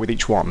better at it with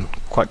each one,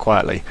 quite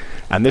quietly.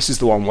 And this is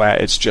the one where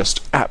it's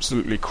just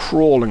absolutely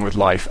crawling with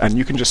life, and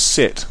you can just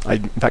sit.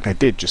 In fact, I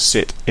did just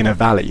sit in a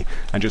valley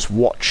and just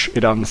watch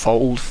it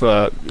unfold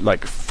for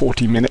like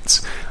 40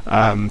 minutes.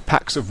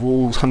 Packs of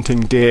wolves hunting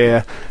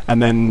deer,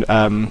 and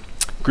then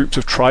groups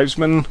of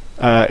tribesmen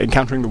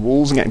encountering the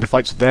wolves and getting into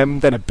fights with them.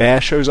 Then a bear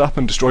shows up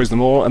and destroys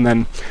them all, and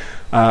then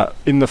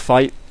in the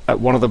fight,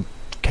 one of the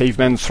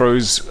caveman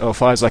throws or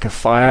fires like a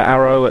fire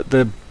arrow at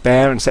the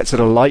bear and sets it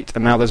alight,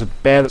 and now there's a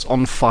bear that's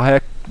on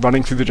fire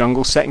running through the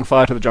jungle, setting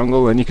fire to the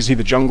jungle, and you can see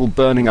the jungle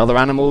burning other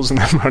animals and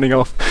then running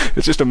off.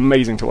 It's just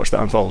amazing to watch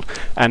that unfold.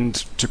 And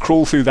to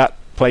crawl through that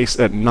place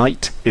at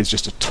night is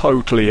just a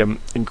totally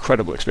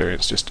incredible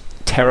experience, just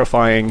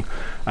terrifying,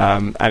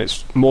 and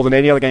it's more than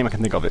any other game I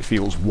can think of. It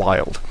feels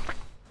wild.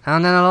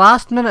 And in a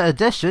last-minute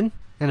addition,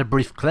 in a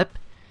brief clip,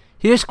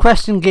 here's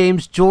Question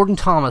Games' Jordan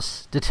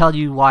Thomas to tell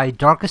you why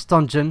Darkest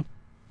Dungeon,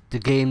 the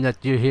game that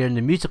you're hearing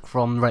the music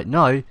from right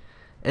now,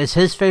 is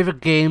his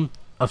favourite game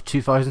of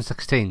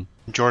 2016.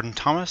 Jordan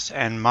Thomas,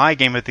 and my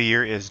game of the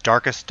year is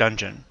Darkest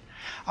Dungeon.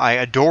 I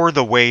adore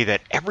the way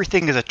that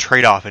everything is a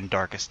trade-off in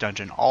Darkest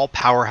Dungeon. All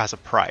power has a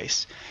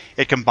price.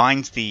 It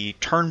combines the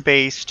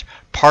turn-based,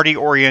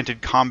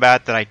 party-oriented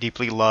combat that I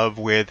deeply love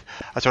with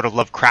a sort of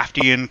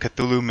Lovecraftian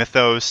Cthulhu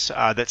mythos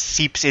that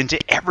seeps into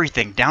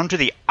everything, down to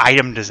the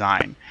item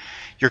design.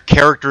 Your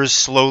characters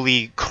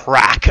slowly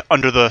crack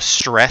under the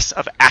stress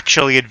of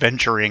actually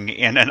adventuring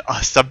in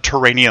a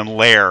subterranean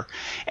lair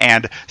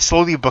and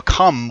slowly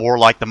become more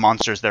like the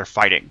monsters they're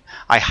fighting.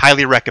 I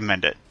highly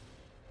recommend it.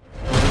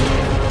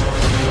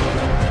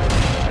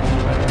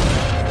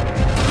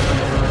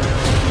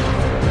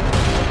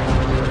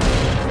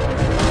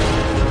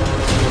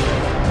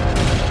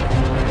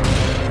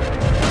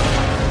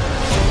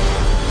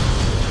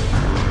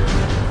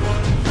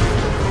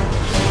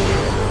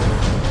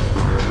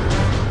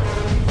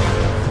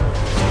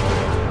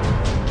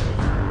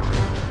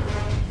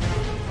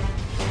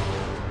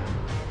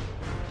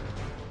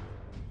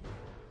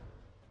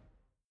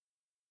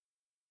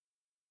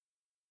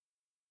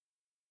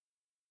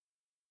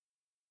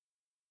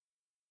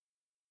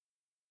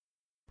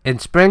 In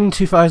spring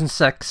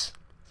 2006,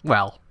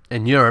 well,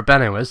 in Europe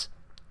anyways,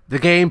 the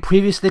game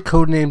previously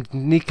codenamed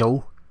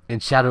Nico in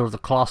Shadow of the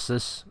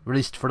Colossus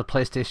released for the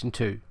PlayStation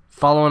 2,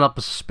 following up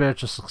as a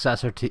spiritual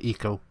successor to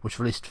Ico, which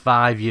released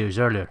 5 years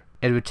earlier.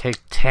 It would take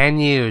 10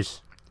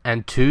 years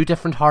and 2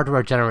 different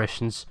hardware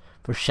generations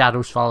for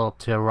Shadow's follow-up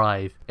to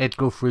arrive. It'd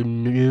go through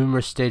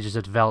numerous stages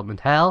of development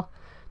hell,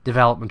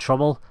 development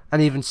trouble,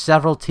 and even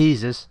several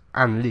teases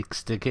and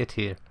leaks to get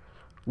here,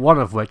 one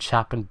of which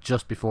happened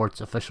just before its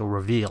official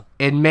reveal.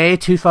 In May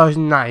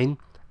 2009,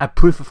 a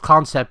proof of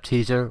concept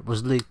teaser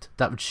was leaked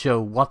that would show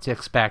what to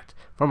expect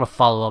from a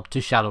follow-up to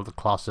Shadow of the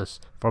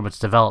Colossus from its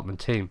development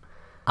team.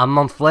 A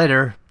month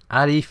later,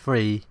 at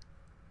E3,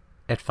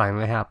 it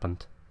finally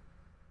happened.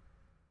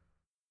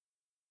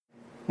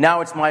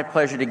 Now it's my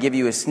pleasure to give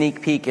you a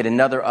sneak peek at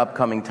another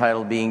upcoming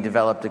title being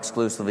developed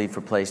exclusively for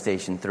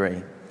PlayStation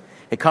 3.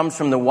 It comes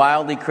from the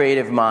wildly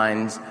creative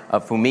minds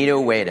of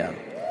Fumito Ueda,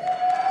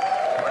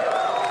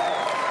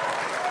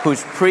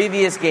 whose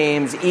previous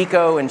games,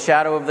 Ico and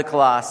Shadow of the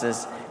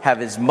Colossus,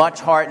 have as much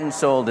heart and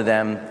soul to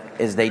them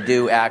as they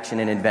do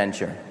action and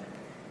adventure.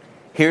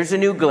 Here's a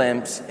new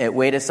glimpse at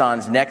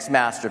Ueda-san's next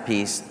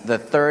masterpiece, the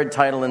third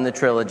title in the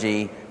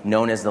trilogy,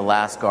 known as The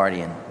Last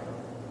Guardian.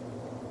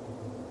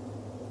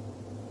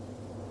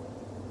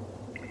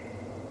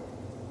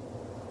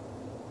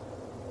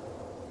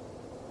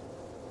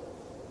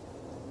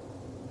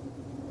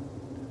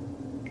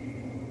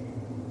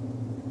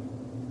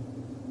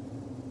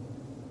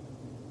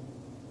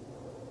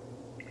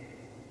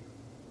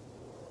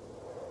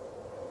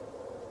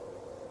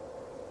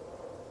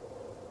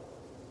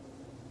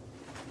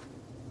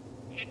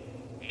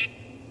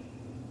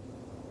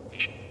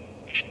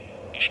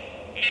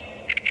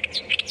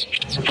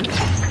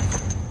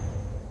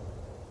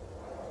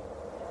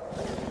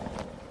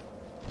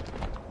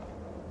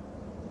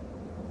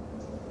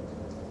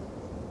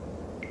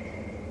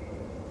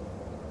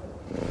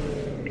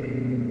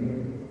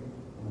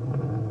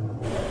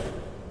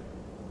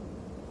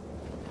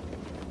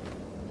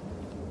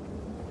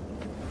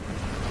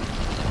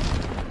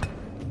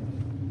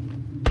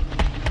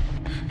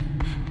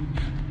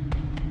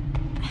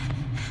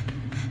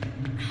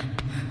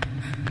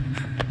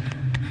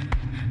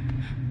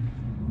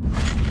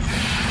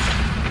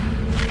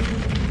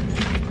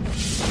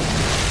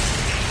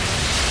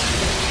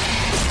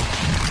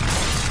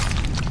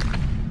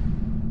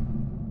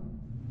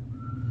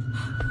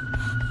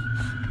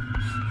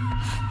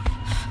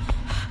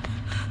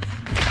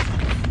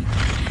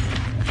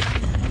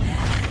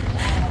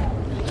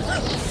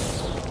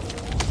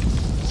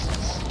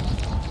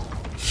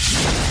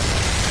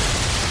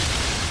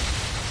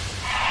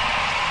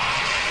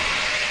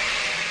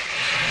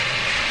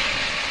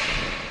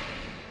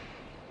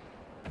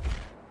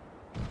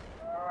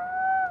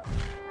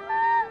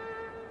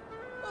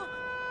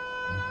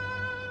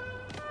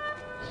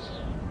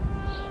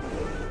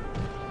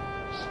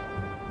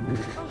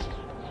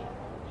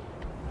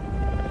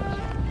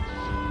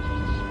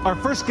 Our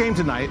first game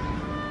tonight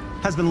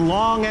has been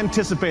long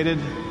anticipated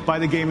by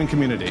the gaming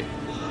community.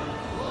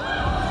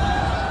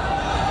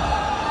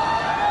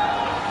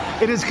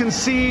 It is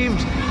conceived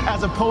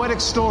as a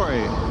poetic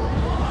story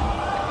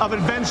of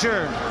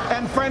adventure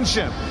and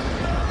friendship,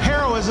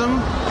 heroism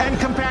and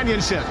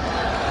companionship.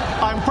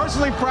 I'm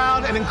personally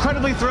proud and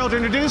incredibly thrilled to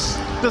introduce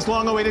this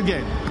long-awaited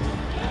game.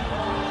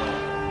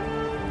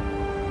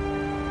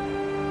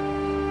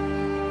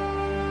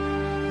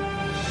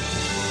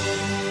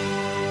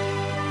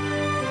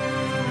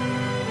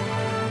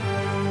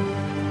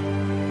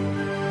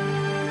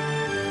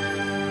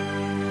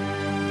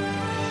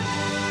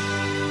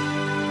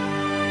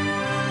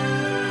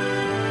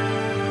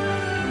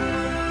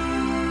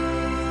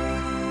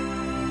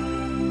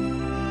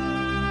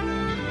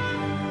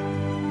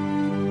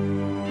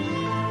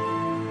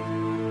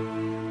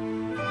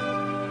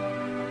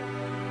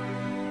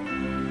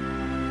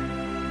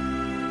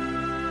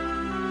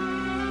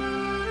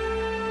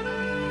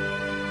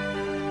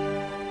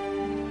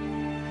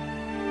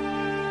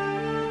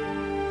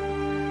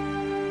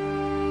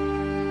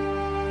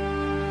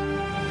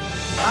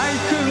 I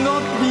could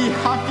not be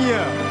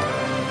happier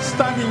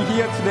standing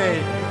here today.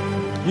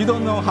 You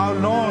don't know how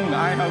long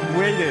I have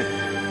waited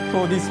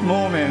for this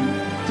moment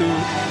to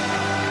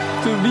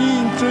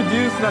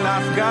reintroduce The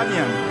Last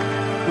Guardian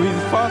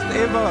with first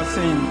ever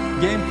seen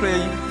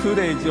gameplay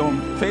footage on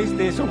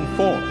PlayStation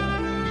 4.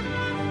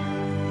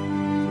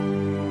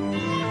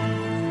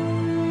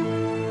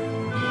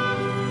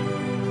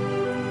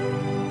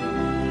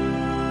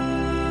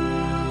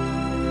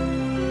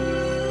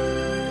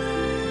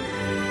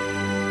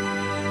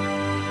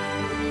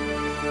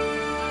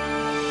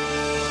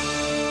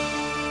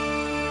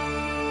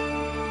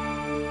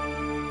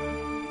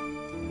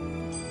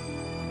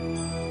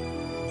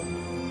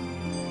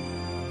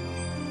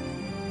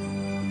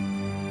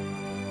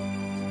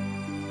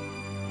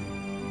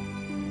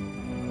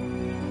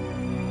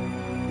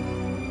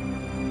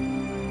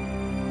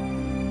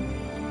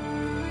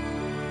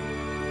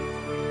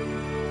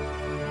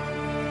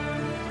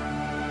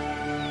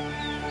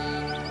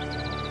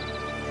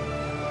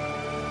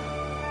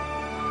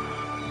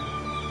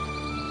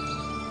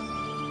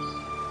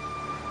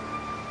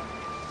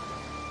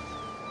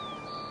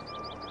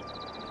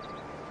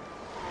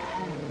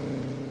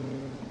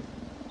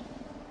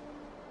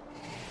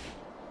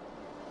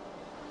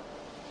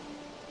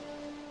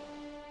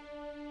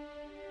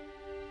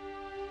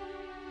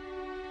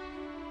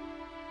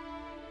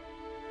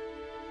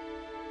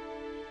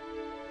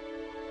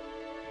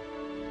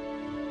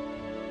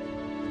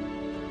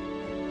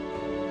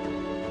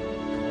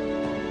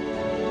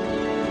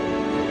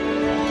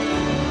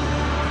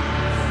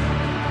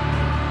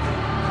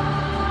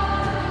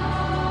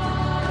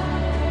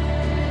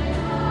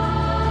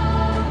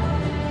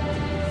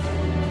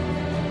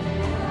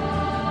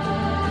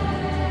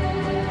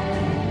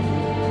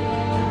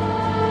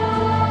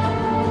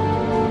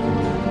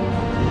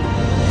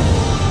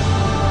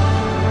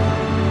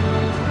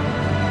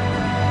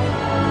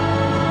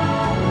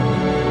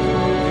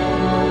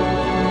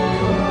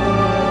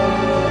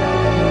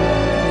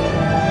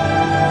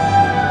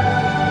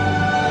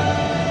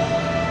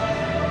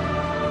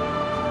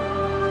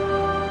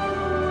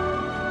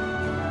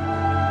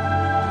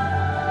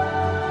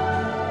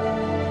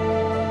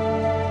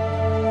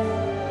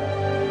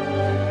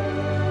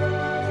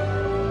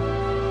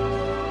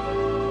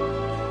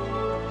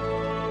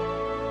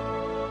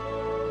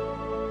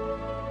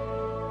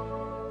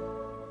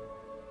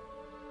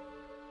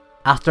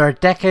 After a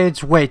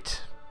decade's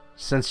wait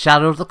since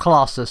Shadow of the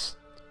Colossus,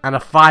 and a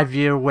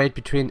 5-year wait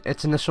between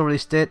its initial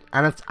release date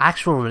and its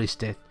actual release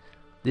date,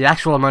 the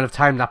actual amount of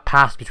time that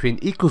passed between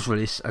Ico's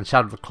release and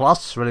Shadow of the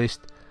Colossus release,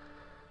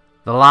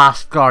 The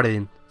Last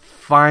Guardian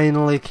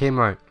finally came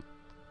out.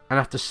 And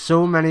after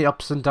so many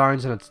ups and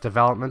downs in its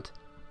development,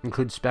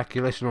 including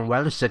speculation on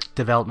whether such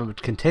development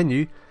would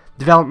continue,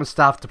 development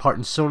staff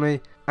departing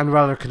Sony, and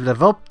whether it could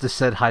live up to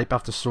said hype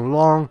after so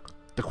long,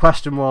 the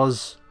question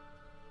was,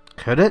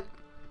 could it?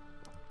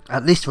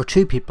 At least for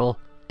 2 people,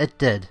 it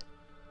did.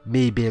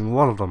 Me being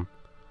one of them.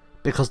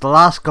 Because The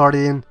Last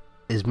Guardian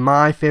is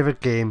my favourite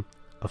game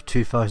of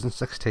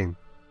 2016.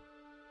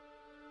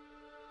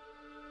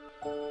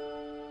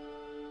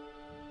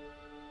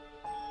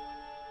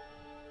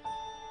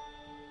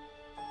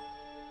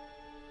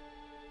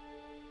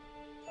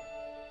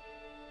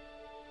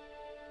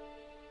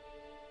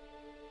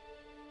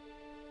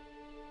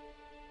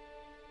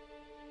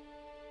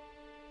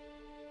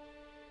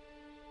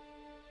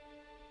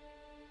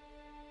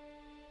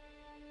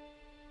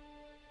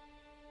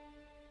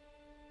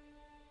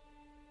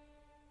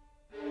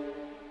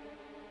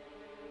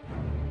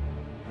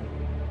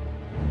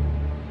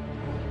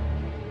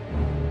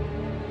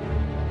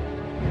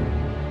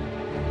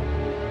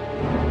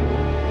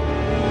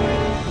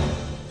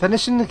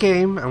 Finishing the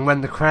game, and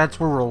when the credits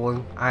were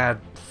rolling, I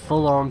had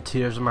full-on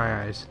tears in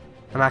my eyes,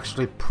 and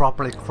actually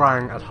properly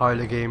crying at how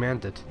the game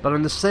ended. But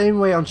in the same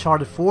way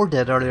Uncharted 4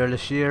 did earlier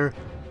this year,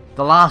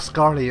 The Last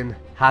Guardian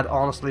had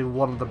honestly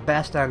one of the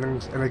best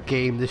endings in a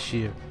game this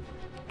year.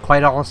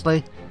 Quite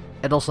honestly,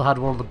 it also had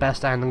one of the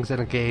best endings in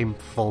a game,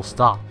 full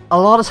stop. A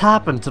lot has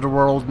happened to the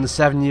world in the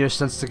 7 years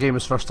since the game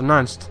was first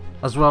announced,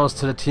 as well as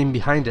to the team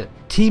behind it.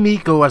 Team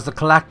Ico as the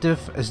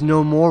collective is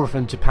no more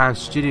within Japan's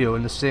studio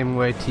in the same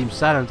way Team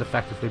Silent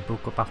effectively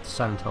broke up after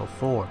Silent Hill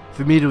 4.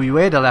 Fumito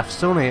Ueda left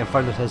Sony and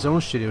founded his own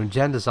studio in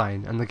Gen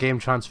Design, and the game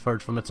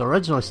transferred from its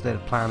originally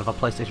stated plan of a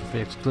PlayStation 3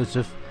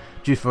 exclusive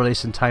due for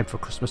release in time for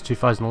Christmas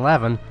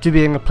 2011 to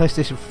being a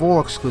PlayStation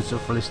 4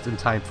 exclusive released in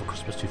time for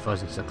Christmas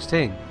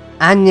 2016.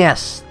 And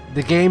yes,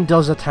 the game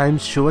does at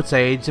times show its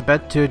age a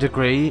bit to a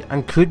degree,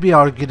 and could be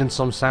argued in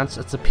some sense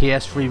it's a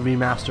PS3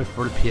 remaster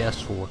for the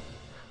PS4.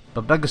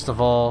 But biggest of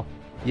all,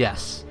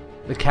 yes,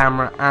 the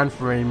camera and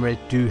frame rate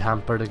do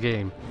hamper the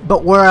game.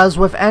 But whereas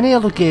with any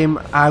other game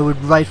I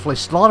would rightfully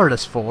slaughter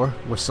this for,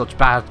 with such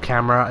bad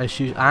camera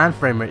issues and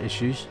frame rate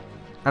issues,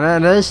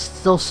 and it is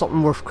still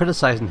something worth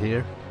criticising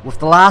here, with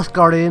The Last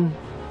Guardian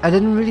I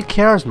didn't really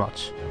care as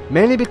much.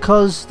 Mainly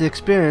because the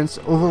experience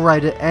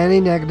overrided any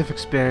negative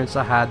experience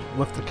I had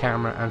with the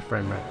camera and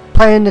frame rate.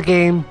 Playing the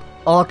game,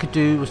 all I could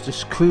do was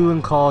just coo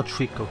and call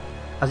Trico.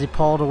 as he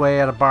pawed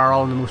away at a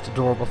barrel in the most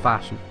adorable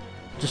fashion.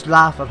 Just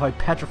laugh at how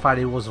petrified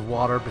he was of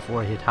water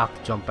before he'd have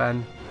to jump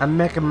in, and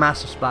make a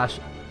massive splash,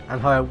 and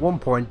how at one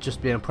point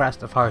just be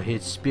impressed of how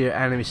he'd spear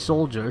enemy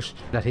soldiers,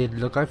 that he'd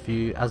look out for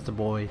you as the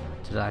boy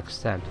to that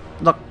extent.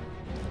 Look,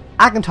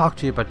 I can talk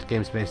to you about the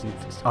game's amazing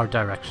art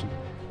direction,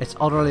 its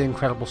utterly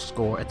incredible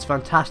score, its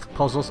fantastic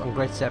puzzles and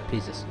great set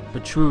pieces,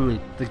 but truly,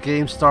 the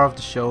game star of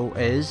the show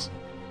is,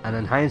 and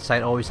in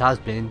hindsight always has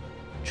been,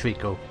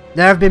 Trico.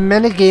 There have been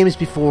many games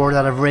before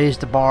that have raised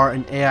the bar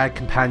in AI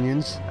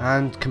companions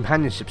and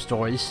companionship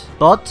stories,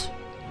 but,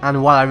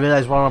 and while I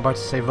realise what I'm about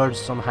to say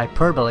verges on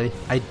hyperbole,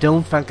 I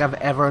don't think I've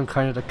ever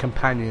encountered a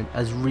companion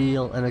as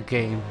real in a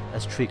game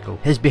as Trico.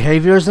 His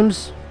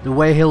behaviourisms, the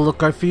way he'll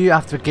look out for you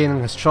after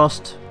gaining his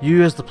trust,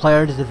 you as the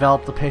player to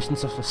develop the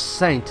patience of a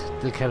saint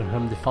to get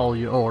him to follow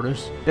your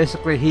orders.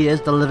 Basically, he is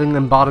the living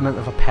embodiment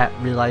of a pet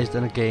realised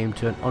in a game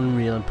to an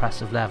unreal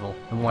impressive level,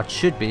 and what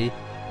should be,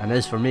 and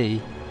is for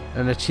me,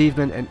 an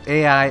achievement in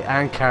AI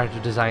and character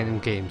design in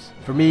games.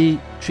 For me,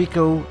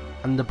 Trico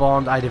and the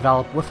bond I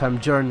developed with him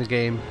during the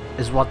game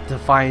is what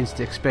defines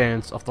the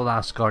experience of The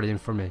Last Guardian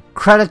for me.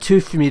 Credit to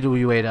Fumito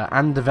Ueda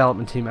and the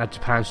development team at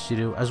Japan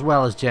Studio, as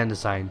well as Gen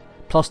Design,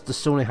 plus the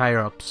Sony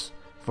higher-ups,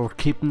 for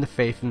keeping the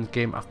faith in the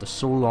game after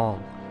so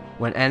long,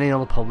 when any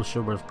other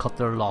publisher would have cut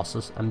their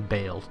losses and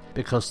bailed.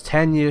 Because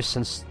 10 years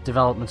since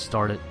development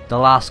started, The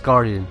Last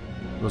Guardian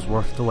was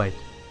worth the wait.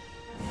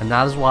 And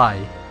that is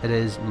why it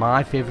is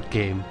my favourite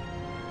game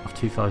of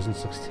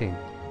 2016.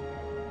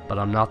 But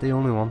I'm not the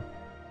only one.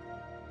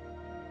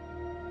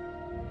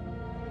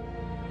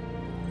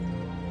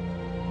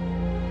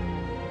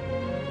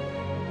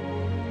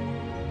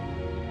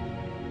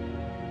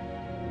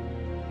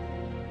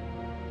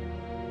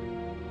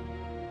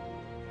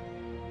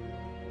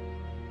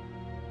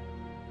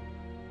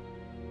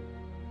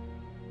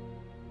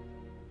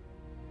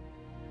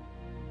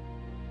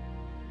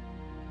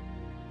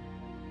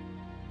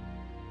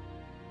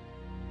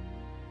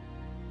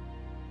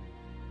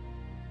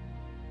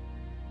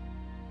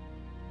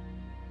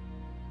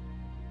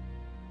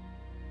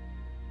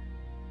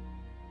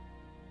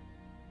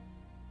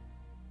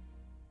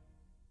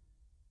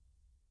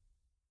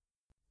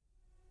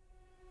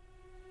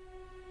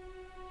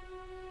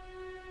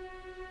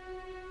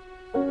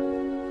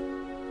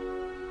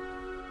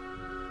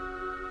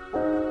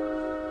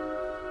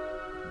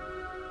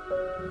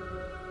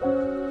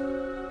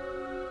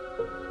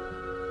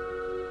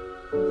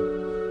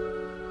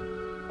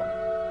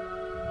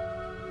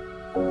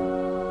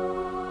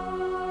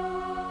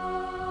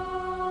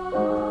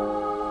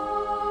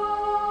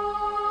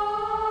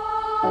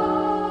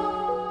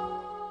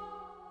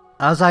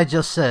 As I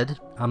just said,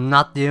 I'm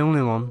not the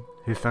only one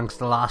who thinks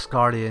The Last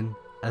Guardian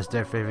is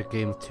their favourite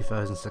game of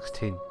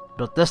 2016.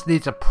 But this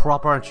needs a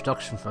proper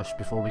introduction first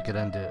before we get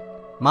into it.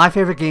 My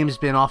favourite game has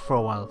been off for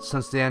a while,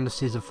 since the end of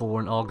Season 4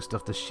 in August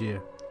of this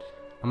year.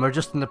 And we're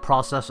just in the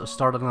process of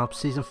starting up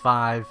Season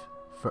 5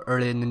 for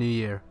early in the new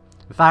year.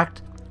 In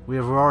fact, we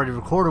have already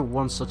recorded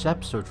one such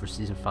episode for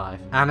Season 5.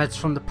 And it's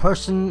from the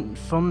person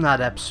from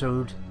that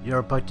episode you're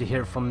about to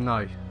hear from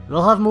now.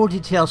 We'll have more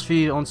details for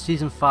you on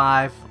Season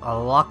 5 a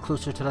lot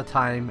closer to the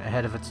time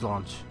ahead of its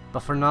launch.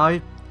 But for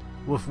now,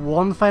 with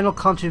one final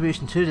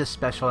contribution to this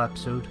special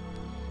episode,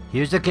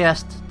 here's a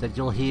guest that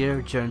you'll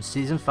hear during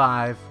Season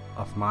 5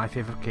 of my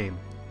favourite game,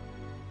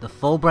 the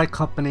Fulbright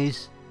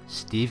Company's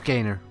Steve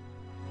Gaynor.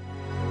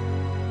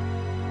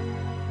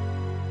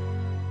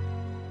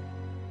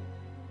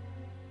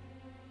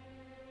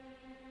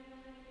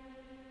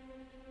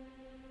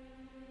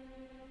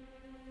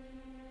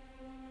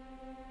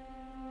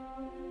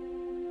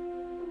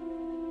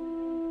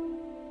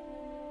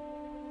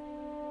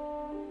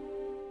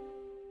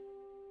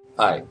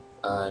 Hi,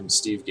 I'm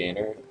Steve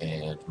Gaynor,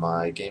 and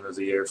my game of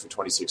the year for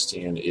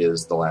 2016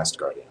 is The Last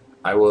Guardian.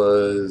 I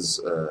was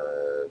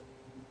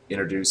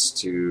introduced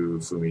to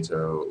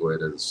Fumito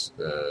Ueda's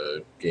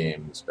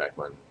games back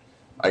when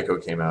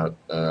Ico came out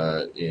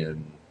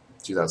in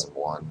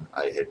 2001.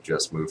 I had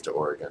just moved to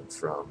Oregon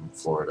from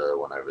Florida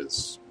when I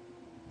was,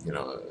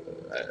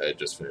 I had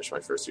just finished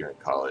my first year in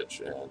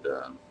college, and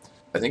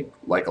I think,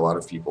 like a lot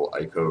of people,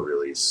 Ico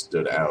really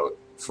stood out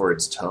for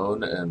its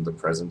tone and the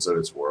presence of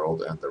its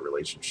world and the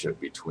relationship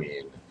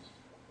between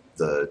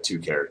the two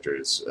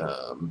characters,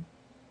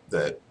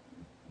 that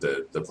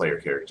the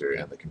player character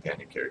and the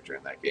companion character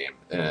in that game.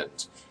 And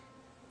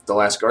The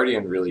Last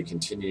Guardian really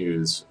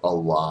continues a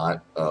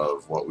lot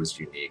of what was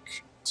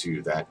unique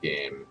to that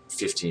game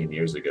 15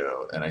 years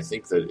ago. And I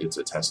think that it's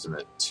a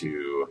testament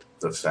to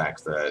the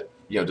fact that,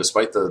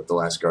 despite the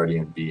Last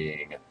Guardian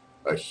being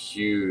a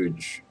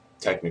huge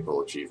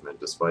technical achievement,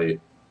 despite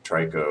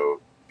Trico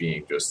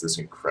being just this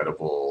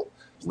incredible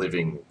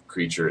living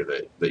creature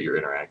that you're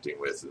interacting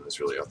with in this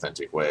really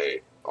authentic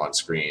way on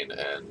screen,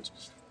 and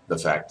the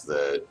fact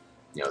that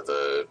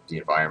the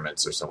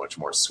environments are so much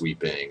more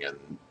sweeping,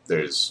 and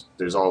there's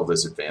all of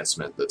this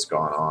advancement that's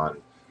gone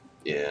on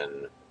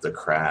in the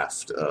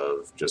craft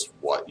of just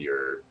what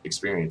you're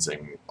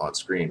experiencing on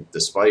screen.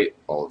 Despite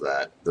all of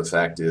that, the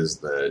fact is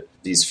that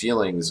these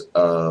feelings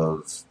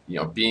of,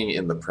 being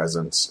in the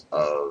presence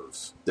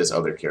of this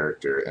other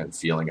character and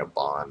feeling a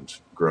bond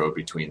grow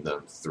between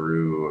them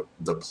through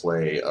the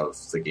play of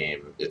the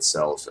game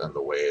itself and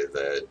the way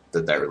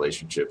that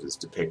relationship is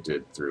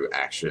depicted through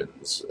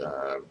actions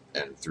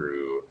and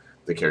through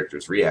the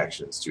characters'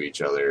 reactions to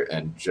each other,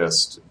 and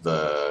just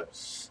the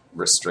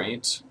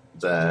restraint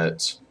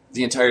that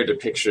the entire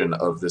depiction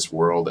of this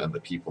world and the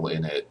people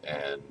in it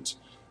and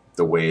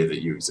the way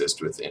that you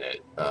exist within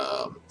it,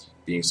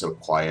 being so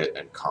quiet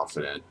and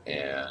confident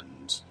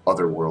and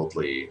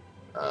otherworldly.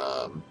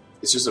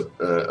 It's just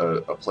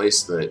a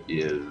place that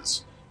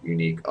is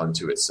unique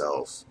unto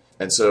itself.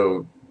 And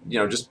so,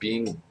 just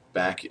being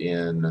back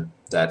in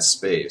that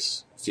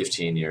space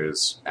 15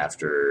 years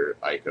after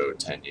Ico,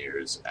 10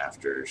 years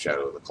after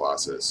Shadow of the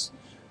Colossus,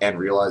 and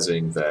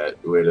realizing that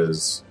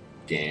Ueda's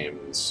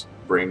games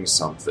bring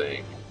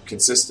something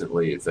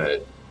consistently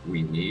that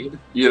we need,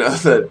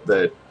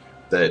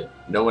 that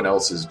no one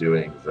else is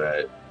doing,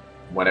 that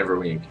whenever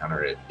we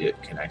encounter it,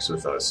 it connects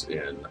with us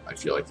in, I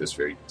feel like, this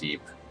very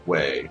deep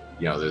way,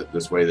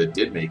 this way that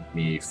did make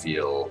me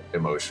feel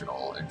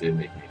emotional and did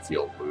make me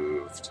feel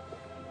moved.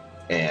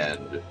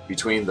 And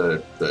between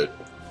the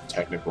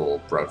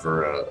technical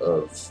bravura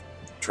of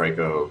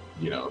Trico,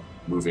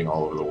 moving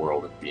all over the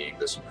world and being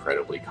this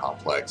incredibly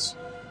complex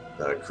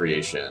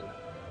creation,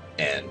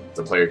 and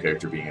the player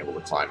character being able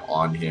to climb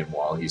on him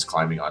while he's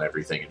climbing on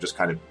everything, and just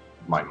kind of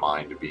my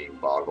mind being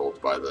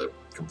boggled by the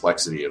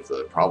complexity of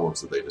the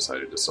problems that they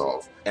decided to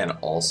solve, and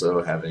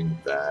also having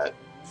that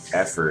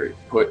effort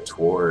put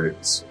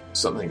towards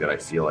something that I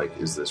feel like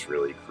is this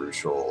really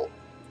crucial,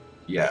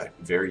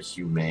 very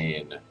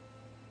humane,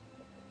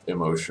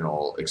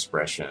 emotional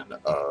expression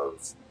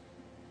of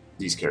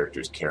these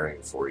characters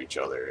caring for each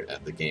other,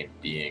 and the game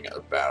being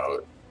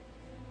about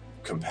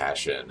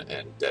compassion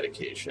and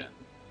dedication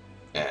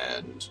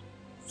and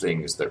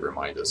things that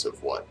remind us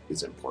of what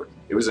is important.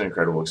 It was an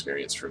incredible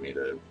experience for me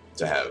to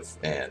have,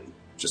 and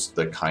just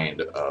the kind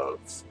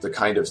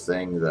of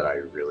thing that I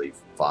really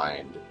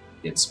find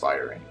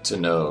inspiring, to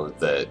know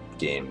that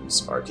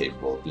games are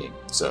capable of being.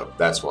 So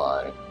that's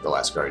why The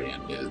Last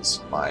Guardian is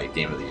my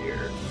game of the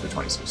year for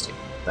 2016.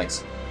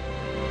 Thanks.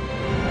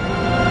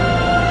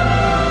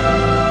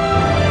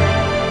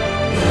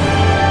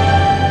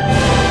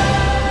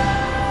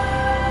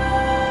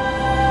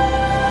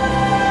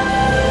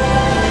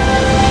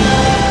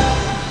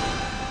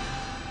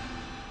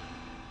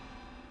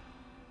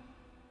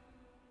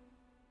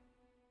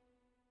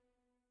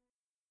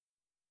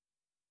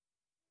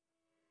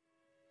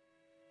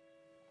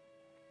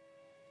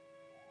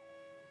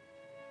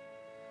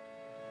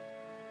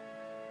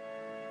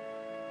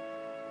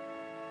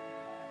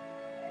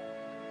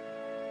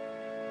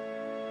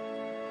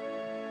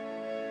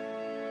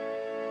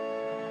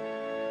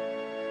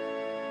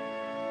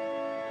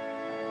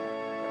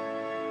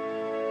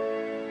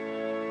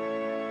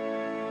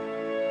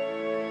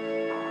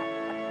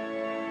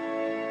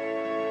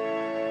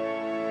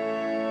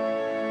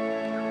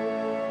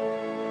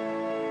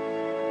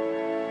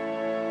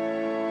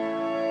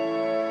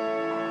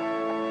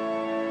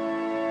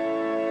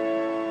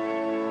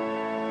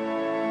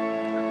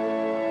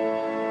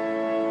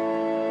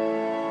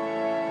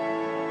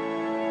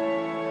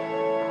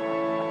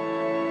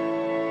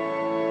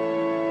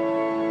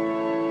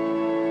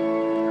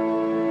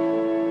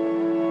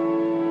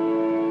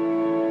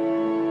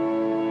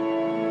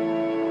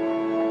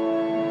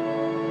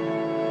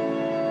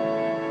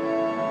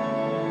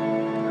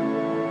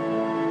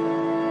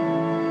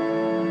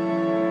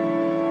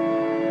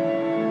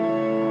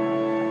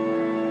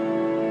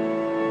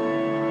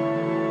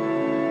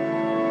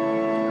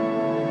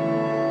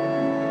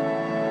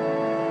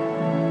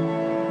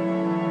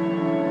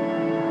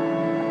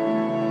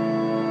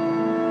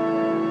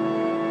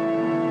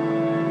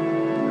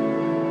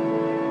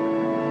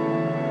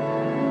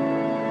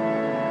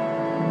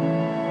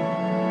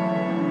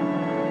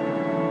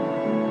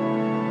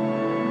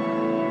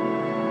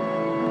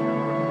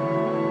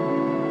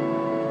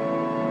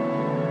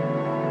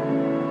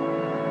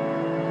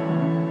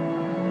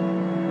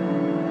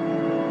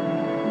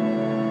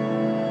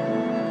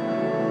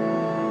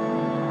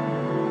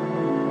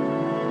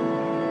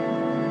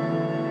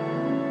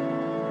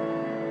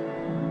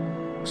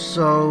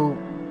 So,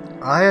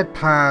 I had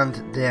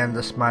planned to end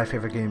this My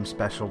Favourite Game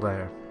special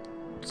there.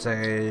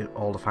 Say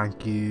all the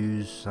thank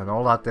yous and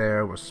all that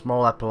there was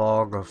small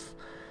epilogue of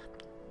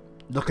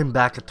looking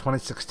back at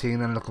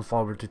 2016 and looking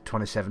forward to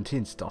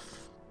 2017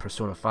 stuff.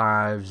 Persona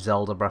 5,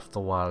 Zelda Breath of the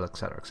Wild,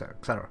 etc, etc,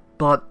 etc.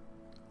 But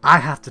I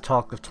have to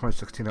talk of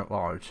 2016 at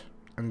large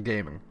and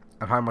gaming,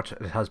 and how much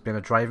it has been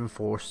a driving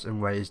force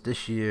in ways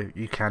this year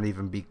you can't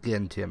even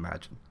begin to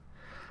imagine.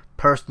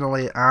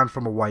 Personally and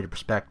from a wider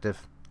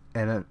perspective,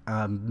 in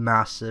a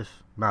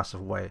massive,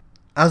 massive way.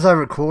 As I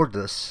record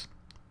this,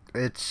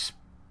 it's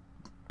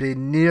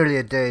been nearly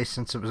a day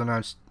since it was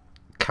announced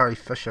Carrie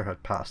Fisher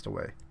had passed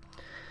away,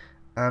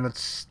 and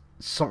it's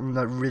something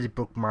that really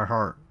broke my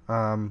heart.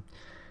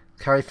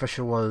 Carrie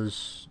Fisher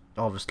was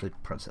obviously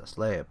Princess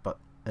Leia, but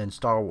in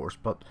Star Wars,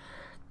 but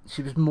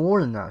she was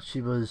more than that.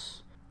 She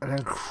was an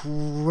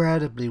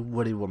incredibly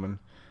witty woman,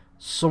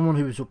 someone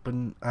who was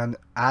open and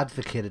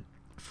advocated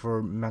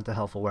for mental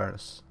health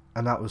awareness,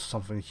 and that was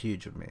something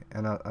huge with me,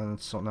 and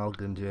it's something I'll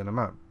get into in a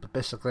minute. But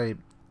basically,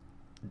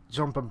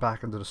 jumping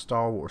back into the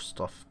Star Wars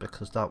stuff,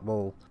 because that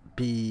will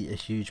be a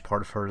huge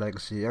part of her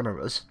legacy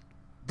anyways.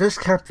 This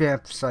can't be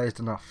emphasized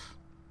enough,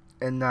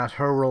 in that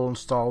her role in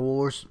Star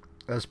Wars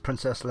as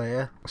Princess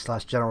Leia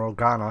 / General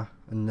Organa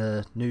in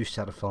the new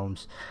set of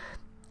films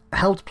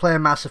helped play a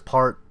massive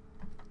part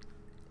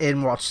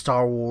in what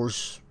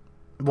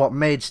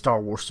made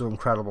Star Wars so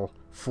incredible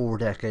 4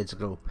 decades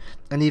ago,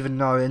 and even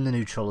now in the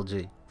new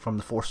trilogy from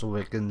The Force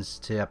Awakens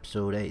to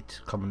Episode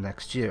 8 coming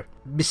next year.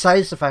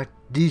 Besides the fact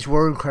these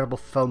were incredible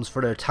films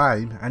for their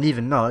time, and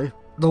even now,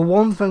 the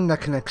one thing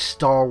that connects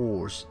Star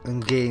Wars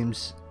and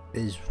games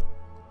is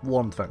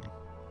one thing: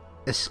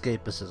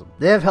 escapism.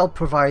 They have helped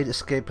provide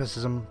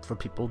escapism for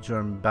people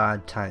during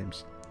bad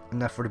times,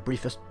 and that for the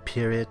briefest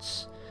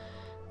periods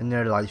in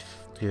their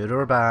life, good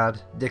or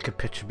bad, they could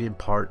picture being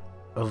part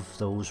of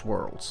those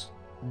worlds.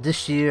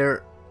 This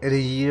year, in a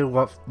year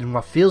in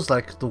what feels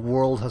like the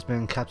world has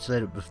been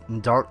encapsulated in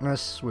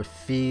darkness, with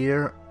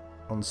fear,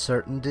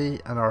 uncertainty,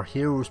 and our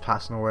heroes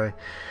passing away,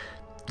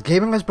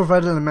 gaming has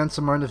provided an immense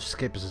amount of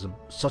escapism.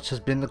 Such has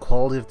been the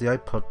quality of the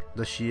output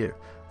this year,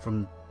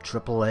 from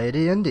AAA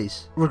to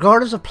indies.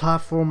 Regardless of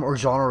platform or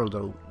genre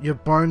though, you're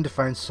bound to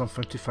find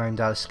something to find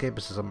that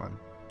escapism in.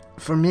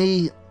 For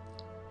me,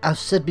 I've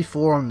said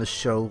before on this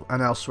show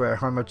and elsewhere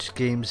how much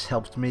games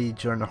helped me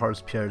during the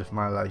hardest period of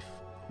my life,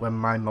 when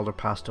my mother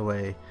passed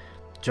away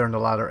during the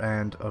latter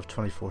end of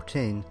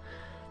 2014,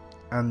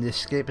 and the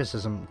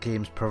escapism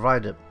games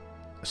provided,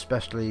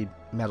 especially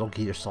Metal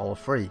Gear Solid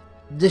 3.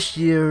 This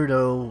year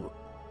though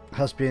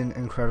has been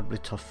incredibly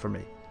tough for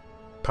me,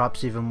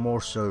 perhaps even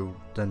more so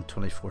than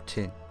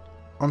 2014.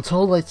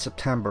 Until late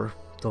September,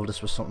 though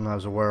this was something I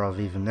was aware of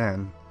even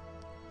then,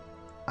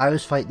 I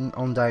was fighting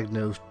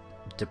undiagnosed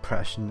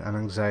depression and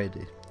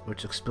anxiety,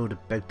 which exploded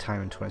big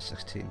time in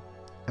 2016.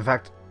 In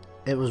fact,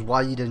 it was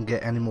why you didn't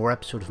get any more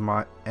episodes of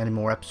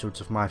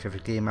my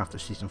favourite game after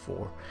season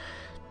 4,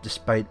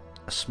 despite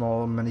a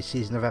small mini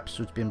season of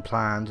episodes being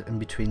planned in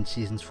between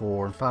seasons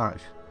 4 and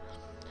 5.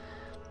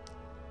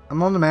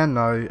 I'm on the mend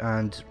now,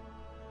 and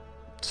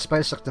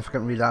despite a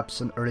significant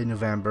relapse in early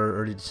November,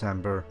 early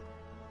December,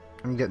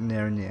 I'm getting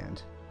there in the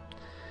end.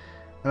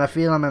 And I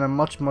feel I'm in a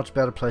much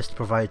better place to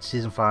provide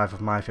season 5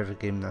 of my favourite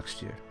game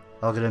next year.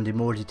 I'll get into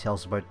more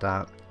details about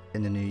that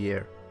in the new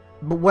year.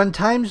 But when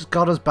times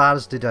got as bad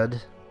as they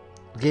did,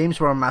 games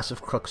were a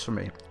massive crux for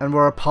me, and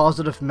were a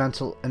positive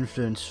mental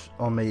influence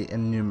on me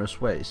in numerous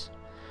ways.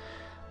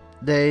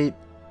 They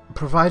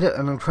provided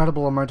an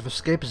incredible amount of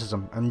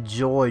escapism and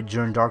joy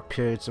during dark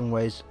periods in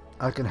ways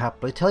I can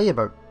happily tell you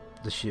about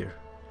this year.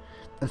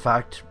 In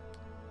fact,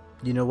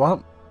 you know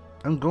what?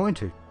 I'm going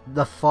to.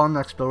 The fun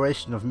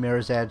exploration of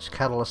Mirror's Edge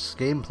Catalyst's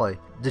gameplay,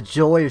 the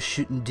joy of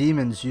shooting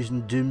demons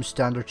using Doom's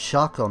standard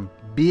shotgun,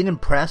 being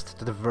impressed at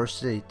the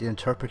diversity, the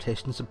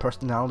interpretations and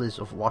personalities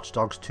of Watch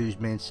Dogs 2's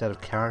main set of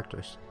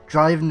characters,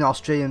 driving the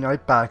Australian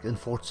outback in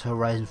Forza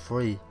Horizon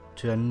 3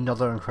 to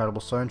another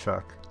incredible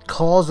soundtrack,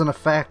 cause and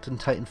effect in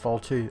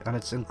Titanfall 2 and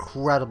its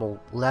incredible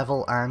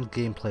level and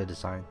gameplay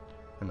design.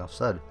 Enough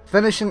said.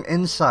 Finishing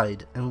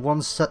Inside in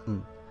one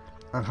sitting,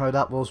 and how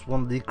that was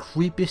one of the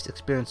creepiest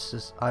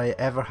experiences I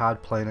ever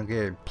had playing a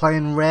game.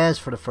 Playing Rez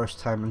for the first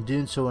time and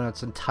doing so in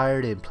its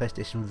entirety in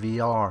PlayStation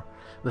VR,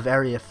 with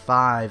Area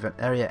 5 and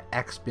Area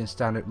X being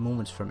standout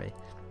moments for me,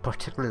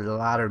 particularly the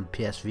latter in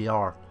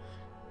PSVR.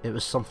 It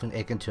was something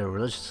akin to a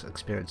religious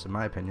experience in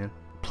my opinion.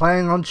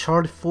 Playing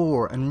Uncharted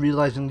 4 and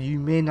realising you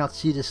may not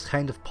see this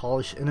kind of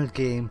polish in a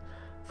game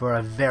for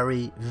a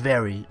very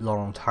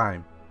long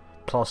time.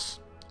 Plus,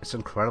 its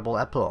incredible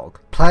epilogue.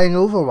 Playing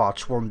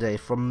Overwatch one day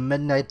from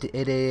midnight to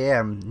 8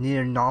 AM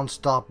near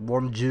non-stop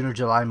one June or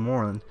July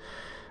morning,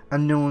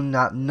 and knowing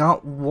that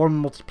not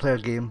one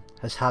multiplayer game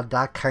has had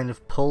that kind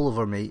of pull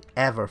over me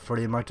ever for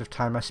the amount of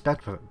time I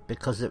spent with it,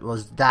 because it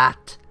was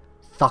that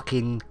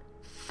fucking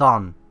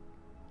fun.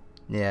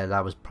 Yeah,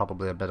 that was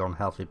probably a bit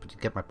unhealthy, but you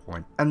get my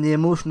point. And the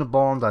emotional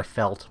bond I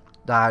felt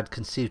that I had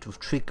conceived with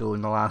Trico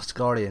in The Last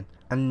Guardian,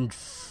 and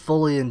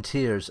fully in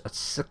tears at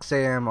 6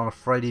 AM on a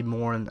Friday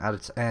morning at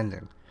its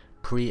ending,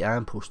 pre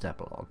and post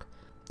epilogue.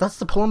 That's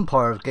the pulling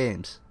power of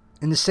games.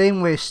 In the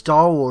same way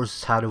Star Wars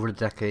has had over the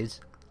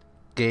decades,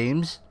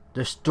 games,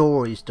 their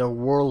stories, their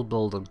world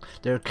building,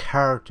 their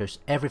characters,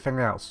 everything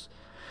else,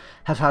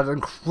 have had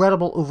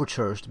incredible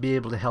overtures to be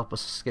able to help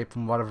us escape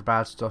from whatever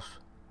bad stuff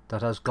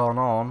that has gone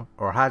on,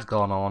 or had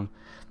gone on,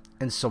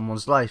 in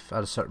someone's life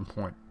at a certain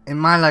point. In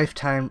my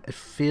lifetime, it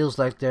feels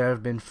like there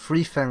have been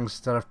 3 things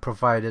that have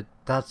provided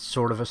that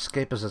sort of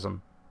escapism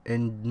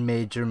in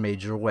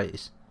major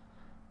ways.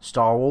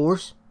 Star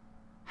Wars,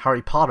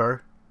 Harry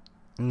Potter,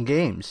 and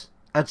games.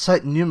 I'd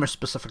cite numerous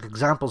specific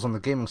examples on the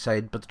gaming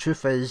side, but the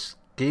truth is,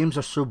 games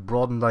are so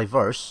broad and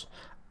diverse,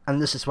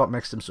 and this is what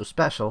makes them so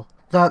special,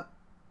 that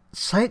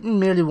citing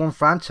merely one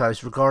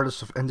franchise,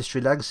 regardless of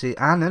industry legacy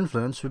and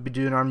influence, would be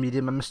doing our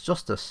medium a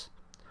misjustice.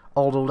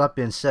 Although that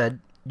being said,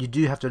 you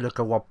do have to look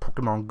at what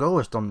Pokemon Go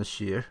has done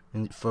this year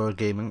for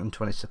gaming in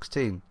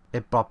 2016.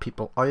 It brought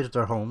people out of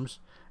their homes,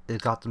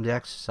 it got them to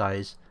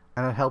exercise,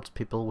 and it helped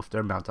people with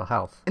their mental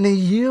health. In a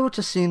year which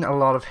has seen a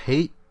lot of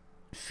hate,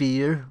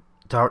 fear,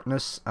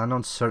 darkness, and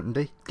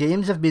uncertainty,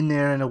 games have been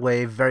there in a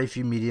way very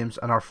few mediums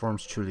and art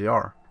forms truly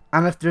are.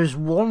 And if there's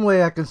one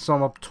way I can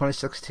sum up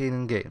 2016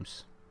 in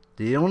games,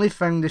 the only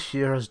thing this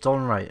year has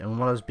done right in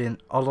what has been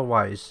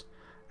otherwise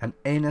an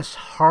annus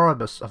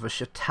horribus of a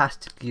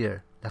shitastic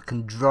year that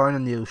can drown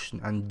in the ocean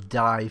and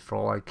die for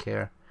all I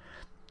care,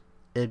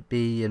 it'd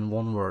be in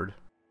one word: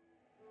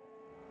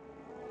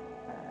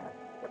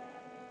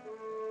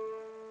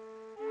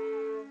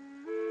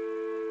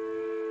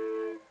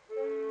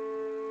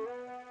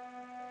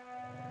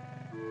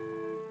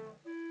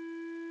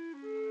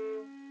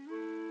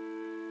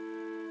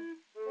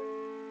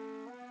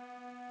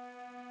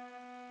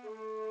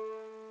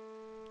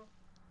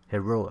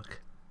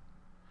 heroic.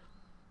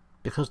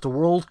 Because the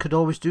world could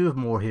always do with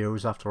more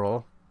heroes after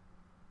all,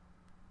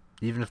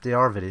 even if they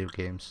are video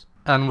games.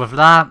 And with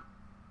that,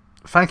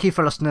 thank you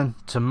for listening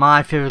to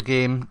my favourite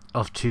game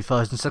of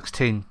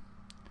 2016,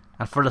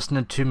 and for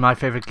listening to my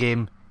favourite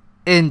game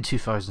in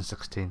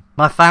 2016.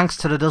 My thanks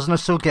to the dozen or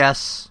so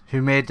guests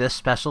who made this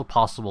special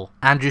possible: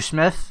 Andrew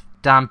Smith,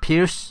 Dan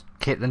Pearce,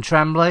 Caitlin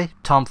Tremblay,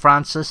 Tom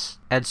Francis,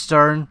 Ed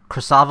Stern,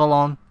 Chris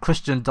Avalon,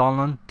 Christian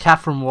Donlan,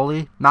 Catherine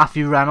Woolley,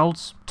 Matthew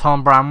Reynolds,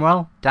 Tom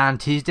Bramwell, Dan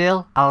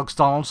Teasdale, Alex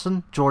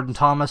Donaldson, Jordan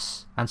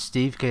Thomas, and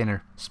Steve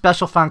Gaynor.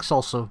 Special thanks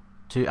also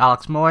to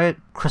Alex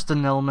Moyet,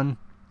 Kristen Nillman,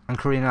 and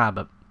Karina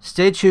Abbott.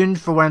 Stay tuned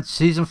for when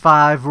Season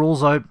 5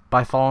 rolls out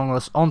by following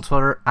us on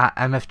Twitter at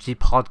MFG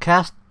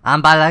Podcast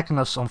and by liking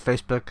us on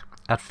Facebook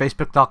at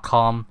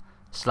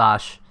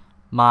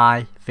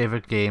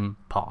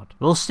facebook.com/myfavoritegamepod.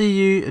 We'll see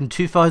you in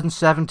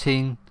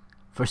 2017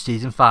 for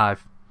Season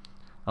 5.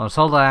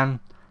 Until then,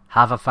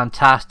 have a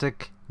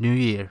fantastic new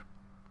year.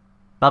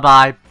 Bye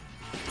bye.